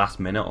at the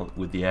last minute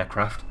with the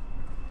aircraft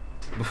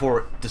before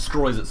it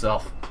destroys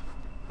itself.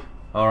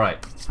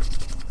 Alright.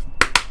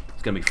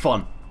 It's gonna be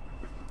fun.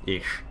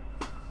 Ish.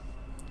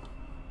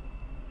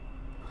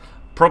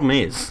 Problem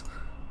is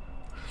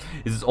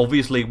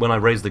obviously when I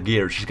raise the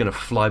gear, it's just gonna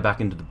fly back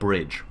into the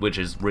bridge, which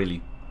is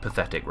really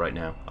pathetic right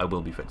now. I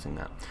will be fixing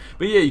that.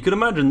 But yeah, you can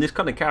imagine this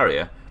kind of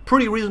carrier,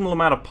 pretty reasonable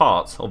amount of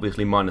parts,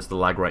 obviously minus the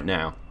lag right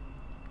now.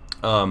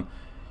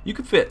 You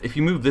could fit, if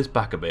you move this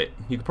back a bit,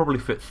 you could probably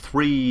fit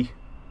 3...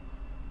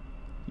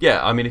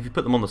 Yeah, I mean, if you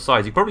put them on the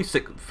sides, you could probably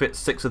fit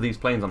 6 of these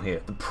planes on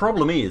here. The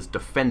problem is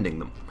defending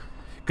them.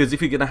 Because if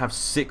you're going to have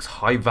 6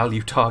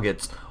 high-value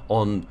targets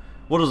on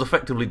what is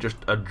effectively just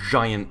a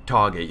giant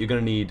target, you're going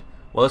to need...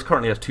 Well, this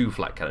currently has 2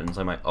 flat cannons.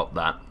 I might up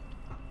that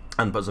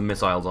and put some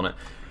missiles on it.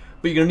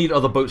 But you're going to need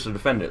other boats to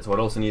defend it, so I'd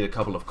also need a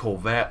couple of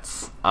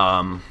corvettes,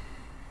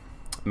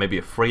 maybe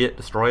a frigate,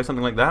 destroyer,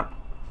 something like that.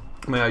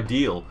 My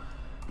ideal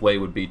way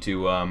would be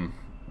to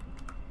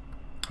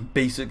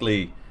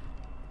basically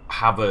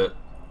have a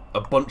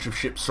bunch of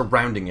ships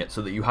surrounding it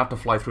so that you have to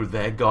fly through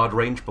their guard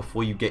range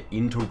before you get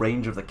into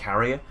range of the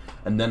carrier,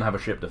 and then have a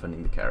ship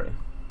defending the carrier.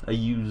 I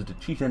used a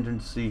cheat engine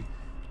to see...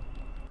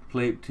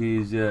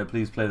 please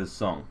play this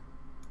song.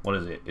 What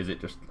is it? Is it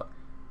just like...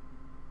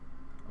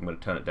 I'm going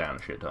to turn it down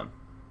a shit ton.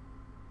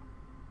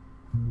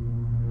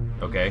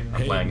 Okay,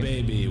 I'm playing it.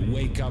 Hey baby,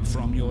 wake up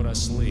from your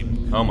asleep.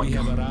 Oh my God. We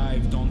have God.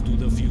 arrived onto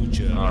the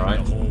future.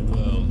 Alright. The whole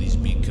world is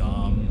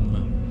become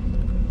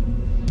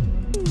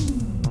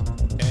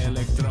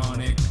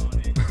electronic,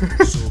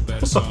 supersonic.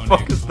 What the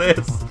fuck is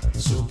this?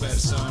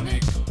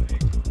 Supersonic,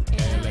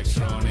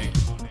 electronic.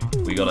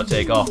 We gotta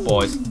take off,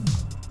 boys.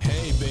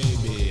 Hey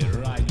baby,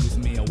 ride with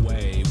me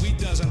away. We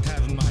doesn't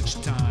have much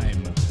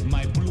time.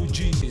 My blue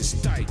jean is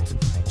tight,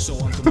 so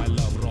onto my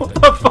love rocket.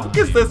 What the fuck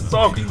is this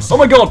song? Oh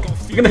my god,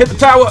 you're gonna hit the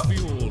tower!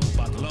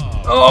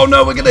 Oh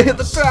no, we're gonna hit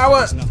the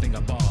tower!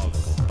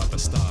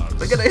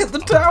 We're gonna hit the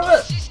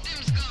tower!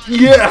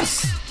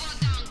 Yes!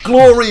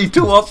 Glory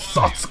to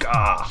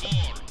Otsotska!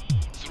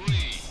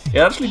 It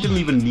actually didn't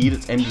even need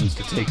its engines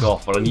to take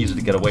off, but I needed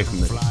to get away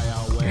from this.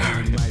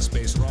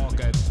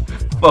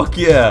 Fuck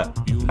yeah!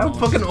 How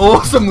fucking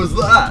awesome was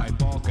that?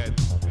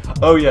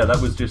 Oh yeah, that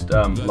was just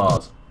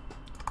Lars.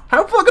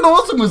 How fucking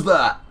awesome was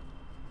that?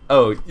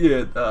 Oh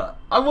yeah,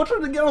 I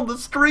wanted to get on the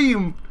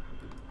stream.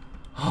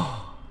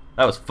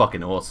 That was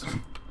fucking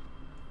awesome.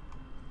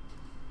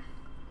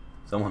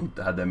 Someone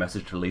had their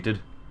message deleted.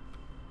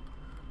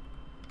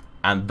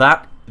 And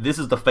this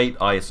is the fate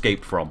I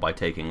escaped from by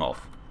taking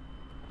off.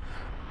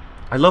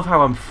 I love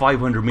how I'm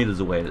 500 meters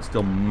away and it's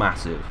still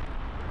massive.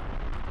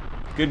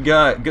 Good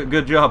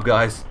job,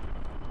 guys.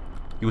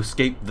 You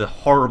escaped the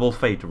horrible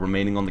fate of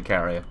remaining on the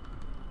carrier.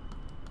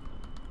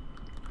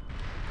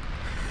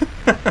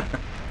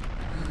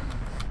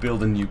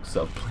 Build a nuke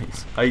sub,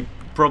 please. I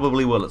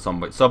probably will at some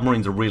point.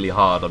 Submarines are really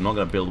hard. I'm not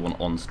going to build one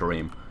on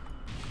stream.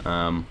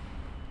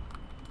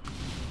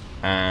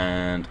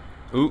 And...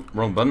 ooh,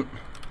 wrong button.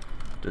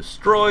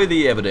 Destroy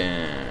the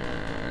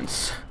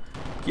evidence.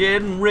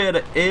 Getting rid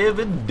of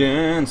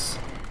evidence.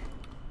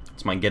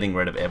 It's my getting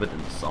rid of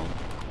evidence song.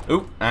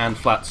 Ooh, and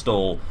flat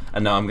stall.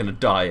 And now I'm going to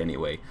die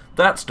anyway.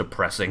 That's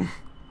depressing.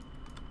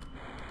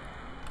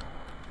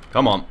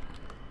 Come on.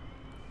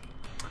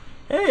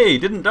 Hey,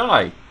 didn't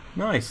die.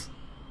 Nice.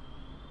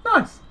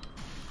 Nice.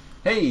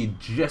 Hey,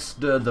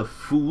 Jester the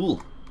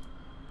Fool.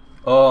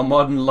 Oh,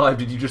 Modern Live,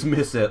 did you just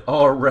miss it?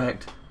 Oh,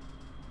 wrecked.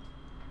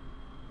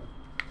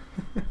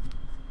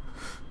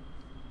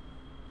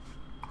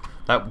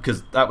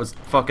 Because that was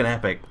fucking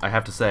epic, I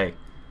have to say.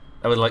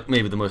 That was like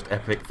maybe the most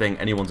epic thing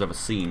anyone's ever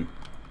seen.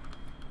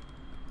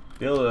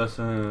 Build us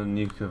a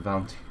nuclear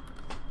bounty.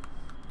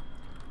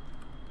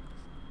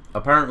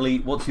 Apparently,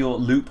 what's your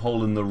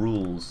loophole in the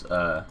rules,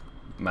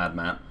 Mad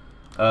Matt?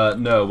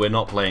 No, we're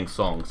not playing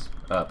songs,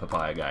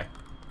 Papaya Guy.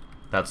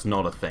 That's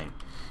not a thing.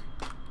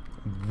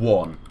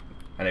 One.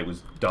 And it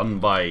was done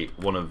by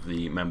one of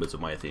the members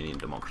of my Athenian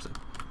democracy.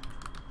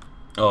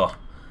 Oh.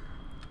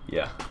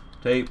 Yeah.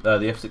 Tape,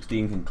 the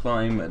F-16 can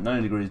climb at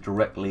 9 degrees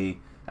directly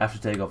after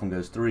takeoff and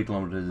goes 3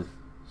 kilometers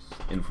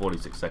in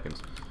 46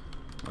 seconds.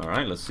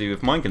 Alright, let's see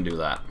if mine can do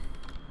that.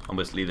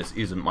 Obviously this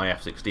isn't my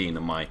F-16,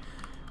 and my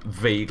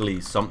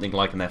vaguely something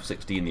like an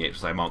F-16, the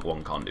HSI Mark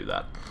 1 can't do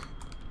that.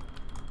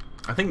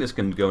 I think this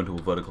can go into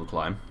a vertical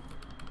climb.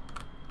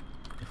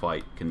 If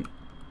I can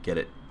get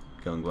it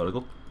going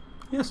vertical.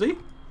 Yeah, see?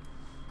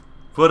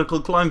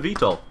 Vertical climb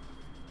VTOL.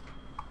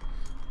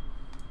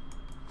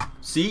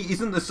 See,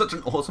 isn't this such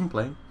an awesome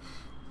plane?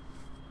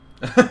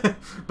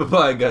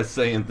 Bye-bye, guys,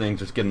 saying things,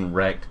 just getting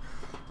wrecked.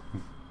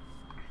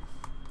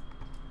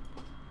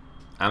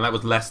 And that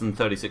was less than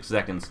 36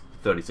 seconds,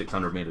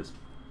 3,600 meters.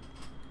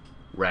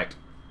 Wrecked.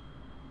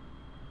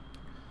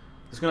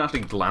 Just gonna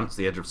actually glance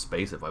the edge of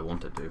space if I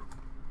wanted to.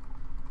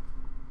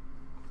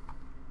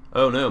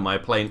 Oh no, my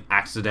plane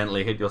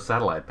accidentally hit your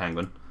satellite,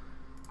 Penguin.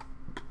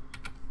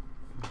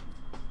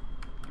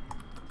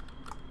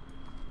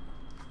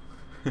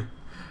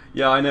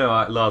 Yeah, I know,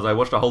 Lars, I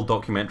watched a whole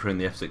documentary on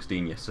the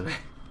F-16 yesterday.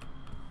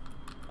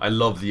 I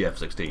love the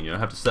F-16, you don't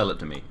have to sell it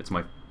to me. It's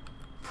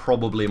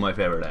probably my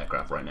favorite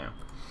aircraft right now.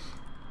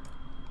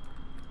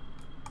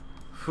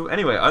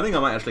 Anyway, I think I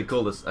might actually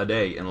call this a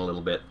day in a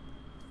little bit.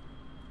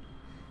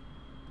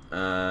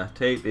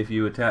 Tape, if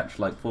you attach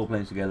like 4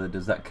 planes together,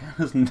 does that count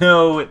as...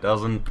 No, it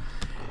doesn't.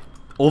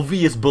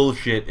 Obvious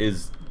bullshit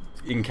is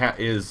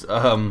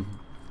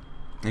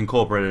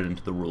incorporated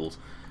into the rules.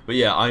 But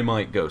yeah, I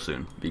might go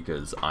soon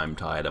because I'm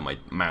tired and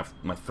my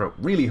throat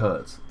really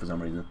hurts for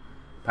some reason.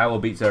 Power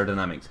beats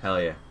aerodynamics,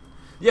 hell yeah.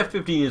 The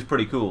F-15 is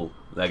pretty cool,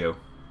 Lego.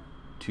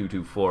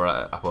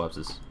 224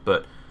 apoapsis,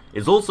 but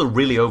it's also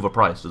really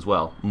overpriced as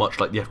well, much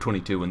like the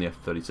F-22 and the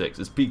F-36.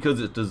 It's because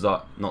it's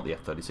designed, not the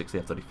F-36, the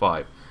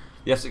F-35.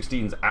 The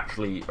F-16 is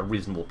actually a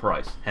reasonable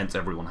price, hence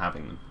everyone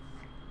having them.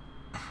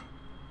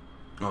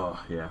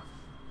 Oh, yeah.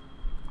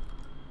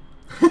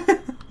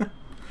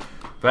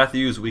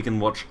 Matthews, we can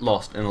watch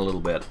Lost in a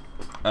little bit.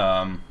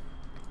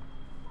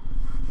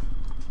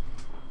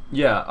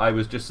 Yeah, I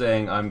was just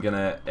saying I'm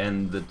gonna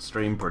end the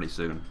stream pretty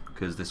soon,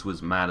 because this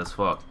was mad as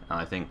fuck,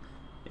 and I think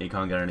it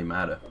can't get any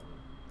madder.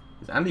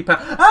 Is Andy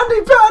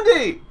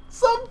Pandy!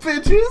 Some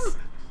bitches!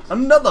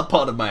 Another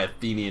part of my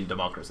Athenian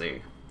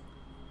democracy.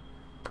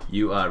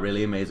 You are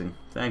really amazing.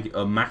 Thank you.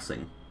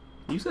 Amassing.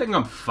 Are you saying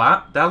I'm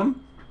fat,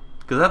 Dallum?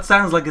 Because that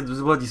sounds like it's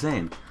what you're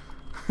saying.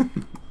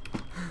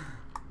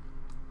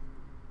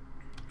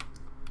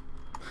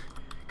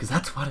 Because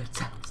that's what it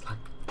sounds like.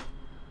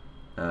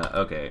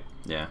 Okay,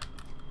 yeah.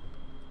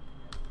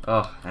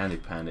 Oh, Andy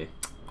Pandy.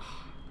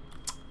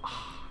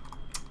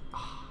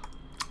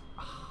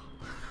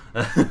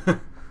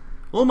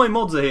 All my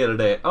mods are here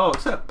today. Oh,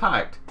 except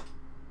Packed.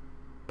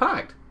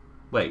 Packed?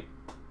 Wait.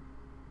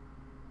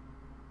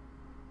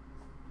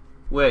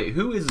 Wait,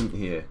 who isn't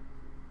here?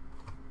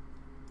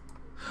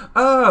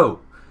 Oh!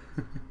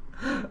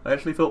 I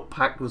actually thought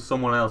Packed was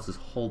someone else this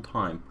whole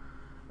time.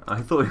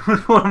 I thought he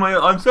was one of my...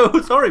 I'm so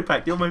sorry,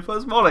 Packed. You're my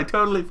first mod. I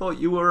totally thought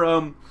you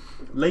were,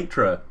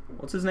 Latra.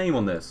 What's his name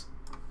on this?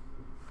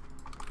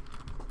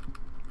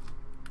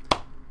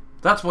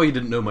 That's why you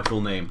didn't know my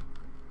full name.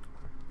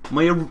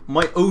 My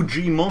OG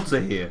mods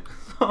are here.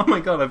 Oh my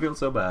god, I feel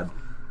so bad.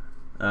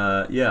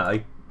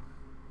 Yeah,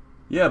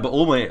 but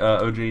all my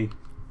OG...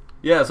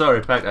 Yeah,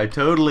 sorry, Pack. I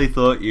totally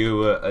thought you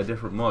were a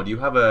different mod. You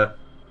have a...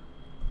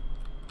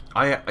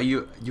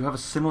 You have a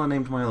similar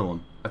name to my other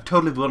one. I've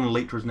totally forgotten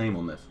Latra's name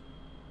on this.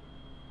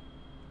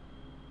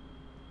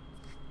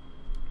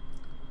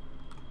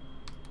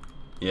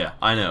 Yeah,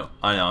 I know.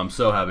 I'm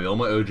so happy. All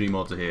my OG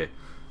mods are here.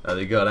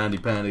 They got Andy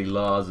Pandy,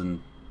 Lars,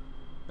 and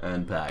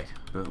Pack.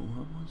 But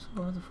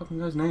what's the fucking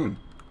guy's name?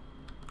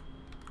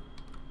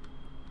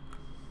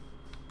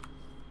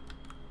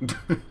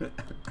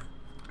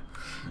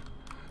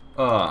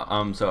 Oh,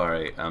 I'm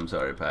sorry,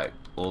 Pack.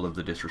 All of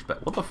the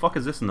disrespect. What the fuck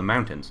is this in the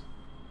mountains?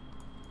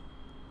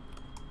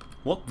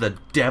 What the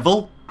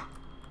devil?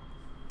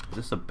 Is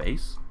this a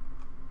base?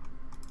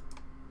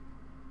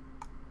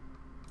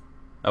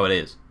 Oh, it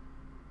is.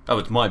 Oh,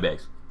 it's my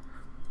base.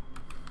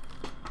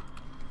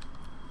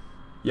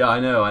 Yeah, I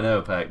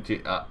know, Pack.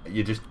 You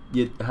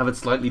have a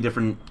slightly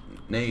different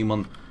name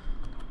on...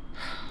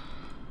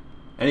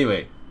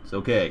 Anyway, it's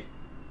okay.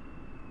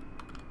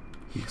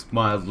 He's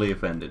mildly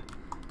offended.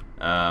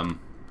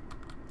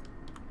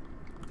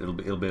 It'll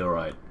be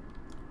alright.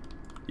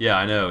 Yeah,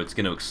 I know, it's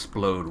gonna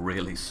explode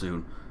really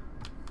soon.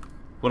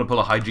 Wanna pull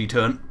a high G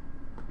turn?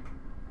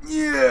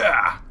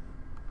 Yeah!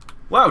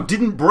 Wow,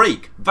 didn't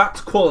break! That's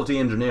quality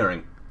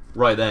engineering.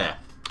 Right there.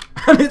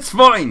 And it's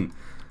fine!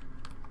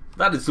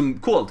 That is some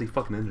quality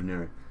fucking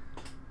engineering.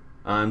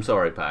 I'm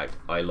sorry, Pack.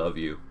 I love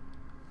you.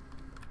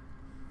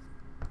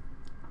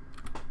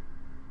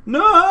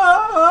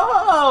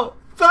 No!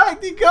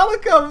 Pack, you gotta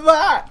come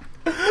back!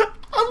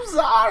 I'm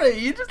sorry,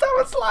 you just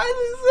have a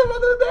slightly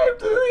similar name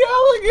to the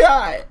other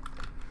guy!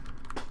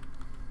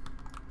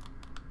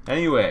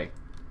 Anyway.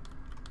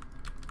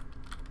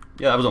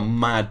 Yeah, that was a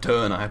mad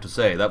turn, I have to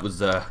say. That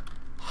was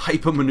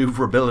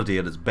hyper-maneuverability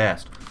at its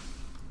best.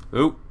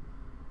 Oop.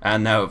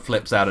 And now it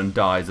flips out and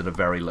dies at a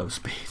very low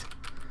speed.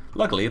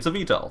 Luckily, it's a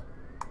VTOL.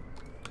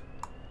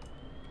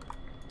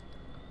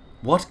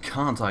 What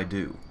can't I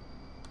do?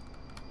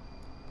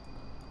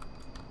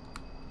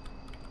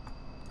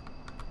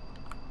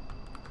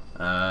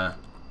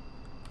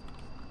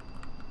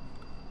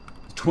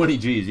 20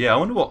 Gs. Yeah, I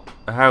wonder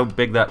how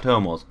big that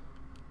turn was.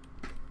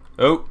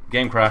 Oh,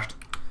 game crashed.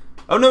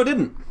 Oh no, it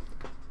didn't.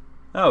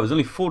 Oh, it was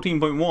only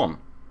 14.1.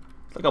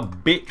 It's like a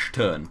bitch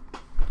turn.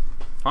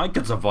 I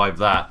could survive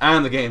that,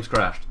 and the game's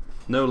crashed.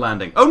 No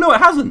landing. Oh no,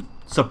 it hasn't.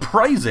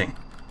 Surprising.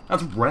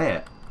 That's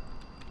rare.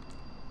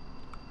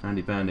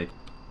 Handy pandy.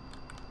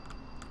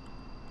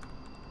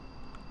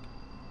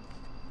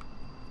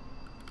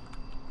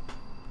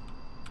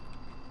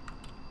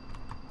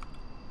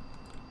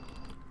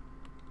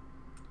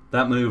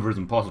 That maneuver is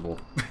impossible.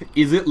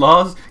 Is it,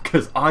 Lars?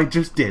 Because I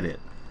just did it.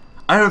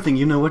 I don't think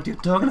you know what you're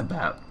talking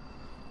about.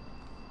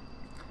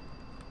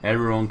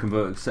 Everyone can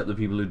vote except the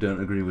people who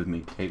don't agree with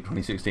me. Hate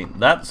 2016.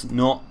 That's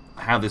not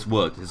how this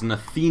works. It's an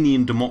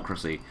Athenian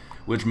democracy,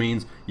 which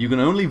means you can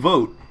only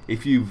vote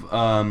if you've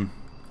done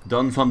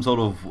some sort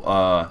of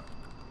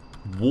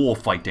war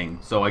fighting.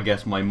 So I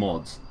guess my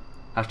mods.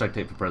 Hashtag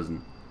tape for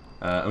president.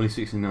 Only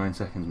 69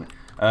 seconds,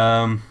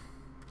 man.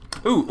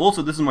 Ooh,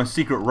 also this is my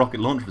secret rocket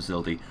launch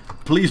facility.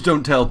 Please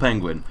don't tell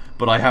Penguin,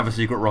 but I have a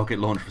secret rocket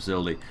launch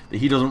facility that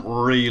he doesn't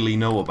really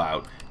know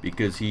about,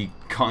 because he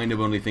kind of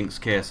only thinks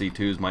KSP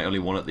 2 is my only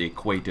one at the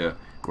equator,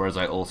 whereas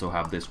I also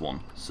have this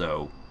one.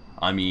 So,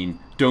 I mean,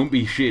 don't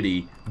be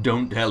shitty,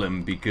 don't tell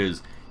him,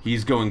 because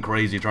he's going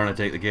crazy trying to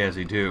take the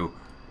KSP 2,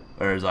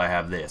 whereas I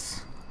have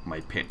this,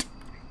 my pit.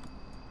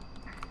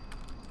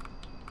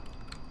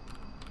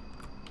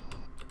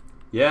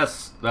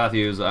 Yes,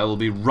 Matthews, I will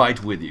be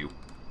right with you.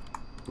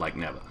 Like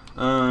never.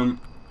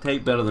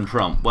 Tape better than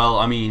Trump. Well,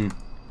 I mean,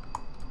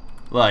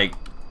 like,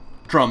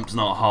 Trump's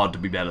not hard to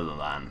be better than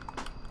that.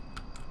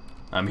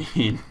 I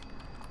mean,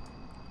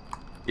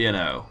 you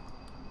know,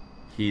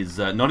 he's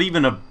not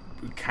even a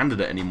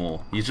candidate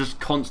anymore. He's just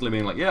constantly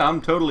being like, yeah,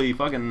 I'm totally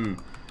fucking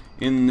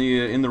in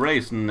the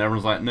race, and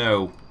everyone's like,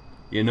 no,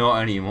 you're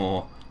not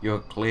anymore. You're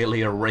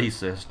clearly a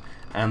racist.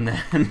 And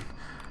then,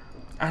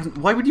 and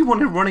why would you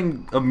want him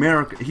running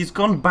America? He's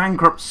gone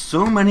bankrupt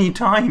so many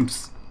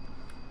times.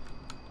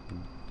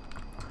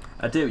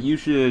 I tell you, you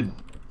should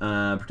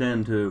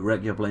pretend to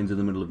wreck your planes in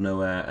the middle of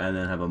nowhere and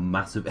then have a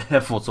massive Air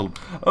Force.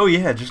 Oh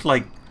yeah, just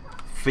like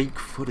fake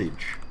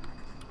footage.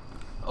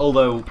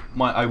 Although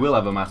I will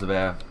have a massive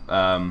air.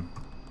 I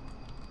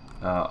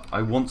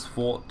once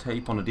fought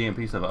tape on a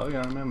DMP server. Oh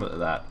yeah, I remember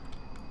that.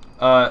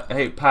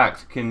 Hey,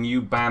 Pact, can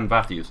you ban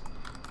Matthews?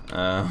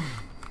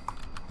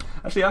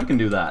 Actually, I can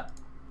do that.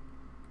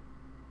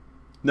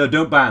 No,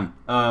 don't ban.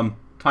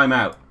 Time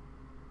out.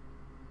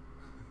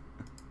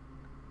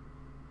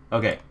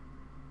 Okay.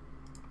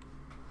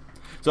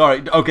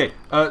 Sorry, okay,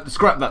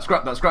 scrap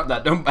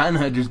that, don't ban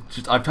her,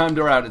 just I've timed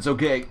her out, it's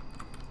okay.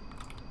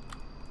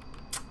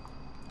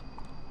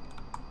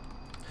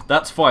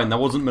 That's fine, that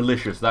wasn't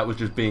malicious, that was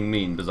just being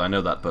mean, because I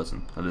know that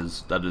person.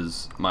 That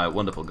is my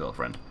wonderful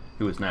girlfriend,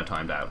 who is now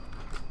timed out.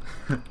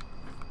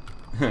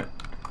 I'm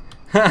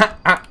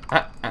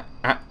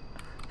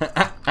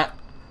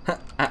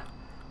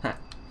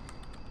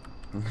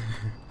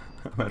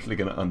actually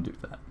gonna undo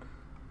that.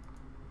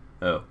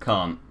 Oh,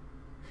 can't.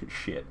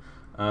 Shit.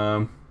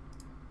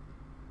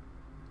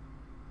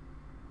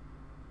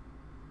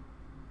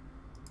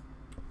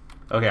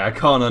 Okay, I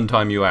can't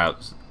untime you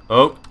out.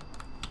 Oh,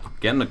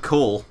 getting a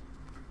call.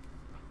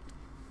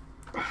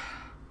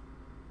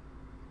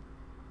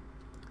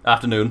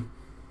 Afternoon.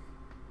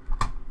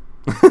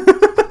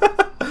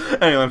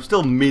 Anyway, I'm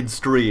still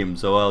mid-stream,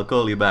 so I'll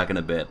call you back in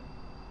a bit.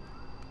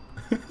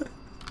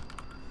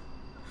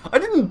 I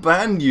didn't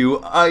ban you,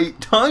 I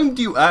timed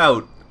you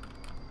out.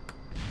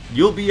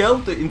 You'll be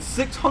out in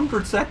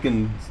 600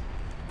 seconds.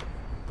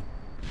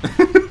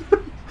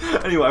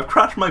 Anyway, I've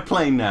crashed my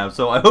plane now,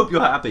 so I hope you're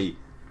happy.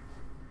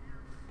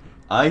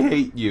 I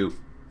hate you.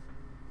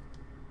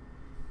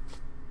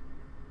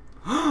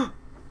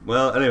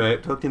 Well, anyway,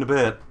 talk to you in a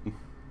bit.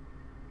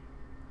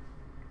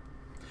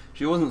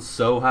 She wasn't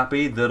so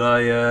happy that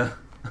I,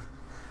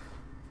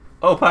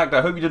 Oh, Pact,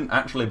 I hope you didn't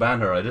actually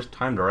ban her, I just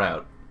timed her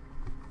out.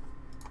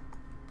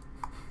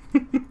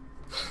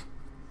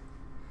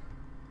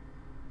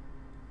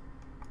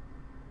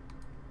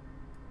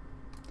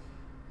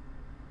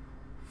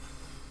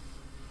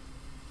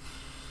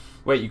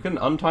 Wait, you can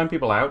untime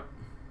people out?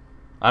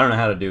 I don't know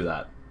how to do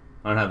that.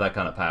 I don't have that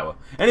kind of power.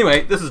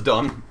 Anyway, this is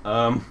done.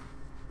 Oh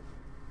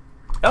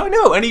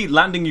no, any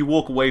landing you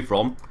walk away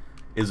from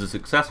is a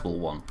successful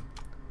one.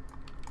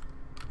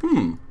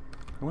 I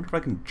wonder if I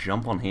can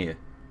jump on here.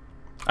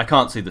 I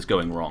can't see this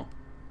going wrong.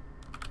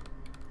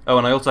 Oh,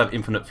 and I also have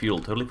infinite fuel.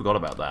 Totally forgot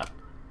about that.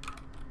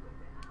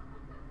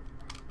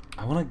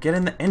 I want to get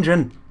in the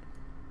engine.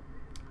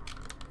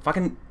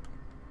 Fucking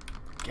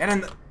get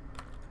in the...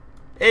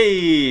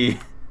 Hey!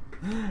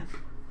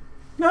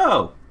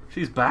 No!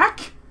 She's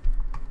back?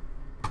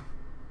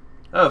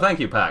 Oh, thank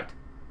you, Pact.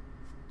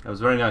 That was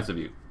very nice of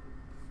you.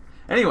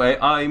 Anyway,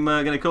 I'm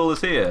going to call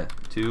this here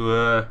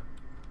to,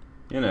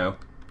 you know,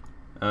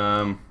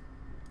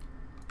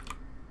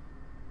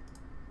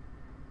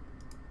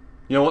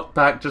 You know what,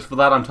 Pac? Just for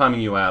that, I'm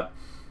timing you out.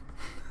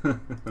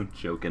 I'm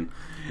joking.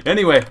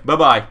 Anyway,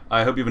 bye-bye.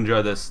 I hope you've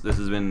enjoyed this. This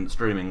has been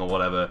streaming or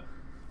whatever.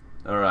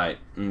 Alright,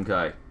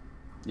 okay.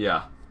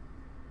 Yeah.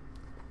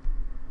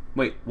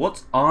 Wait,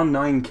 what's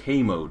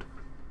R9K mode?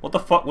 What the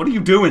fuck? What are you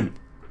doing?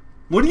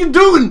 What are you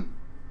doing?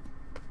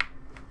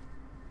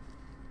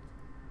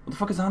 What the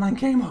fuck is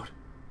R9K mode?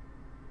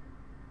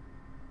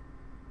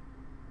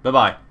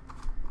 Bye-bye.